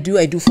that I do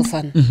for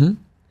fun.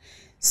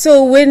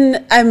 So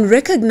when I'm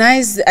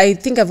recognized, I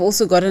think I've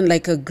also gotten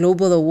like a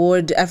global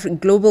award,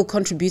 Global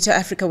Contributor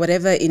Africa,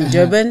 whatever, in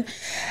Durban.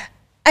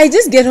 I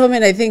just get home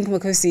and I think,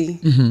 Makosi,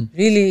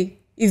 really,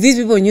 if these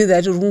people knew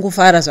that,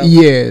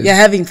 yes, you're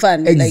having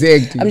fun. Exactly.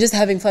 Like, I'm just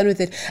having fun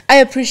with it. I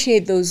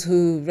appreciate those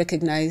who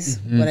recognize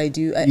what I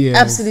do. I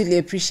absolutely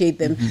appreciate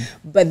them.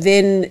 But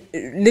then,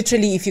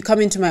 literally, if you come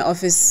into my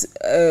office,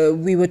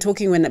 we were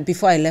talking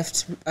before I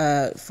left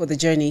for the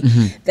journey,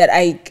 that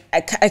I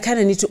kind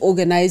of need to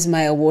organize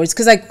my awards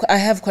because I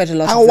have quite a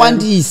lot of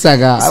them.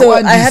 So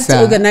I have to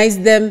organize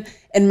them.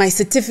 And my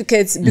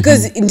certificates,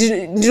 because but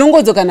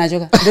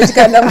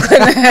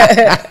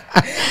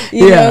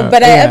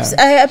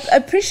I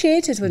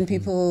appreciate it when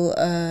people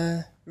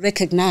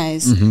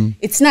recognize.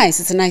 It's nice.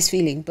 It's a nice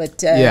feeling.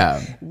 But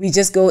we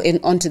just go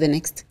on to the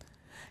next.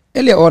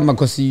 Earlier on,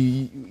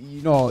 Makosi,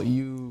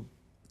 you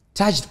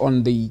touched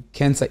on the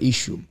cancer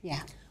issue,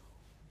 Yeah.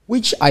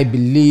 which I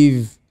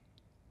believe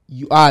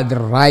you are the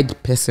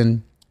right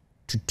person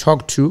to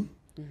talk to,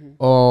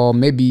 or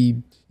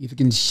maybe if you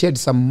can shed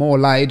some more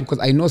light, because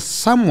I know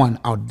someone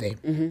out there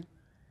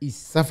is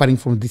suffering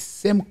from the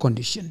same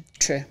condition.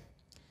 True.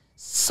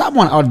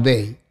 Someone out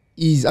there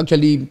is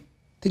actually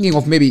thinking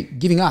of maybe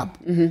giving up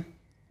Don't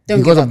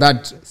because give of up.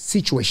 that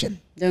situation.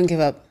 Don't give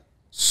up.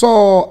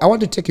 So I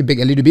want to take you back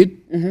a little bit.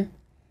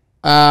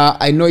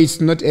 I know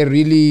it's not a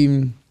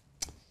really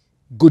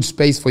good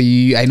space for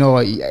you. I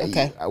know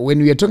when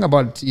we were talking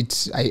about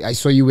it, I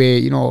saw you were,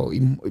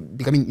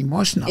 becoming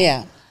emotional.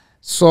 Yeah.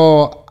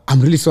 So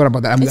I'm really sorry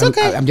about that. It's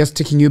okay. I'm just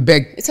taking you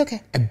back It's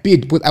okay. a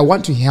bit, but I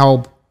want to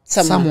help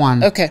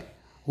someone Okay.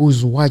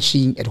 who's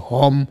watching at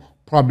home,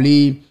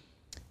 probably,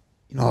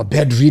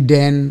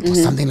 bedridden or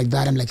something like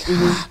that. I'm like,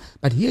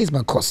 but here is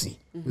Makosi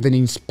with an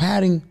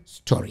inspiring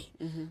story.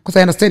 Because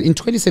I understand in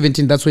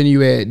 2017, that's when you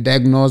were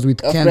diagnosed with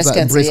breast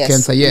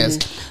cancer, yes.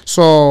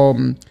 So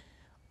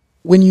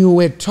when you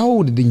were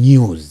told the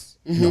news,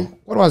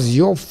 what was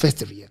your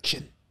first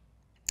reaction?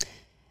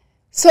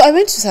 So I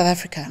went to South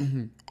Africa,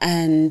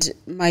 and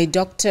my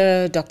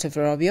doctor, Dr.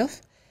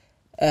 Verobioff,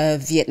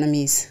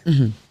 Vietnamese,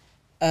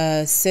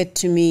 said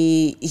to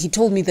me, he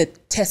told me the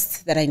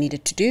tests that I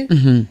needed to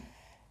do.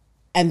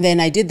 And then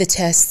I did the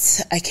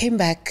tests. I came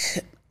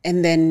back,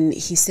 and then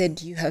he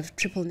said, you have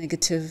triple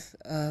negative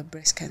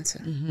breast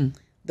cancer,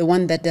 the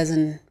one that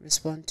doesn't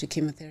respond to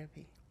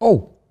chemotherapy.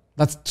 Oh,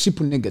 that's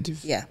triple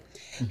negative. Yeah.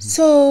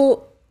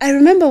 So I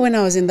remember when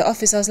I was in the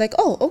office, I was like,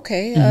 oh,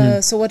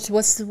 okay. So what's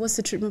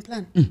the treatment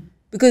plan?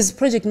 Because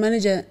project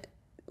manager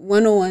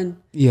 101.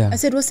 Yeah. I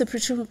said, what's the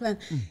treatment plan?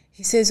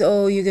 He says,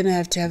 oh, you're going to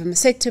have a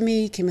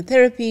mastectomy,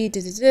 chemotherapy,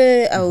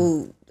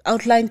 I'll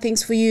outline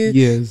things for you.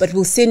 Yes. But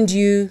we'll send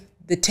you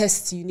the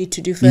tests you need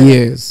to do further.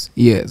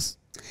 Yes.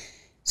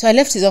 So I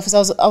left his office.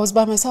 I was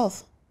by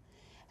myself.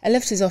 I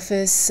left his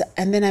office,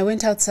 and then I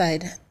went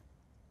outside.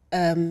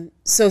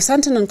 So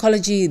Santon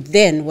Oncology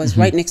then was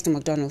right next to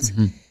McDonald's.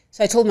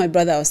 So I told my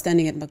brother I was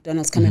standing at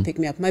McDonald's, come and pick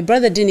me up. My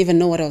brother didn't even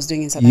know what I was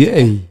doing in South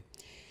Africa.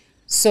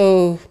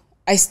 So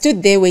I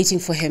stood there waiting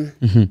for him.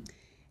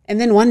 And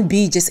then one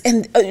bee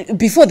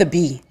before the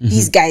bee,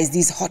 these guys,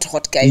 these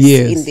hot guys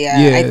in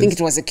there, I think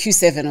it was a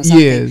Q7 or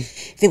something.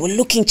 They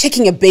were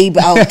checking a babe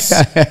out.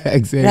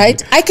 Exactly.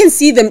 Right? I can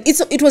see them.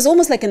 It was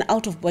almost like an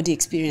out-of-body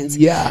experience.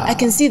 Yeah. I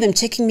can see them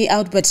checking me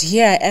out, but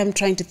here I am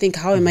trying to think,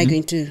 how am I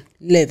going to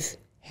live?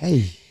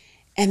 Hey.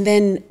 And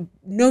then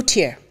no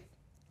tear.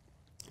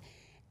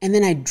 And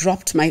then I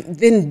dropped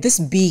then this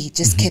bee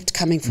just kept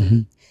coming for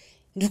me.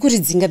 Look at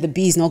Zinga, the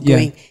bee is not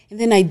going. And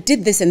then I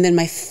did this, and then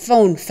my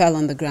phone fell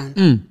on the ground.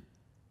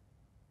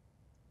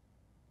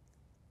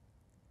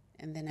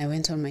 And then I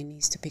went on my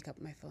knees to pick up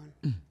my phone.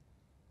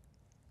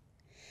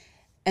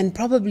 And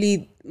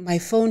probably my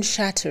phone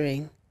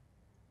shattering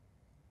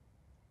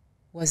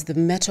was the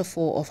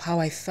metaphor of how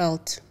I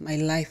felt my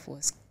life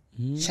was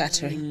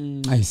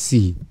shattering. I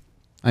see.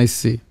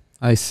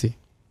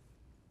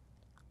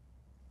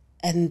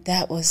 And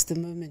that was the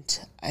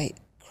moment I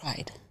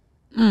cried.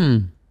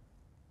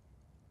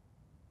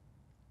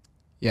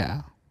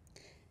 Yeah.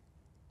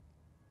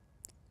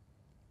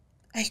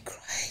 I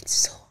cried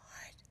so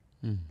hard.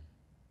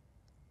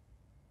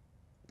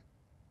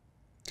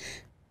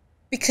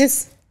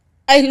 Because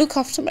I look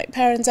after my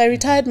parents. I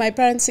retired my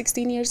parents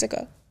 16 years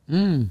ago.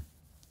 And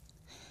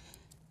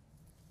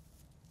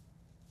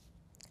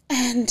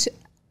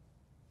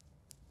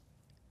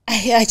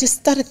I just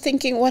started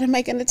thinking, what am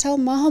I going to tell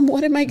Mom?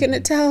 What am I going to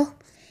tell?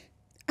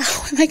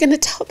 How am I going to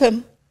tell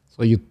them?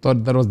 So you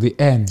thought that was the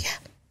end? Yeah.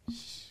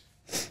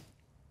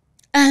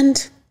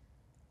 And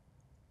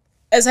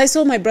as I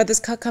saw my brother's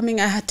car coming,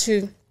 I had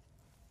to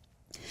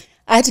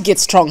get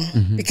strong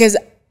because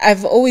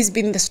I've always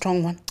been the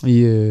strong one.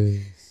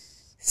 Yes.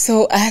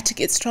 So I had to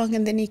get strong,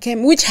 and then he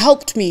came, which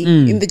helped me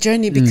in the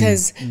journey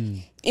because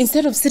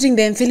instead of sitting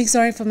there and feeling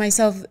sorry for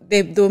myself,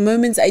 there were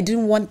moments I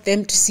didn't want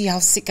them to see how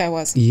sick I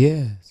was.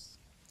 Yes.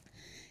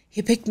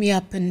 He picked me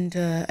up, and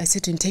I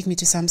said to him, take me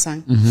to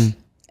Samsung.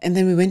 And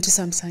then we went to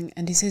Samsung,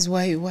 and he says,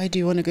 why do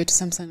you want to go to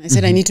Samsung? I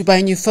said, I need to buy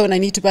a new phone. I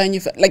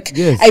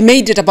Yes. I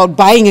made it about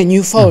buying a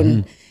new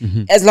phone.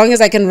 As long as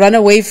I can run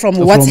away from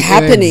what's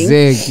happening.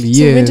 Exactly,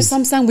 So we went to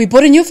Samsung, we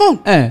bought a new phone.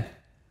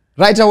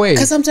 Right away.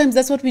 Because sometimes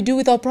that's what we do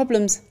with our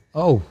problems.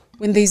 Oh.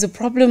 When there's a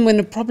problem, when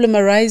a problem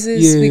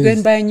arises, we go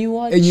and buy a new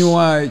watch. A new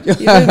watch. You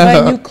go and buy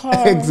a new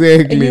car.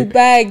 Exactly. A new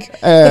bag.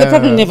 But the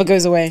problem never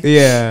goes away.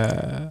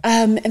 Yeah.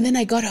 And then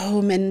I got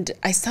home, and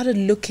I started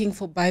looking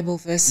for Bible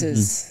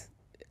verses.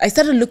 I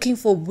started looking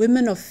for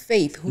women of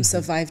faith who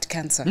survived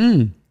cancer.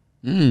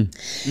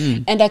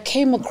 And I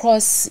came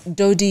across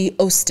Dodie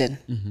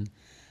Austin,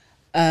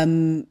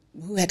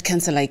 who had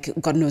cancer like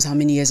God knows how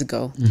many years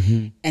ago.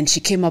 And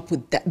she came up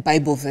with that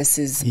Bible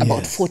verses,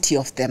 about 40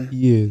 of them.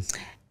 Yes.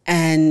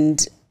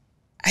 And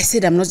I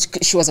said,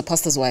 she was a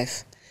pastor's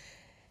wife.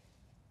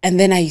 And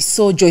then I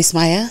saw Joyce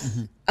Meyer.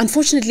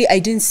 unfortunately, I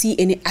didn't see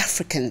any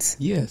Africans.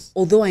 Yes.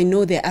 Although I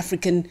know there are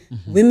African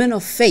women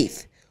of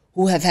faith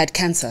who have had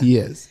cancer.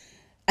 Yes.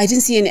 I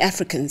didn't see any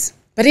Africans.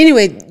 But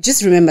anyway,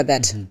 just remember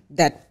that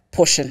that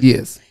portion.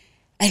 Yes.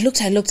 I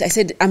looked. I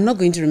said, I'm not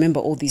going to remember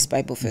all these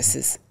Bible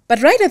verses.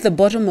 But right at the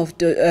bottom of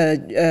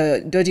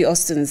Dodie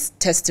Austin's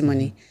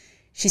testimony,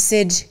 she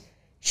said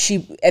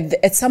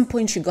at some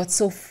point she got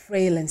so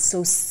frail and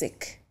so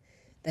sick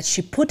that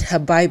she put her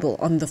Bible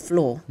on the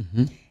floor.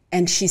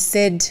 And she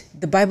said,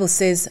 the Bible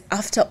says,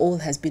 after all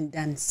has been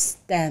done,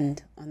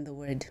 stand on the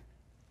word.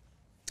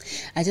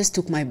 I just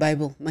took my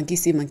Bible, monkey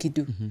see, monkey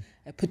do.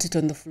 I put it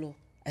on the floor.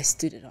 I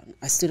stood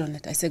on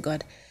it. I said,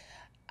 God,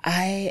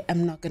 I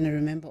am not going to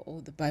remember all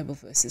the Bible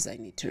verses I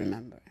need to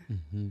remember.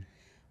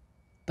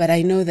 But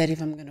I know that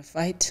if I'm going to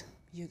fight,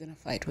 you're going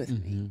to fight with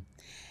me.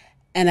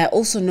 And I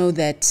also know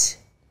that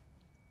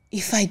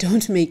if I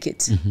don't make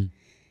it,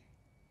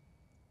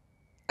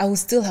 I will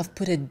still have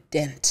put a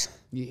dent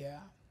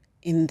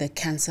in the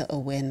cancer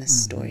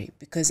awareness story,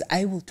 because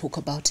I will talk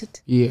about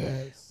it.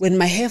 Yes. When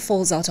my hair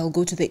falls out, I'll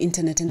go to the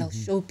internet and I'll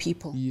show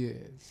people. Yes.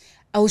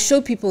 I will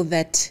show people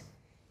that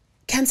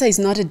cancer is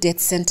not a death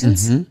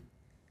sentence.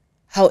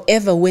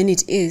 However, when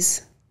it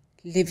is,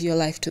 live your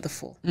life to the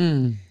full.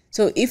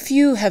 So if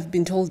you have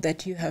been told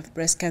that you have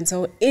breast cancer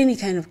or any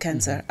kind of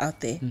cancer out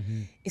there,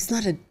 it's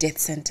not a death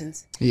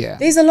sentence. Yeah.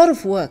 There's a lot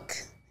of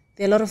work.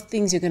 There are a lot of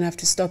things you're going to have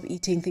to stop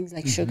eating, things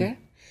like sugar.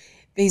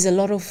 There's a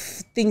lot of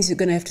things you're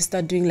going to have to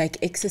start doing, like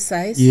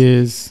exercise.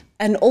 Yes.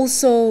 And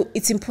also,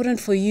 it's important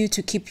for you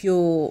to keep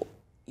your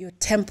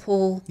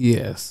temple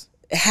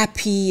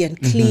happy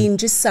and clean.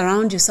 Just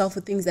surround yourself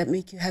with things that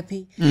make you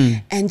happy,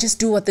 and just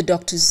do what the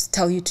doctors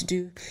tell you to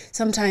do.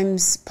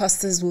 Sometimes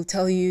pastors will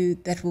tell you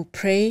that we'll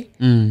pray,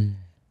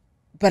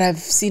 but I've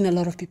seen a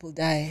lot of people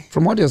die.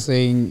 From what you're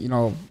saying,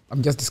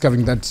 I'm just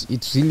discovering that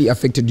it really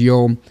affected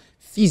your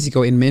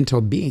physical and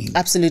mental being.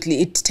 Absolutely.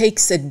 It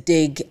takes a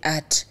dig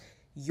at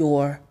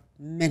your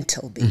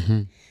mental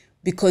being,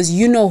 because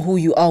you know who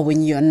you are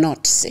when you're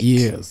not sick.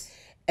 Yes.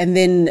 And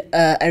then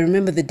I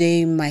remember the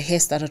day my hair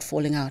started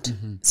falling out.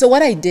 So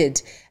what I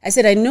did, I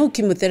said, I know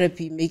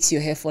chemotherapy makes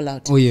your hair fall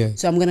out. Oh, yeah.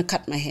 So I'm going to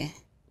cut my hair.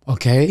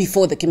 Okay.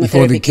 Before the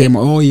chemotherapy came.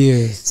 Oh,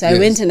 yes. So I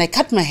went and I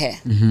cut my hair.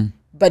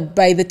 But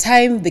by the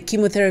time the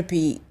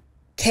chemotherapy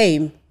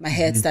came, my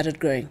hair had started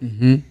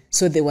growing.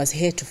 So there was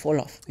hair to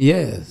fall off.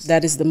 Yes.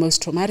 That is the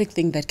most traumatic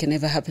thing that can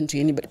ever happen to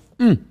anybody.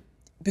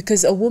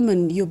 Because a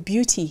woman, your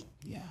beauty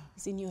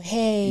is in your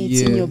hair, it's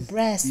in your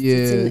breasts,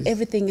 it's in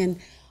everything. And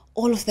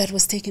all of that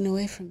was taken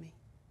away from me.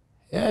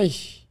 Yeah.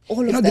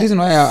 All of that. The reason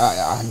why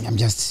I'm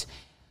just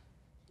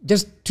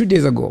 2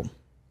 days ago,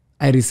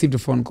 I received a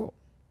phone call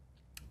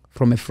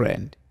from a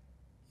friend.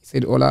 He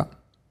said, Ola,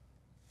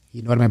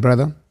 you know what, my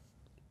brother?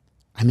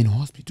 I'm in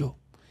hospital.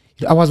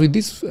 I was with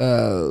this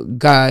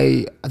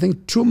guy, I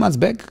think 2 months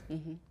back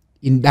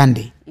in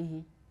Dundee.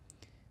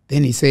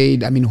 Then he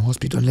said, I'm in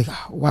hospital. I'm like,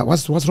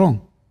 what's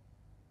wrong?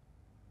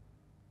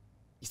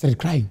 He started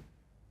crying.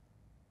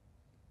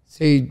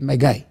 Said, my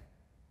guy,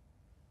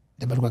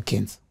 the battle got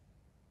cancer.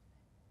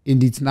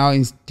 And it's now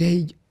in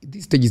stage,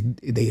 this stage is,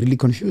 they really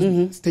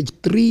confused. Stage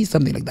 3,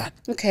 something like that.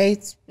 Okay,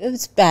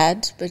 it's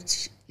bad,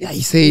 but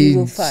he said, you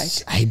will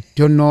fight. I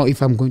don't know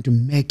if I'm going to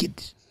make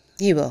it.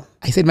 You will.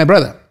 I said, my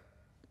brother,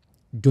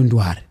 don't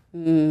worry.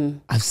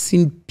 I've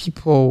seen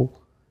people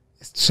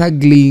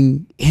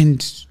struggling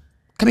and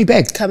coming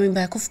back. Coming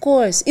back, of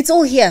course. It's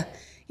all here.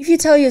 If you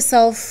tell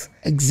yourself,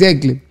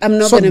 exactly, I'm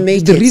not going to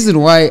make it. The reason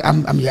why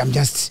I'm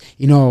just,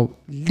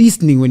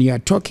 listening when you are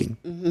talking,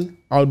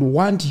 I would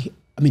want,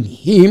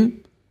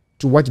 him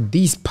to watch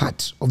this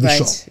part of the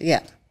show. Yeah.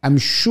 I'm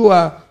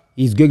sure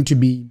he's going to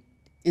be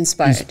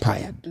inspired.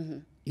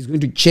 He's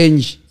going to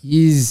change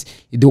his,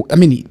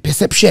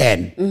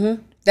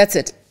 perception. That's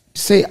it.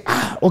 Say,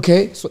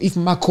 okay, so if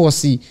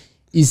Makosi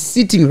is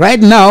sitting right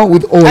now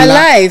with Ola,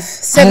 alive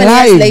 7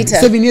 years later.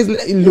 7 years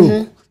later,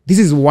 look, this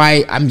is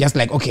why I'm just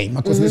like, okay,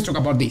 Makosi, let's talk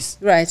about this.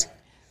 Right.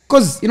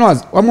 Because,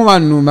 one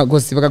woman,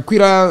 Makosi,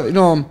 vakakwira,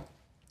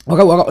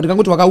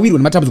 ndikangoti wakawirwa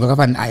nematambudziko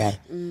akafana ayaya.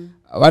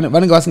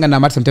 Vanenge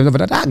vasinganamati sometimes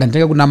vati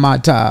ganditanga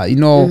kunamata,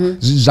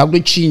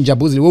 zvakutochinja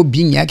because the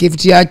well-being yake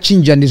futi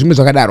yachinja nezvimwe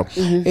zvakadaro.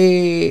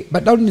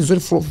 But now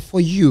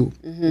for you,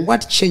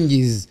 what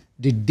changes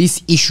did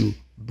this issue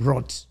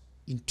brought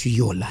into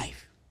your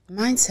life?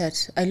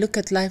 Mindset. I look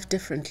at life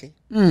differently.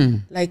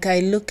 Like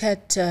I look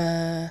at,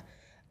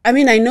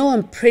 I know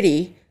I'm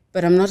pretty,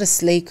 but I'm not a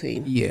slay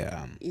queen.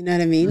 Yeah. You know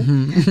what I mean?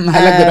 I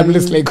like that I'm not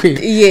a slay queen.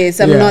 Yes,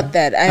 I'm not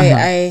that.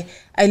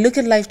 I look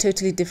at life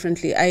totally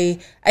differently.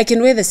 I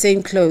can wear the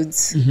same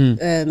clothes,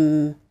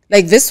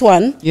 Like this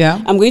one,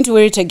 Yeah. I'm going to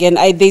wear it again.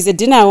 There's a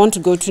dinner I want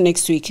to go to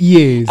next week.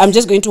 Yes. I'm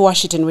just going to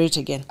wash it and wear it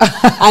again.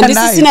 And this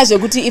Nice. is seen as a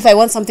goodie. If I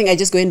want something, I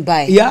just go and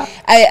buy. Yeah.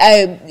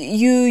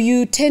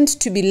 You tend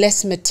to be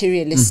less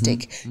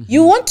materialistic.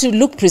 You want to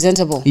look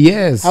presentable.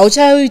 Yes.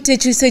 Exactly.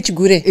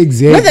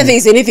 Not that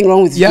there's anything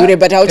wrong with Yeah. gure,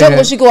 but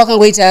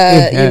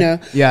you know.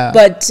 Yeah.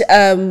 But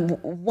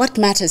what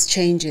matters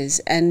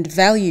changes, and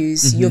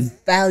values, your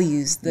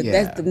values.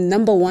 That's the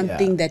number one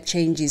thing that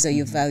changes are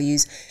your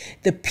values.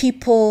 The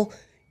people,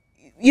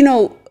 you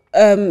know,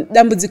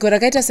 dambudziko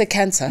rakaita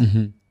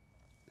secancer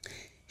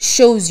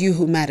shows you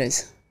who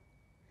matters.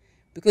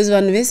 Because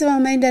vanhu vese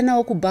vamaenda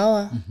nawo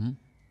kubhawa,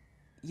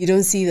 you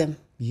don't see them.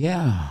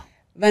 Yeah.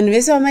 Vanhu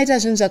vese vamaita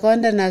zvinhu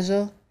zvakawanda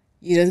nazvo,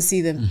 you don't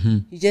see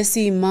them. You just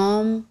see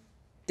mom,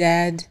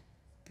 dad,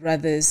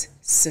 brothers,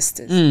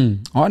 sisters.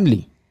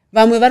 Only.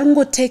 Vamwe vari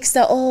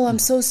kungotexta, oh, I'm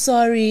so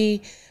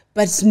sorry,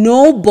 but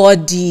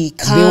nobody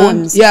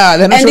comes. Yeah,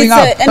 they're not and showing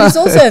up. And it's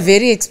also a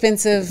very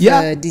expensive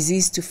Yeah.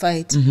 disease to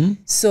fight.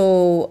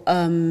 So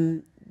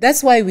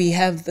that's why we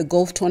have the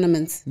golf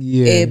tournaments,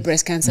 Yes.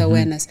 breast cancer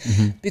awareness.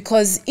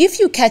 Because if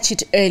you catch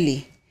it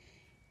early,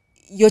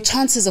 your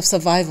chances of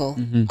survival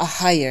are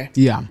higher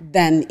Yeah.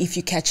 than if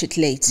you catch it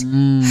late.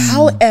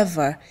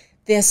 However,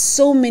 there's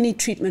so many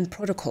treatment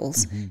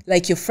protocols.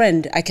 Like your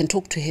friend, I can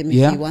talk to him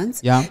if he wants.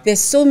 Yeah. There's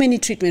so many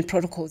treatment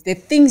protocols. There are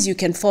things you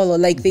can follow.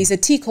 Like there's a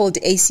tea called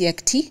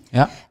ACEC tea.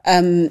 Yeah.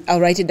 I'll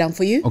write it down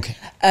for you. Okay.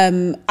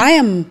 I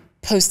am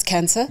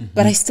post-cancer,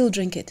 but I still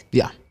drink it.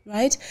 Yeah.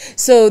 Right?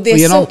 So there's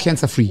You're not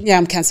cancer free. Yeah,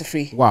 I'm cancer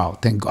free. Wow,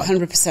 thank God.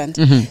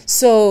 100%.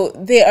 So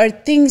there are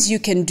things you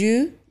can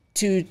do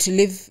to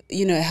live,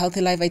 you know, a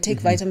healthy life. I take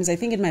vitamins. I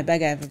think in my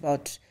bag I have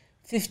about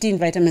 15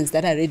 vitamins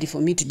that are ready for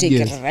me to take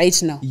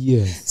right now.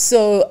 Yes.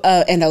 So,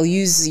 and I'll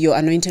use your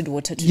anointed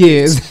water to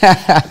Yes.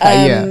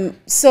 Yeah.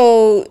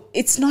 So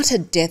it's not a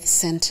death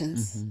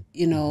sentence,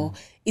 you know.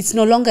 It's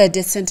no longer a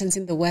death sentence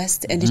in the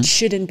West, and it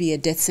shouldn't be a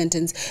death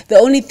sentence. The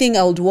only thing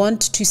I would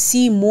want to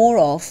see more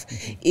of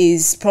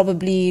is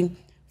probably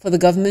for the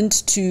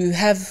government to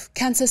have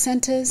cancer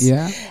centers,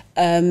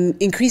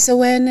 increase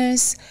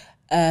awareness,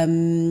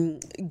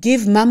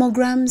 give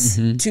mammograms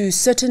to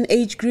certain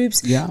age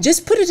groups.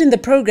 Just put it in the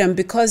program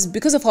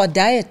because of our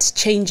diet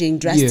changing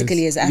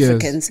drastically as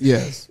Africans.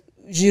 Yes.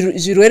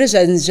 Zvirwere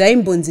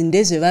zvaimbonzi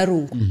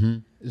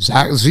ndezvevarungu.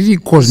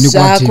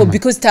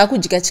 Because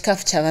takudya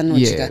chikafu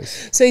chavanodya.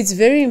 So it's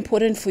very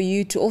important for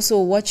you to also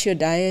watch your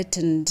diet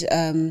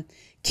and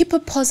keep a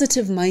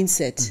positive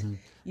mindset.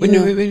 When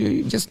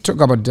you just talk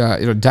about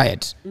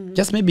diet,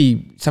 just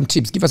maybe some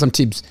tips. Give us some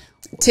tips.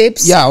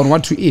 Tips? Yeah, on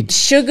what to eat.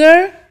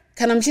 Sugar.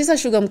 Kana mchisa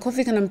sugar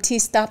mcoffee, kana tea,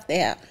 stop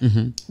there.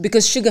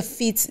 Because sugar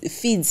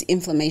feeds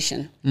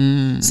inflammation.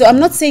 So I'm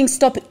not saying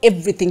stop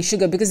everything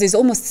sugar, because there's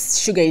almost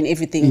sugar in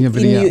everything.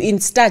 In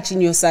starch, in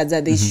your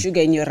sadza, there's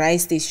sugar. In your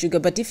rice, there's sugar.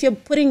 But if you're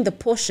putting the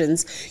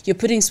portions, you're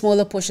putting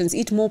smaller portions.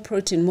 Eat more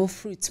protein, more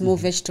fruits, more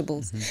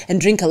vegetables, and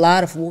drink a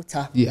lot of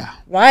water. Yeah.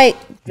 Right?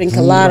 Drink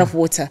a lot of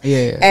water.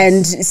 Yes.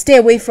 And stay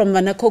away from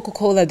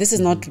Coca-Cola. This is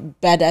not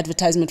bad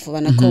advertisement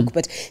for Coke,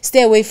 but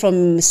stay away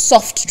from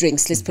soft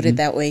drinks, let's put it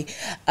that way.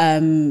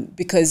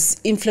 Because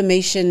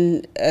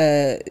inflammation,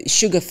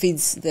 sugar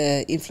feeds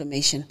the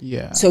inflammation.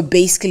 Yeah. So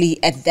basically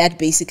at that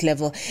basic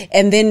level.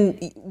 And then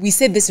we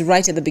said this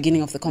right at the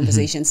beginning of the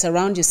conversation,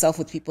 surround yourself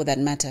with people that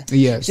matter.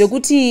 Yes.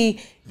 Joguti,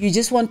 you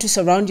just want to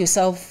surround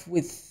yourself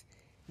with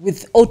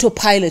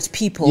autopilot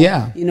people.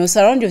 Yeah. You know,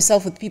 surround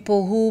yourself with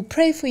people who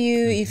pray for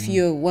you if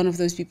you're one of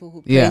those people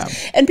who pray. Yeah.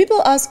 And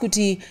people ask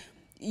Kuti,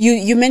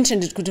 you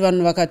mentioned it, Kuti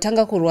vanhu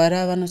vakatanga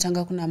kurwara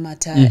vanotanga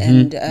kunamata,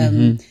 and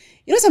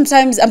you know,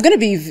 sometimes I'm gonna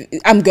be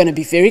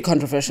very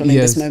controversial in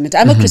this moment.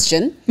 I'm a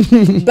Christian,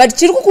 but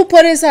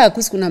chirikukuporesa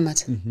hakusi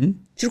kunamata.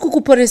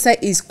 Chirikukuporesa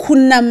is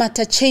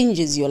kunamata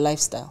changes your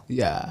lifestyle.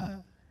 Yeah.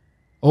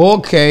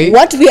 Okay.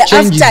 What we are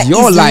changes after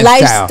your is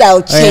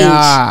lifestyle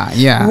change.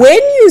 Yeah.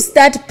 When you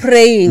start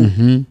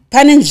praying,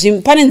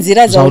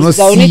 panenzira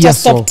zaunita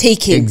stop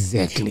taking.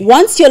 Exactly.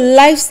 Once your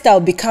lifestyle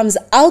becomes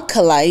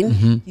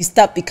alkaline, you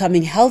start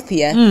becoming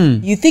healthier.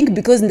 You think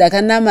because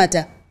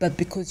ndakanamata, but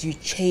because you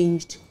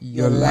changed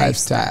your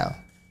lifestyle.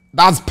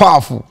 That's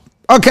powerful.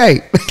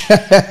 Okay.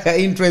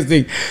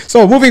 Interesting.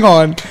 So moving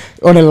on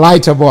a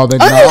lighter ball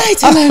than a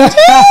lighter note.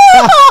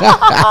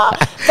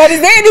 But is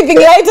there anything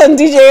light on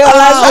DJ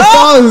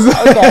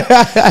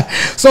Okay.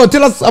 So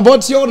tell us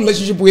about your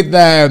relationship with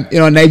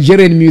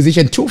Nigerian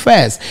musician Too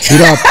Fast.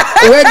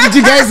 Where did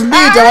you guys meet?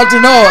 I want to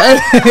know.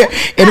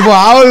 And for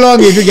how long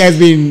have you guys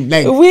been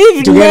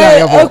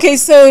together? Okay,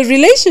 so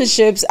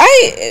relationships.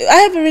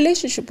 I have a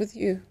relationship with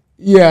you.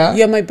 Yeah.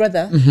 You're my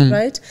brother,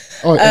 right?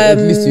 Oh, at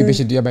least you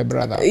mentioned you're my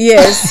brother.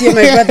 Yes, you're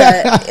my brother.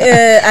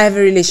 I have a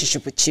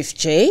relationship with Chief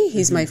J.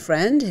 He's my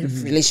friend. I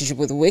have a relationship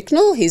with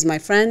Wicknell. He's my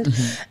friend.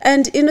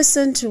 And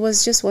Innocent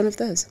was just one of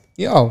those.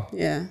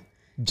 Yeah.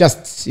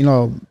 Just,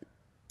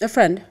 a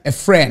friend. A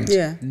friend.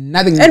 Yeah.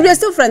 Nothing. And we are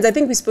still friends. I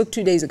think we spoke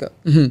 2 days ago.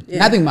 Yeah.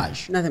 Nothing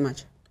much. Nothing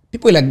much.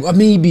 People are like,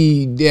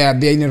 maybe they're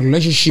in a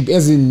relationship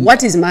as in...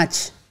 What is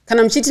much?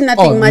 kana mchiti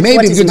nothing much, maybe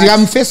what is kuti much?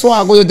 amfeso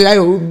wako yote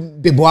ayo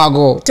bebo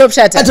wako Top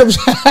shatter.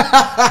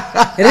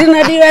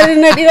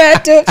 Rinadiwa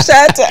top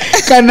shatter.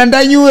 kana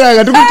ndanyura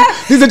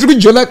katukuti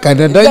tikujola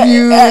kana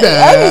ndanyura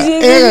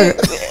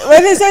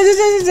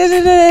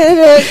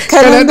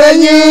Kana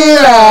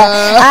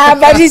ndanyura.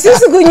 But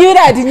isusu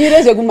kunyura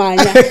atinyure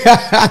zvekumhanya.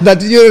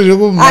 ndatinyura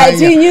zvekumhanya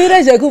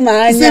Atinyure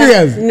zvekumhanya.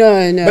 Serious?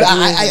 No. But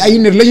are you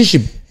in a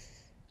relationship?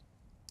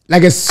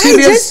 Like a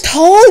serious I just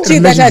told you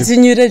that relationship?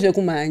 atinyure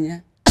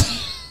zvekumhanya.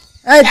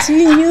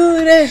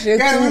 Atinyure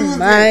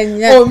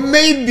zvekumhanya. Or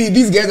maybe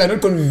these guys are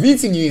not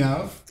convincing you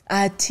enough.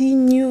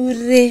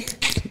 Atinyure.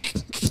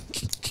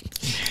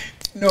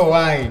 No,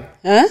 why?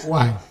 Huh?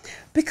 Why?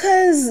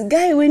 Because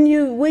guy, when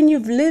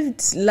you've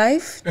lived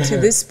life to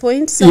this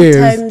point,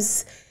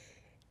 sometimes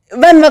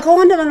vanhu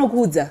vakawanda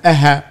vanokudza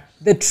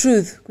the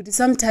truth kuti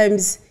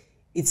sometimes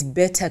it's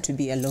better to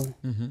be alone.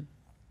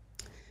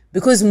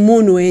 Because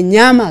munhu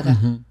wenyama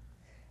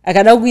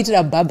akada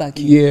kuitira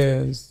barbecue.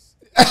 Yes.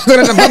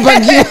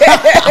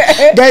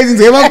 Guys,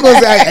 in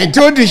I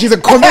told you she's a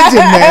comedian,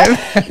 man.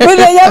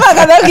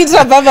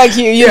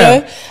 You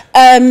know.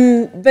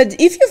 But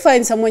if you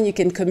find someone you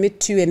can commit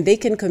to and they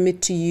can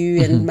commit to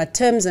you and my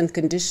terms and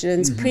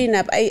conditions,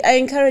 prenup, I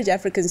encourage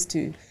Africans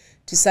to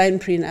sign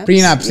prenups.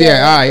 Prenups,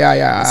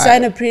 yeah.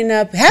 Sign a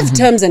prenup, have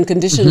terms and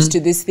conditions to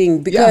this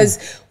thing because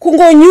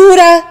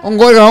kungonyura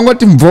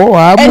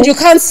and you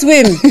can't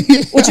swim.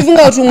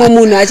 Uchifunga kuti umwe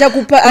munhu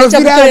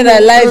achakukorera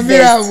life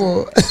vest.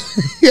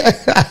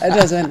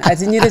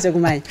 Atinyire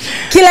zvekumhanya.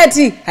 Kila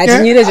ti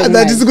atinyire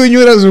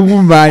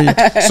zvekumhanya.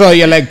 So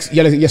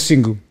you're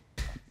single.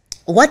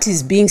 What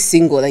is being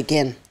single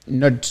again?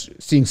 Not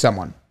seeing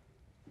someone.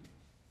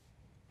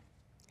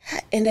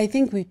 And I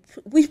think we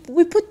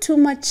put too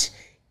much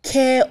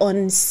care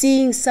on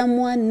seeing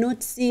someone,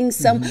 not seeing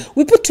some.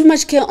 We put too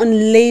much care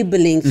on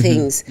labeling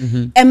things.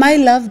 Am I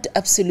loved?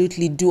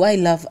 Absolutely. Do I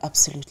love?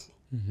 Absolutely.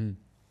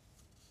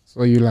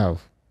 So you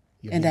love.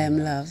 And I am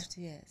loved,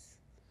 yes.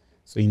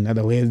 So in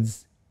other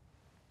words,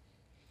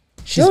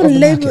 she's Don't off the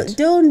label. market.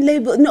 Don't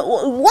label. No,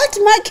 what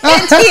market? I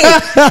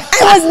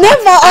was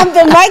never on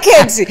the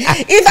market.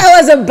 If I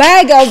was a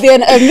bag, I'll be a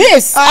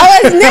miss. I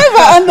was never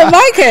on the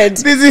market.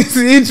 This is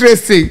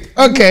interesting.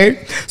 Okay.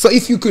 So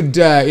if you could,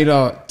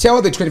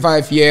 tell the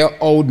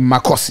 25-year-old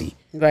Makosi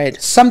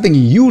Right. something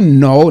you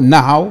know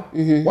now,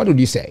 what would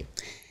you say?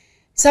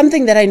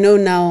 Something that I know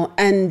now,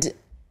 and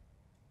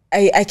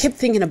I kept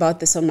thinking about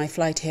this on my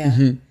flight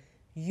here.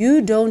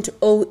 You don't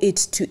owe it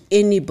to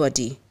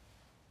anybody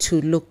to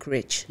look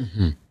rich.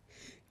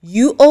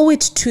 You owe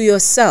it to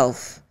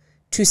yourself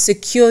to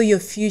secure your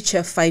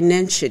future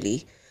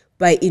financially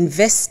by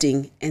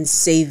investing and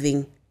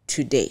saving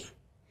today.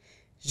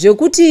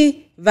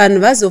 Jokuti vanhu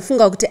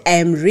vazofunga kuti I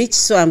am rich,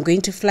 so I'm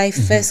going to fly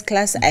first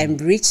class. I am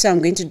rich, so I'm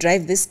going to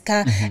drive this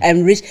car.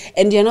 I'm rich.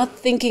 And you're not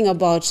thinking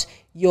about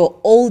your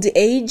old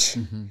age.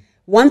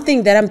 One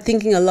thing that I'm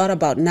thinking a lot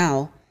about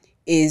now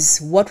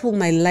is what will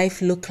my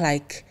life look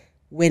like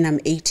when I'm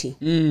 80?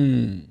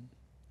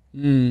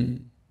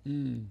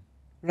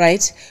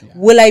 Right? Yeah.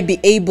 Will I be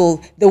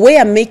able, the way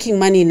I'm making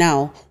money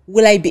now,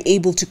 will I be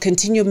able to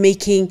continue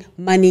making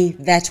money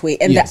that way?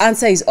 And the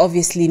answer is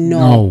obviously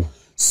no.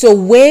 So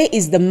where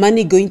is the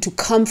money going to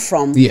come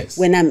from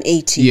when I'm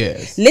 80?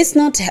 Let's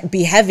not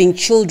be having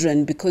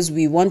children because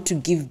we want to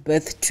give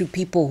birth to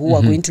people who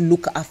are going to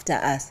look after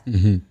us.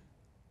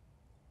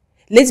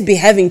 Let's be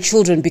having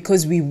children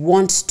because we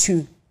want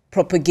to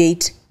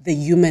propagate the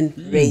human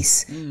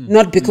race,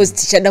 not because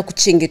tichada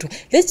kuchengetwa.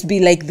 Let's be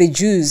like the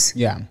Jews.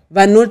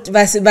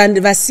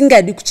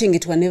 Vasingadi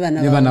kuchengetwa never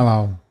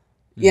now.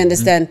 You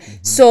understand?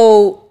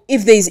 So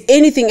if there's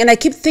anything, and I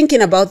keep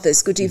thinking about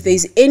this, if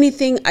there's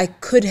anything I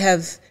could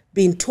have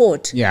been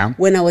taught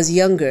when I was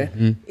younger,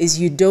 is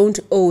you don't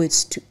owe it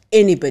to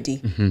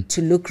anybody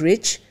to look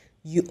rich.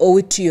 You owe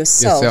it to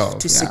yourself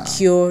to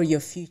secure your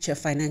future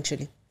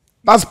financially.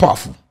 That's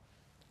powerful.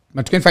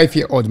 My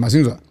 25-year-old,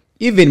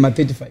 even my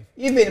 35,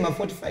 even my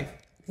 45.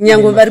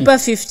 Nyango varipa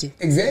 50.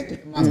 Exactly.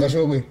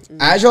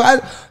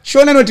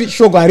 Shona not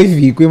shoko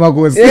arivi kwe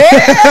Makosi.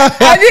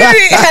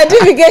 I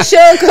didn't get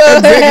shoko.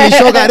 Exactly,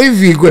 shoko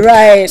arivi kwe.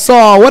 Right. So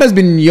what has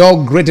been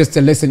your greatest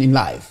lesson in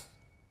life?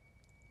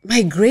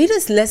 My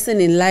greatest lesson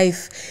in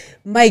life,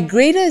 my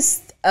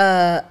greatest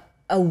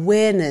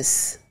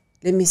awareness,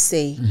 let me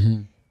say,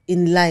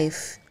 in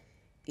life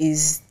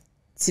is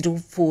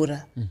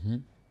Tirupura.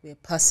 We're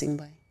passing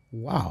by.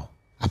 Wow.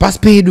 Pass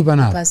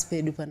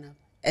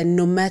and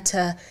no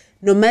matter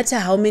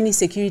how many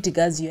security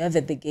guards you have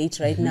at the gate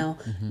right now,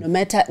 no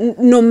matter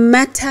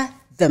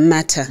the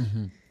matter,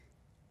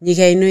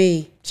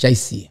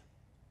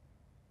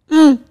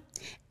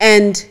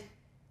 and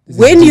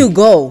when you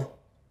go,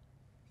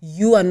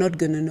 you are not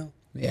gonna know.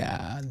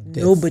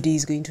 Nobody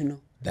is going to know.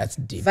 That's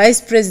deep.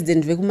 Vice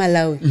President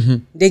Vekumalawi,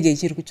 ndege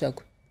ichiri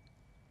kutsvakwa.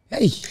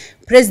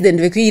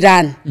 President veku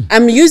Iran.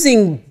 I'm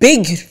using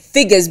big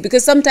figures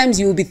because sometimes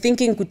you will be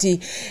thinking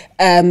kuti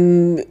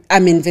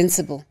I'm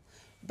invincible.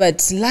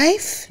 But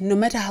life, no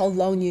matter how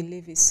long you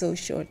live, is so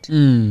short.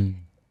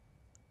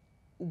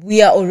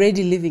 we are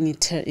already living in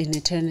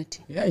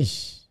eternity.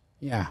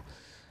 Yeah.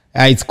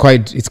 It's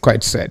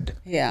quite sad.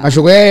 Yeah.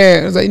 Mashoko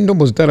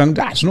intombo zitara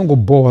ngithi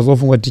sinongobowa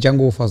zofunga teacher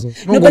ngofa zo.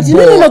 No,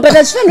 but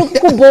that's not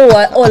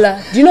kubowa,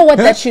 Ola. Do you know what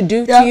that should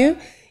do to you?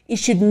 It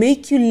should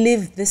make you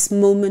live this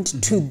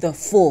moment to the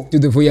full. To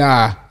the full,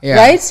 yeah.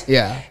 Right?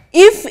 Yeah.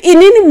 If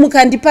inini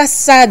mukandipa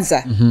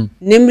sadza,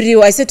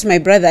 nemrio, I said to my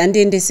brother,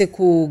 andendese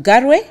ku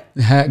Garwe.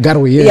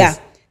 Garwe, yes. Yeah.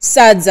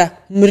 Sadza,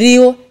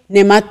 mrio,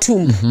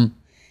 nematumbu.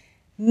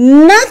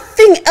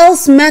 Nothing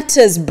else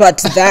matters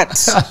but that.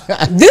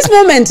 This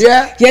moment,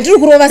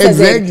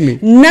 exactly.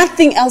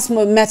 Nothing else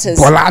matters.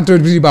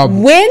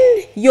 When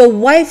your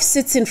wife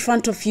sits in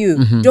front of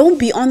you, don't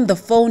be on the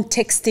phone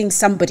texting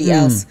somebody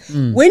else.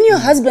 When your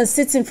husband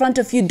sits in front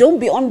of you, don't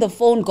be on the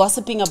phone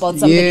gossiping about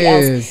somebody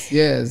else.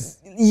 Yes.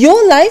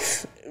 Your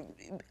life,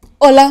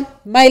 Ola,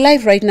 my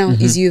life right now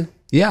is you.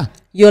 Yeah.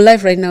 Your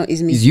life right now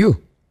is me. Is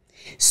you.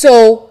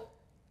 So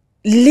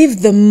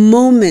live the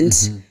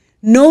moment.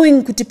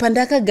 Knowing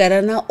kutipandaka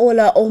garana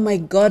Ola, oh my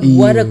God,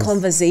 what a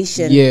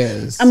conversation.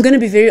 Yes. I'm going to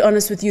be very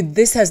honest with you.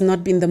 This has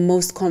not been the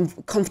most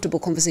comfortable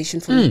conversation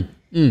for me.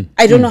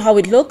 I don't know how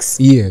it looks.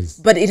 Yes.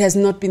 But it has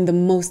not been the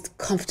most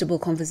comfortable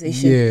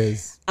conversation.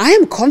 Yes. I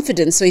am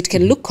confident, so it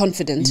can look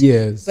confident.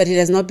 Yes. But it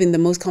has not been the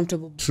most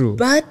comfortable. True.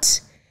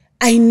 But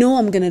I know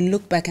I'm going to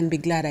look back and be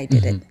glad I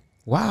did it.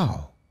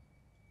 Wow.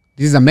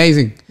 This is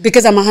amazing.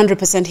 Because I'm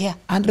 100% here.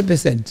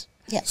 100%.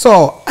 Yeah.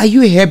 So, are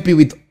you happy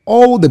with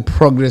all the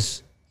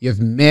progress you've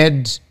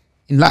made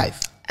in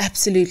life?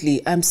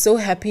 Absolutely. I'm so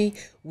happy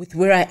with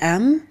where I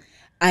am.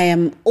 I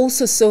am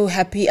also so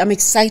happy. I'm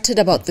excited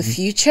about the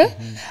future.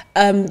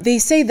 They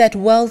say that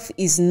wealth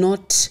is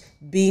not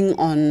being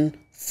on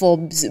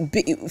Forbes.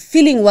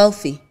 Feeling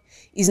wealthy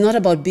is not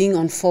about being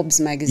on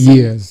Forbes magazine.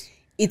 Yes.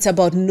 It's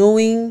about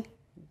knowing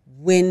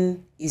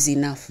when is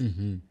enough.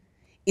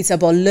 It's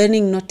about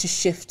learning not to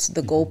shift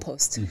the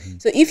goalpost.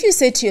 So if you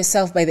say to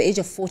yourself, by the age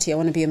of 40, I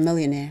want to be a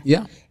millionaire.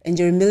 Yeah. And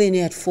you're a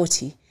millionaire at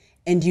 40,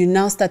 and you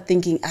now start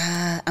thinking,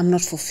 I'm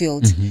not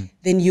fulfilled,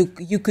 then you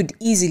could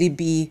easily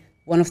be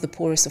one of the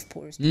poorest of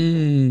poorest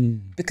people.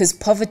 Because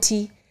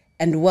poverty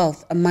and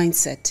wealth are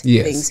mindset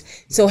things.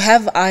 So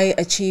have I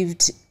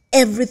achieved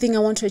everything I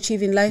want to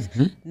achieve in life?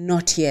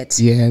 Not yet.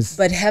 Yes.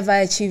 But have I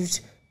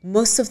achieved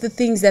most of the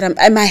things that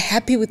am I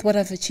happy with what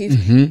I've achieved?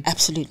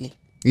 Absolutely.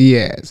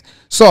 Yes.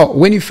 So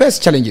when you face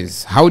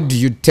challenges, how do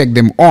you take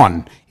them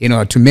on,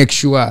 to make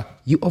sure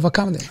you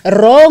overcome them?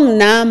 Wrong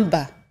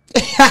number.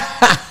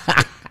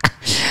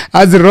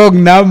 That's the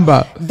wrong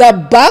number.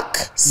 The buck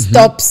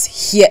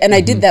stops here. And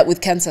I did that with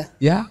cancer.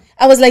 Yeah.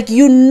 I was like,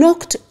 you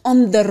knocked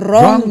on the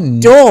wrong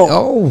door.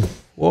 Oh,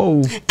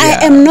 whoa.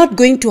 I am not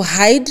going to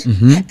hide.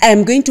 I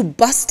am going to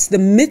bust the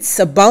myths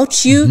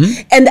about you.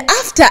 And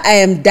after I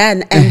am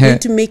done, I'm going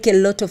to make a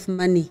lot of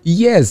money.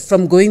 Yes.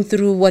 From going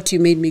through what you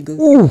made me go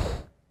through. Ooh.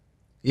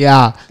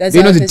 Yeah. That's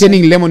the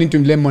turning lemon into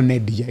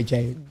lemonade.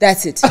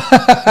 That's it.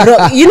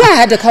 I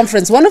had a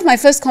conference. One of my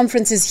first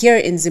conferences here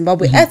in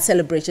Zimbabwe at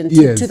Celebration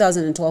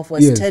 2012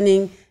 was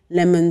turning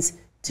lemons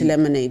to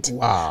lemonade.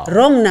 Wow.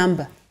 Wrong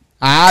number.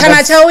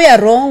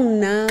 Wrong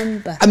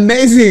number.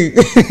 Amazing.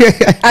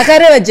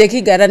 Akareva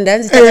Jackie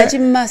Garandanzi Takachi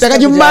Master.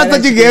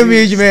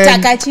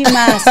 Takachi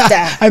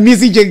Master. I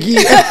miss Jackie.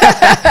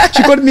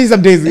 She called me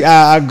some days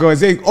ago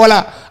saying,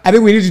 Ola, I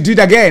think we need to do it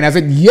again. I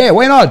said, yeah,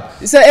 why not?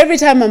 So every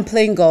time I'm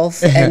playing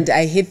golf and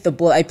I hit the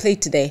ball, I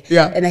played today,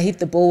 and I hit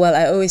the ball well,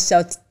 I always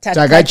shout,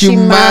 Takachi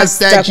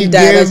Master. Do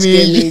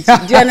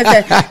you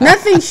understand?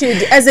 Nothing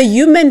should, as a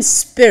human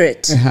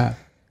spirit,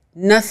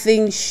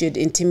 nothing should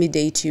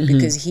intimidate you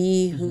because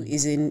he who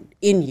is in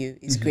you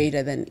is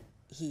greater than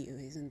he who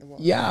is in the world.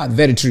 Yeah,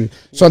 very true.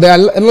 So there are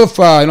a lot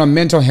of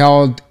mental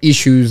health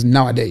issues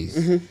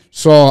nowadays.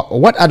 So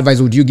what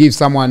advice would you give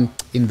someone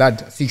in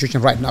that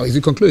situation right now as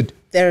we conclude?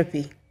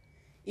 Therapy.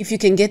 If you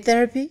can get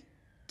therapy,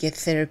 get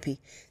therapy.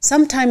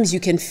 Sometimes you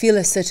can feel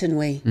a certain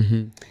way.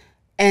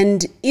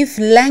 And if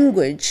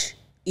language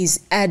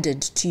is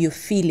added to your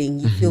feeling,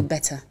 you feel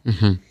better.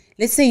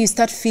 Let's say you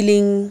start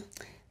feeling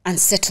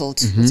unsettled.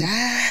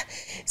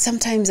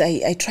 Sometimes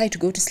I try to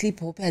go to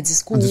sleep. I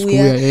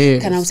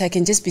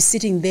can just be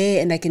sitting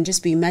there and I can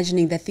just be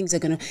imagining that things are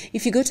going to...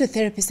 If you go to a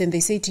therapist and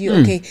they say to you,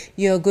 okay,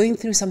 you're going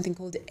through something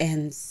called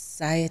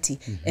anxiety,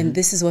 and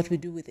this is what we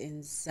do with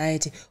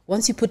anxiety.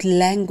 Once you put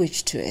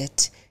language to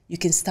it, you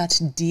can start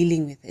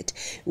dealing with it.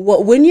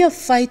 When you're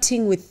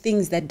fighting with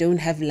things that don't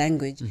have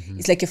language,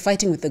 it's like you're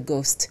fighting with a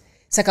ghost.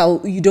 It's like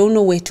you don't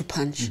know where to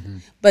punch.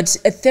 But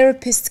a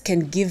therapist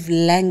can give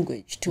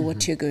language to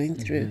what you're going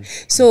through.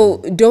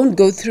 So don't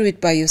go through it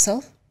by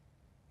yourself.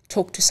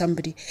 Talk to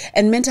somebody.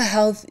 And mental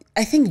health,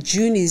 I think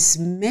June is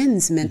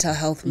men's mental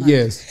health month.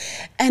 Yes.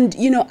 And,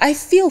 I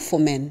feel for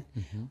men.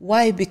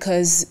 Why?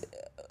 Because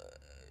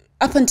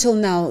up until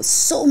now,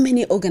 so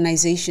many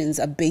organizations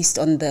are based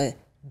on the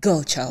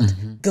girl child,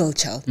 girl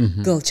child,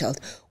 girl child.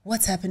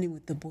 What's happening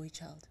with the boy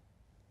child?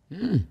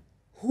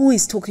 Who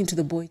is talking to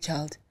the boy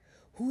child?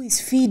 Who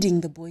is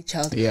feeding the boy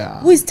child?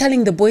 Yeah. Who is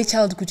telling the boy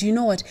child, you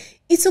know what?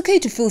 It's okay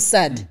to feel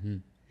sad.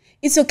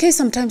 It's okay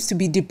sometimes to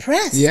be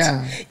depressed.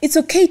 Yeah. It's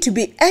okay to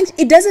be, and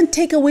it doesn't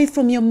take away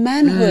from your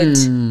manhood.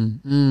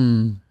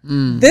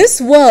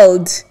 This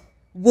world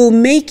will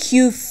make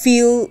you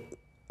feel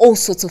all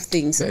sorts of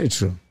things. Very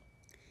true.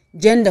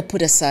 Gender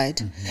put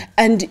aside.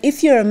 And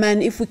if you're a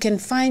man, if we can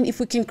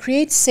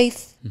create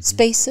safe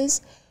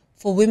spaces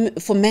for women,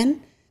 for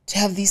men to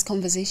have these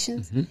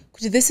conversations.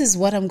 This is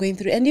what I'm going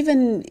through. And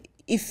even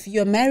if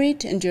you're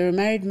married and you're a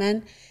married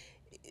man,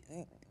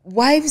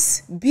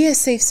 wives, be a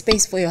safe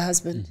space for your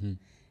husband.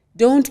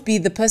 Don't be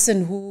the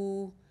person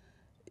who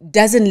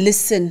doesn't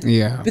listen.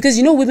 Yeah.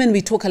 Because women,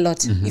 we talk a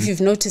lot. If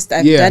you've noticed,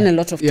 I've done a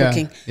lot of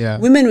talking. Yeah.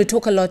 Women, we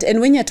talk a lot. And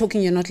when you're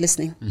talking, you're not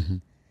listening.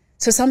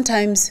 So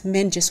sometimes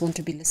men just want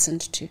to be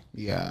listened to.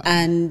 Yeah.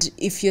 And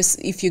if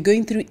you're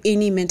going through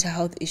any mental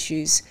health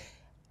issues,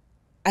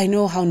 I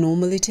know how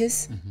normal it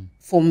is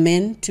for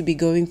men to be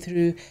going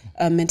through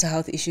mental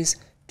health issues.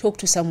 Talk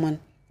to someone.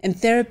 And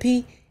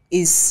therapy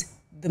is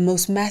the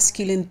most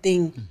masculine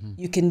thing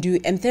you can do.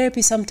 And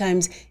therapy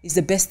sometimes is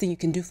the best thing you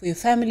can do for your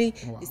family.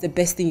 It's the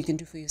best thing you can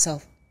do for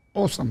yourself.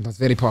 Awesome. That's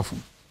very powerful.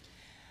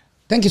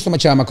 Thank you so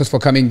much, Makosi, for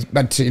coming.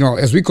 But,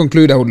 as we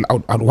conclude, I would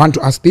want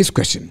to ask this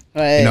question.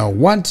 Right.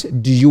 What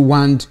do you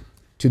want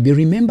to be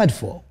remembered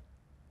for?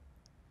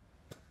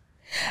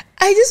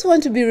 I just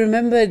want to be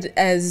remembered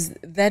as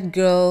that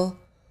girl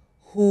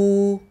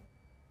who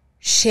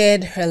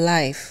shared her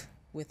life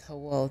with her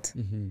world.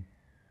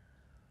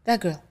 That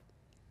girl.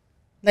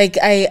 Like,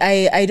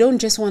 I don't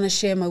just want to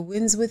share my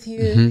wins with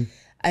you.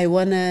 I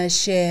want to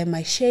share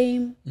my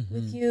shame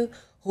with you,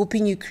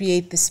 hoping you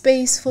create the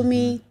space for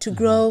me to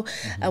grow.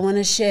 I want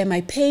to share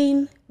my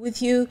pain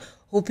with you,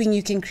 hoping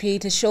you can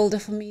create a shoulder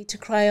for me to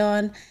cry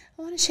on.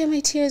 I want to share my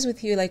tears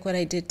with you like what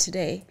I did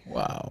today.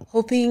 Wow.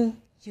 Hoping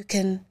you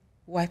can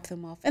wipe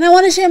them off. And I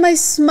want to share my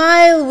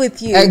smile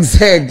with you.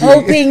 Exactly.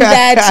 Hoping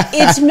that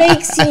it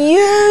makes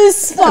you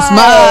smile.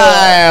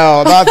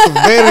 Smile. That's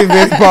very,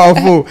 very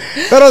powerful.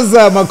 That was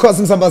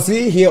Makosi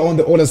Musambasi here on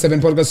the All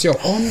 7 podcast show.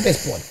 On the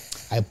spot.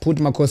 I put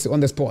Makosi on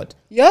the spot.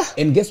 Yeah.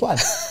 And guess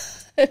what?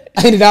 I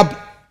ended up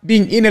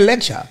being in a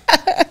lecture,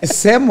 a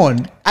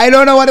sermon. I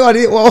don't know what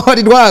it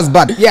was,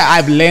 but yeah,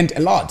 I've learned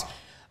a lot.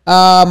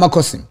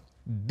 Makosi,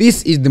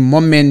 this is the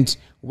moment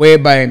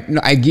whereby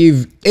I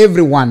give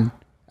everyone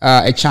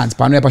a chance,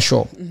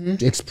 show,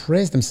 to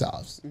express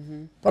themselves.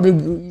 Probably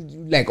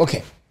like,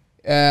 okay,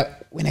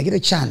 when I get a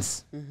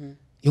chance,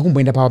 I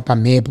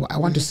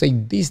want to say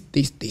this.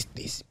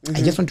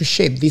 I just want to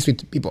share this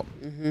with people.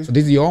 So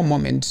this is your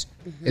moment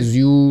as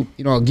you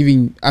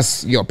giving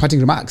us your parting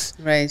remarks.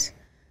 Right.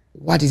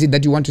 What is it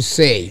that you want to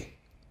say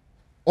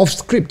off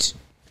script?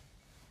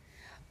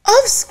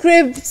 Off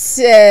script,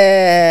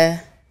 I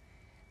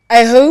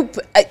hope,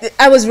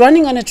 I was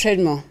running on a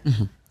treadmill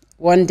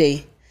one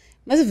day.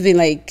 Must have been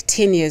like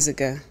 10 years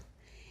ago.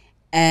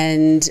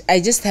 And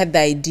I just had the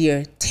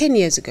idea, 10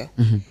 years ago,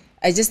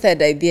 I just had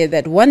the idea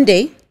that one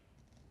day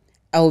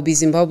I will be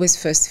Zimbabwe's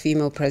first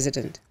female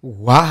president.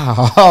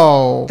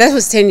 Wow. That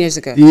was 10 years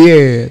ago.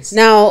 Yes.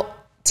 Now,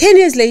 10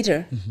 years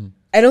later,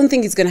 I don't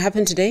think it's going to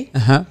happen today.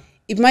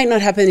 It might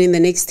not happen in the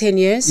next 10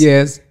 years.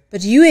 Yes.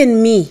 But you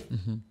and me,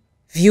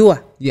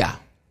 viewer. Yeah.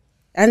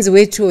 And the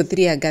way 2 or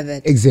 3 are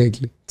gathered.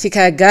 Exactly.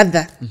 Tika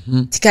gather.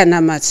 Tika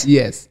namat.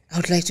 Yes. I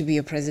would like to be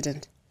your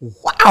president.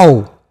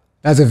 Wow.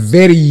 That's a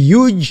very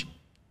huge,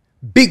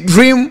 big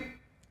dream.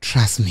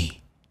 Trust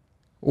me.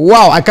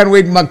 Wow. I can't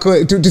wait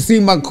to see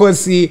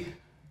Makosi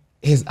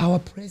as our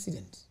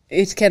president.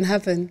 It can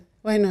happen.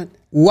 Why not?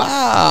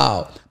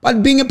 Wow.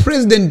 But being a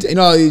president,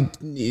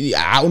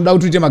 I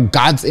would treat him as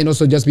guts and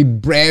also just be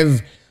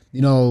brave,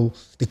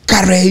 the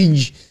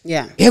courage.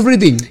 Yeah.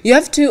 Everything. You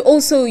have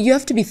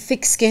to be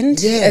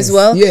thick-skinned as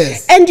well.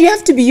 Yes. And you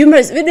have to be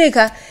humorous.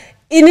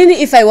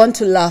 If I want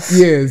to laugh.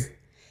 Yes.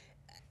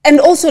 And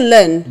also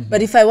learn.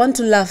 But if I want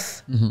to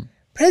laugh,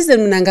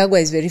 President Mnangagwa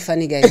is very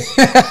funny, guys.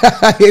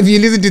 If you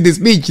listen to the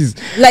speeches.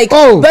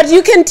 But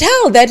you can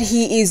tell that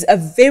he is a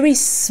very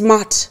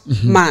smart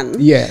man.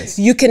 Yes.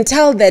 You can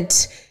tell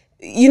that,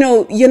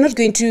 you're not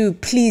going to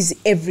please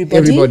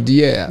everybody.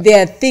 Yeah.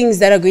 There are things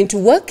that are going to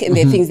work and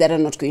there are things that are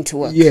not going to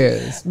work.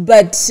 Yes.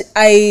 But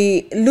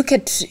I look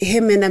at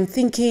him and I'm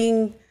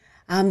thinking,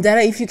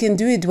 Dara, if you can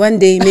do it one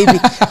day, maybe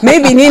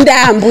Ninda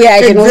Ambuya,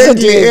 I can also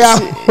do it. Yeah,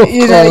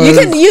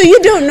 you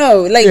don't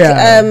know.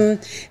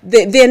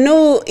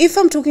 If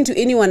I'm talking to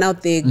anyone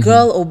out there,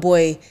 girl or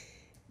boy,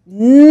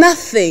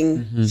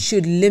 nothing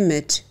should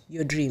limit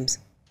your dreams.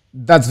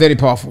 That's very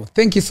powerful.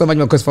 Thank you so much,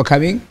 Makosi, for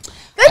coming.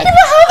 Thank you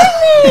for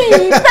having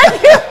me.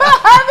 Thank you for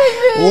having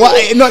me.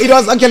 Well, no, it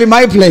was actually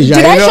my pleasure.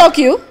 Did I shock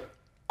you?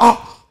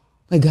 Oh,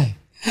 my guy.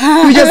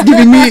 You're just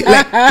giving me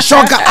like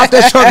shock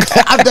after shock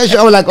after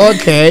shock. I'm like,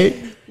 okay.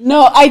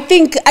 No, I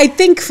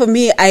think for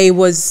me, I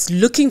was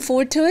looking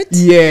forward to it.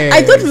 Yeah.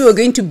 I thought we were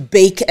going to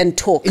bake and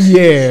talk.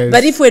 Yeah.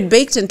 But if we had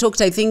baked and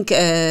talked, I think,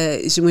 Yeah.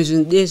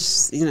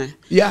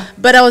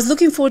 But I was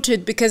looking forward to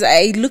it because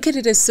I look at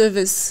it as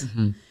service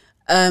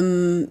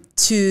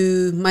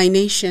to my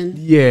nation.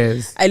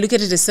 Yes. I look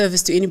at it as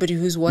service to anybody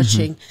who's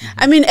watching.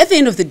 I mean, at the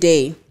end of the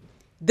day,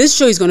 this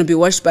show is going to be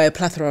watched by a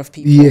plethora of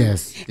people.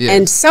 Yes.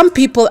 And some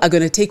people are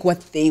going to take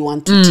what they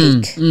want to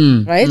take.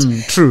 Right?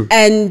 True.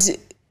 And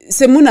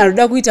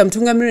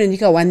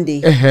one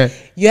day,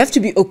 you have to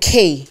be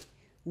okay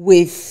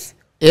with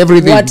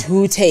everything.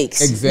 Who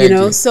takes. Exactly. You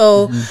know?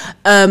 So,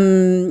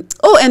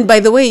 oh, and by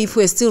the way, if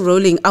we're still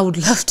rolling, I would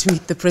love to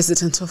meet the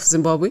president of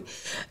Zimbabwe.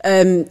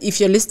 If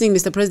you're listening,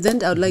 Mr.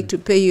 President, I would like to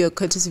pay you a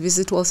courtesy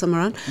visit whilst I'm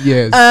around.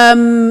 Yes.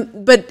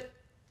 But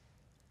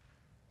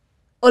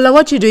Ola,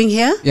 what you're doing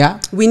here? Yeah.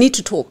 We need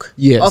to talk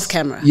off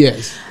camera.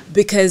 Yes.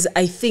 Because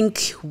I think,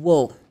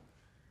 whoa.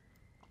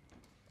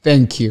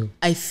 Thank you.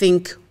 I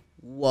think,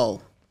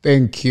 whoa.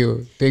 Thank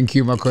you. Thank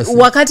you, Makosi.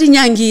 Wakati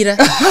nyangira.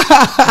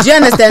 Do you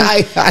understand?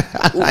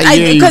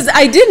 Because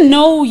I didn't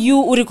know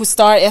you Uriku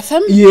Star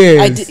FM.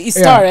 Yes.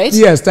 Star, right?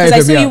 Yes, Star FM.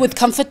 Because I saw you with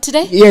Comfort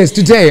today. Yes,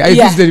 today. I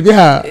visited.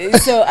 Yeah.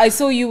 So I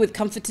saw you with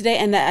Comfort today,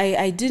 and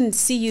I didn't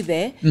see you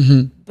there.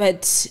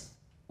 But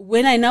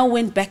when I now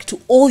went back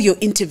to all your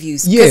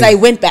interviews, because I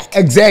went back.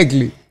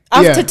 Exactly.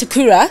 After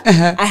Takura,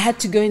 I had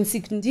to go and see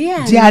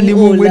Exactly.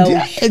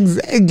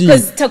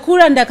 Because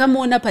Takura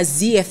ndakamona pa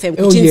ZFM.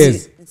 Oh,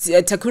 yes.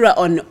 Takura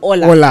on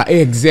Ola. Ola,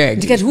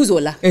 exactly. Because who's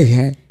Ola?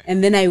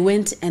 And then I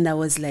went and I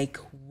was like,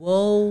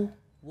 whoa,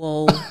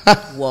 whoa,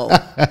 whoa.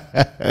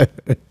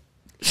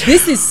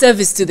 This is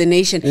service to the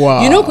nation.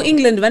 Wow. You know,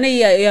 England,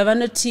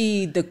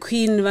 the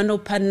Queen,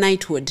 pa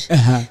knighthood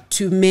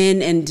to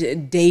men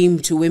and dame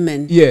to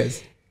women.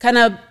 Yes.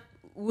 Kana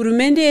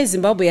urumende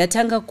Zimbabwe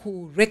yatanga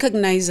ku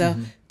recognize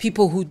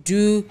people who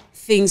do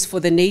things for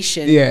the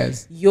nation.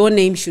 Yes. Your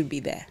name should be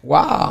there.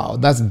 Wow,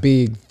 that's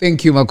big.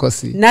 Thank you,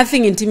 Makosi.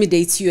 Nothing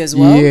intimidates you as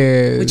well.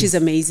 Yes. Which is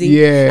amazing.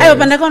 Yes. Ayo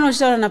pandakaona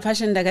shara na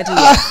passion ndakati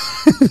ya.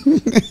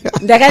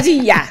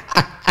 Ndakati ya.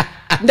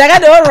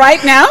 Ndakati all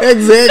right now.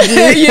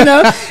 Exactly. You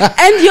know?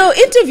 And your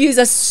interviews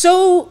are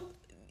so,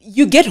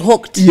 you get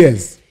hooked.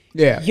 Yes.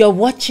 Yeah. You're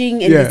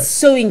watching and it's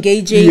so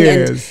engaging.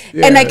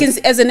 And I can,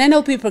 as an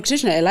NLP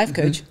practitioner, a life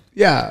coach,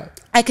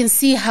 I can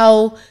see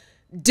how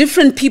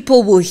different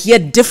people will hear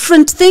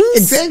different things.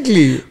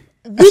 Exactly.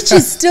 Which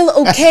is still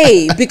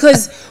okay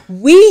because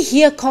we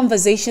hear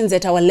conversations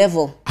at our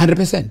level.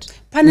 100%.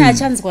 Pana a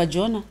chance kwa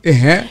Jonah.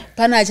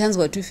 Pana a chance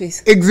kwa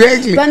Two-Face.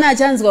 Exactly. Pana a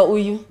chance kwa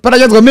Uyu. Pana a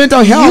chance kwa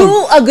mental health.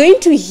 You are going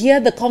to hear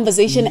the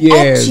conversation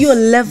at your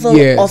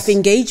level of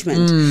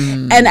engagement.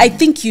 And I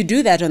think you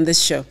do that on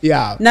this show.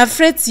 Yeah. Now,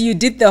 Fretz, you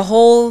did the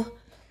whole...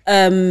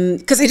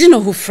 because I didn't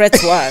know who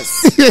Fretz was.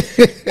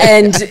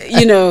 And,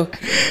 you know,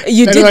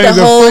 you did the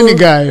whole... He's a funny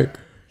guy.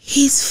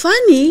 He's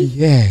funny.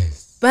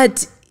 Yes.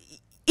 But...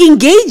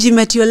 engage him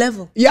at your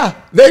level. Yeah,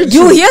 very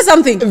true. You hear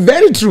something.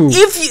 Very true.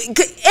 If you,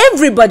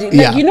 everybody,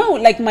 like, you know,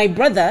 like my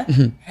brother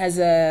has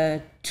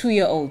a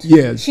 2-year-old.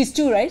 Yes. She's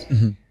 2, right?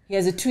 He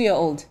has a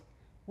 2-year-old.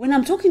 When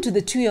I'm talking to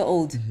the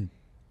 2-year-old,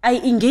 I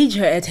engage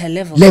her at her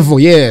level.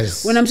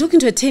 Yes. When I'm talking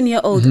to a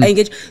 10-year-old, I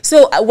engage.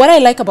 So what I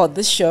like about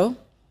this show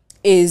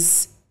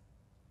is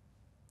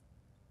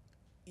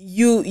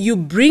you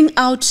bring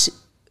out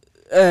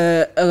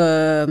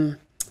a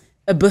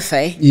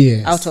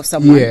buffet out of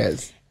someone.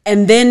 Yes.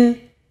 And then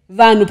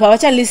vanu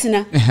pawacha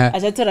listener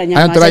achatora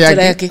nyama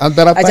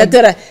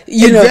achatora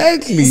you know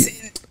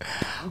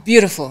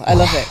beautiful. I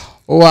love it.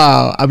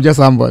 Wow, I'm just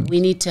humbled.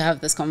 We need to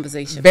have this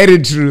conversation. Very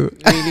true.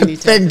 Really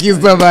need to Thank you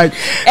so much.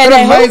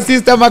 And my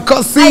sister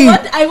Makosi.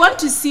 I want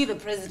to see the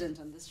president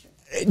on this show.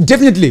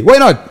 Definitely. Why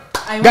not?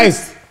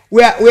 Guys,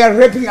 we are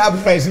wrapping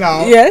up right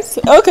now. Yes.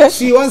 Okay.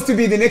 She wants to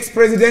be the next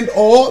president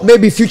or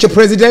maybe future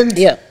president.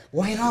 Yeah.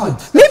 Why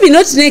not? Maybe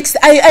not next.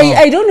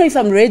 I don't know if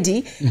I'm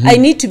ready. I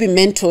need to be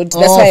mentored.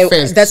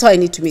 That's why I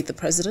need to meet the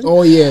president.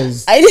 Oh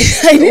yes. I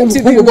need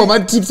to be.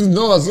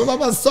 No,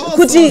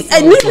 seriously,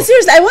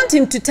 I want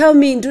him to tell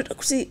me,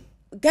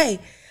 guy,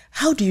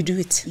 how do you do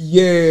it?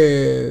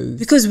 Yes.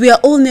 Because we are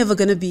all never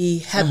gonna be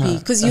happy.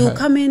 Because you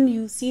come in,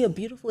 you see a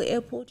beautiful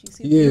airport, you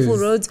see beautiful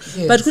roads,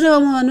 but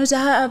so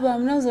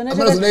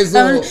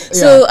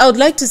I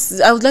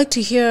would like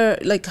to hear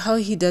like how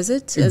he does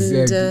it.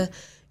 Exactly. And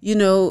you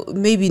know,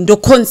 maybe ndo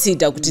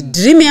consider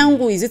dream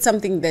yangu, is it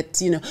something that,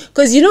 you know,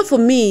 because you know, for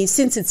me,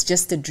 since it's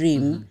just a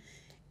dream,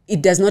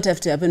 it does not have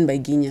to happen by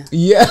Guinea.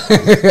 Yeah,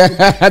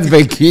 that's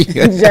by Guinea.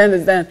 Do you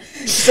understand?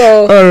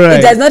 So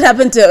it does not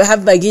happen to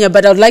have by Guinea,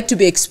 but I would like to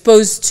be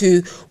exposed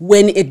to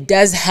when it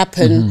does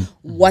happen.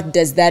 What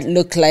does that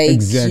look like?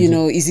 Exactly. You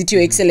know, is it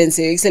your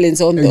excellency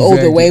all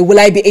the way? Will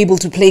I be able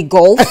to play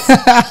golf?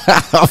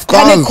 Of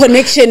course. Kind of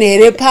connection,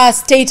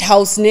 State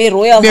House,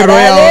 Royal,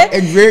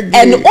 exactly.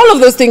 And all of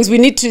those things we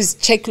need to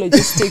check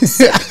logistics.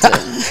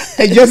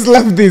 I just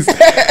love this.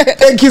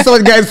 Thank you so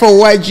much, guys, for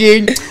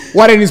watching.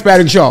 What an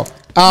inspiring show.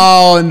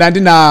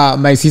 Nandina,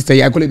 my sister,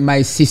 I call it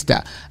my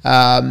sister,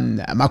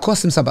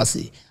 Makosi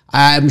Musambasi.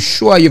 I'm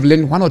sure you've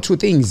learned one or two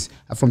things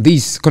from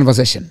this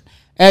conversation.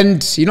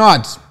 And you know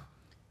what?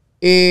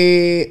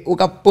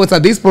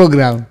 Ukapota this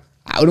program,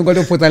 I'm going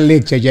to put a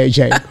lecture,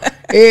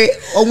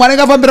 umwana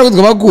akafambira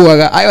kudzwa makuwa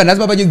ka aiwa nhasi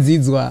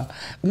papachidzidzwa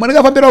umwana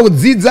akafambira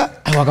kudzidza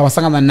aiwa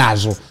akavasangana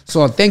nazvo.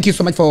 So thank you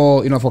so much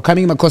for for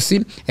coming,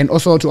 Makosi, and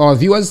also to our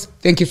viewers,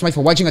 thank you so much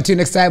for watching. Until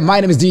next time, my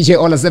name is DJ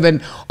Ola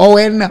 7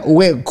 Owen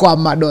we kwa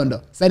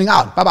Madondo, signing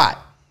out. Bye bye.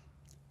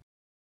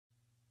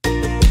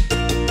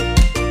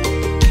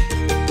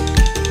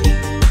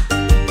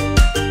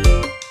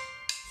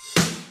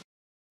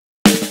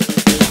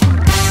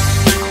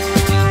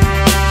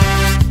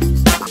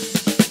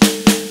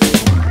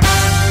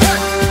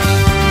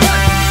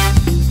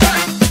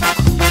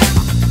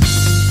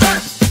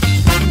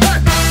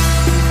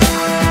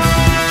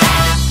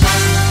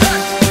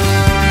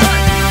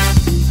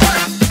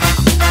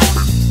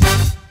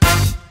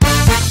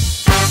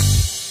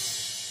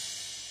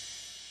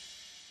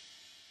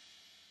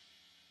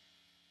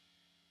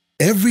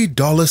 Every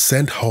dollar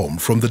sent home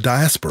from the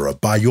diaspora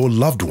by your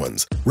loved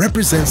ones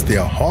represents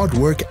their hard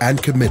work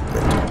and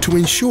commitment to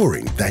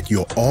ensuring that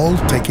you're all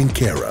taken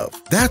care of.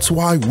 That's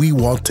why we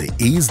want to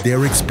ease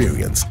their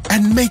experience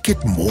and make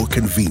it more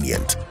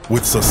convenient.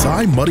 With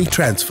Sasai Money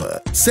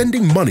Transfer,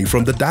 sending money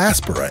from the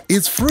diaspora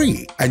is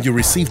free and you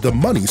receive the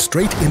money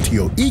straight into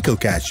your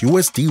EcoCash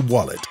USD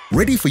wallet,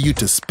 ready for you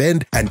to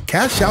spend and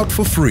cash out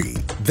for free.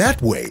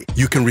 That way,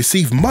 you can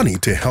receive money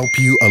to help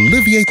you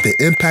alleviate the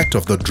impact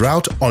of the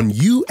drought on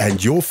you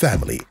and your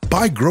family.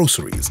 Buy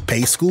groceries,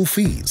 pay school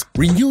fees,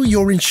 renew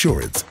your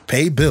insurance,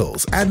 pay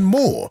bills, and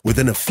more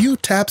within a few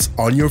taps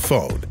on your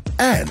phone.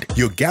 And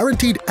you're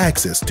guaranteed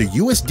access to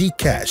USD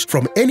cash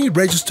from any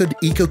registered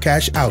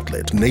EcoCash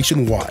outlet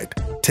nationwide.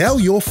 Tell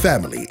your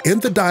family in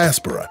the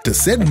diaspora to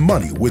send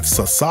money with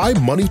Sasai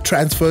Money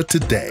Transfer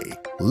today.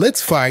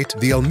 Let's fight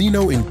the El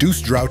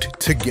Nino-induced drought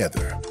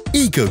together.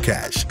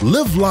 EcoCash.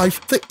 Live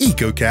life the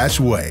EcoCash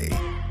way.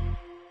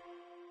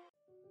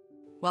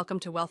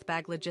 Welcome to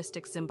WealthBag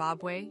Logistics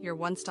Zimbabwe, your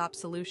one-stop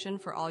solution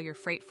for all your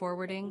freight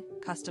forwarding,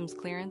 customs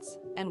clearance,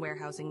 and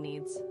warehousing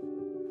needs.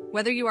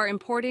 Whether you are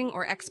importing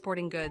or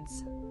exporting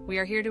goods, we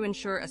are here to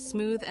ensure a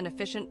smooth and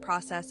efficient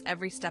process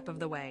every step of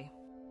the way.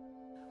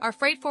 Our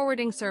freight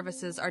forwarding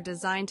services are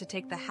designed to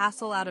take the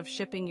hassle out of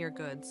shipping your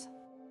goods.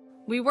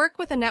 We work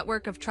with a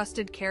network of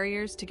trusted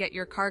carriers to get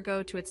your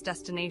cargo to its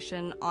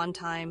destination on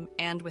time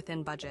and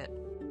within budget.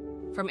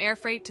 From air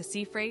freight to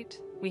sea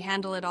freight, we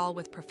handle it all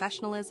with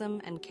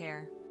professionalism and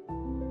care.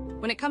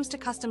 When it comes to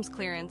customs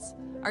clearance,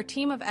 our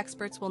team of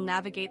experts will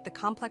navigate the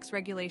complex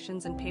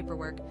regulations and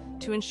paperwork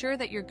to ensure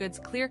that your goods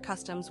clear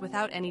customs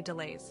without any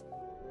delays.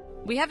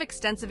 We have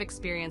extensive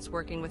experience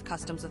working with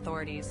customs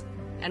authorities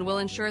and will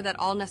ensure that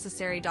all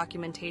necessary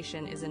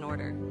documentation is in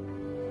order.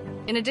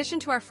 In addition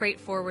to our freight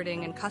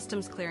forwarding and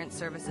customs clearance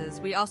services,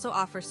 we also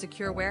offer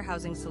secure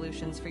warehousing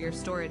solutions for your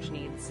storage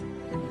needs.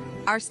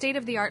 Our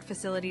state-of-the-art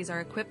facilities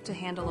are equipped to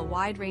handle a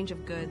wide range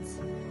of goods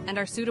and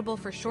are suitable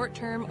for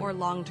short-term or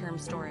long-term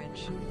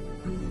storage.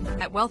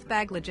 At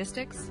WealthBag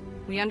Logistics,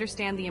 we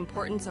understand the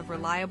importance of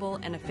reliable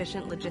and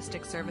efficient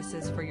logistics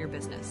services for your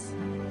business.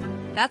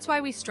 That's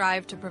why we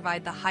strive to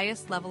provide the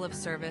highest level of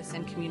service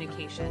and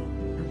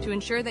communication to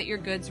ensure that your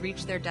goods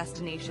reach their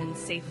destinations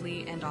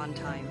safely and on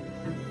time.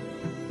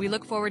 We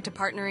look forward to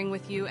partnering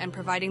with you and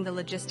providing the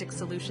logistics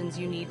solutions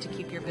you need to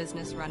keep your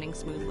business running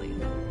smoothly.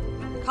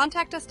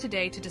 Contact us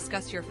today to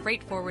discuss your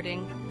freight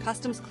forwarding,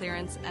 customs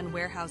clearance, and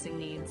warehousing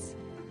needs.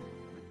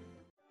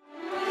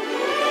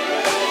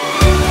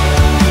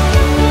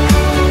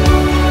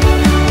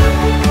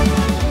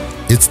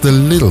 It's the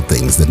little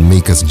things that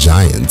make us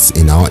giants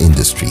in our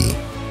industry.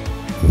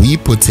 We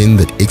put in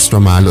that extra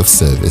mile of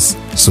service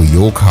so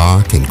your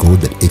car can go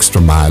that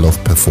extra mile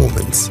of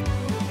performance.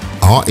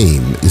 Our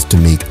aim is to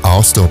make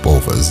our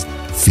stopovers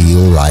feel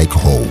like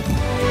home.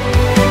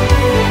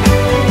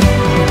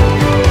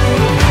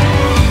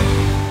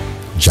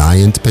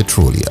 Giant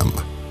Petroleum.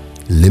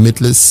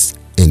 Limitless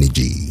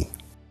energy.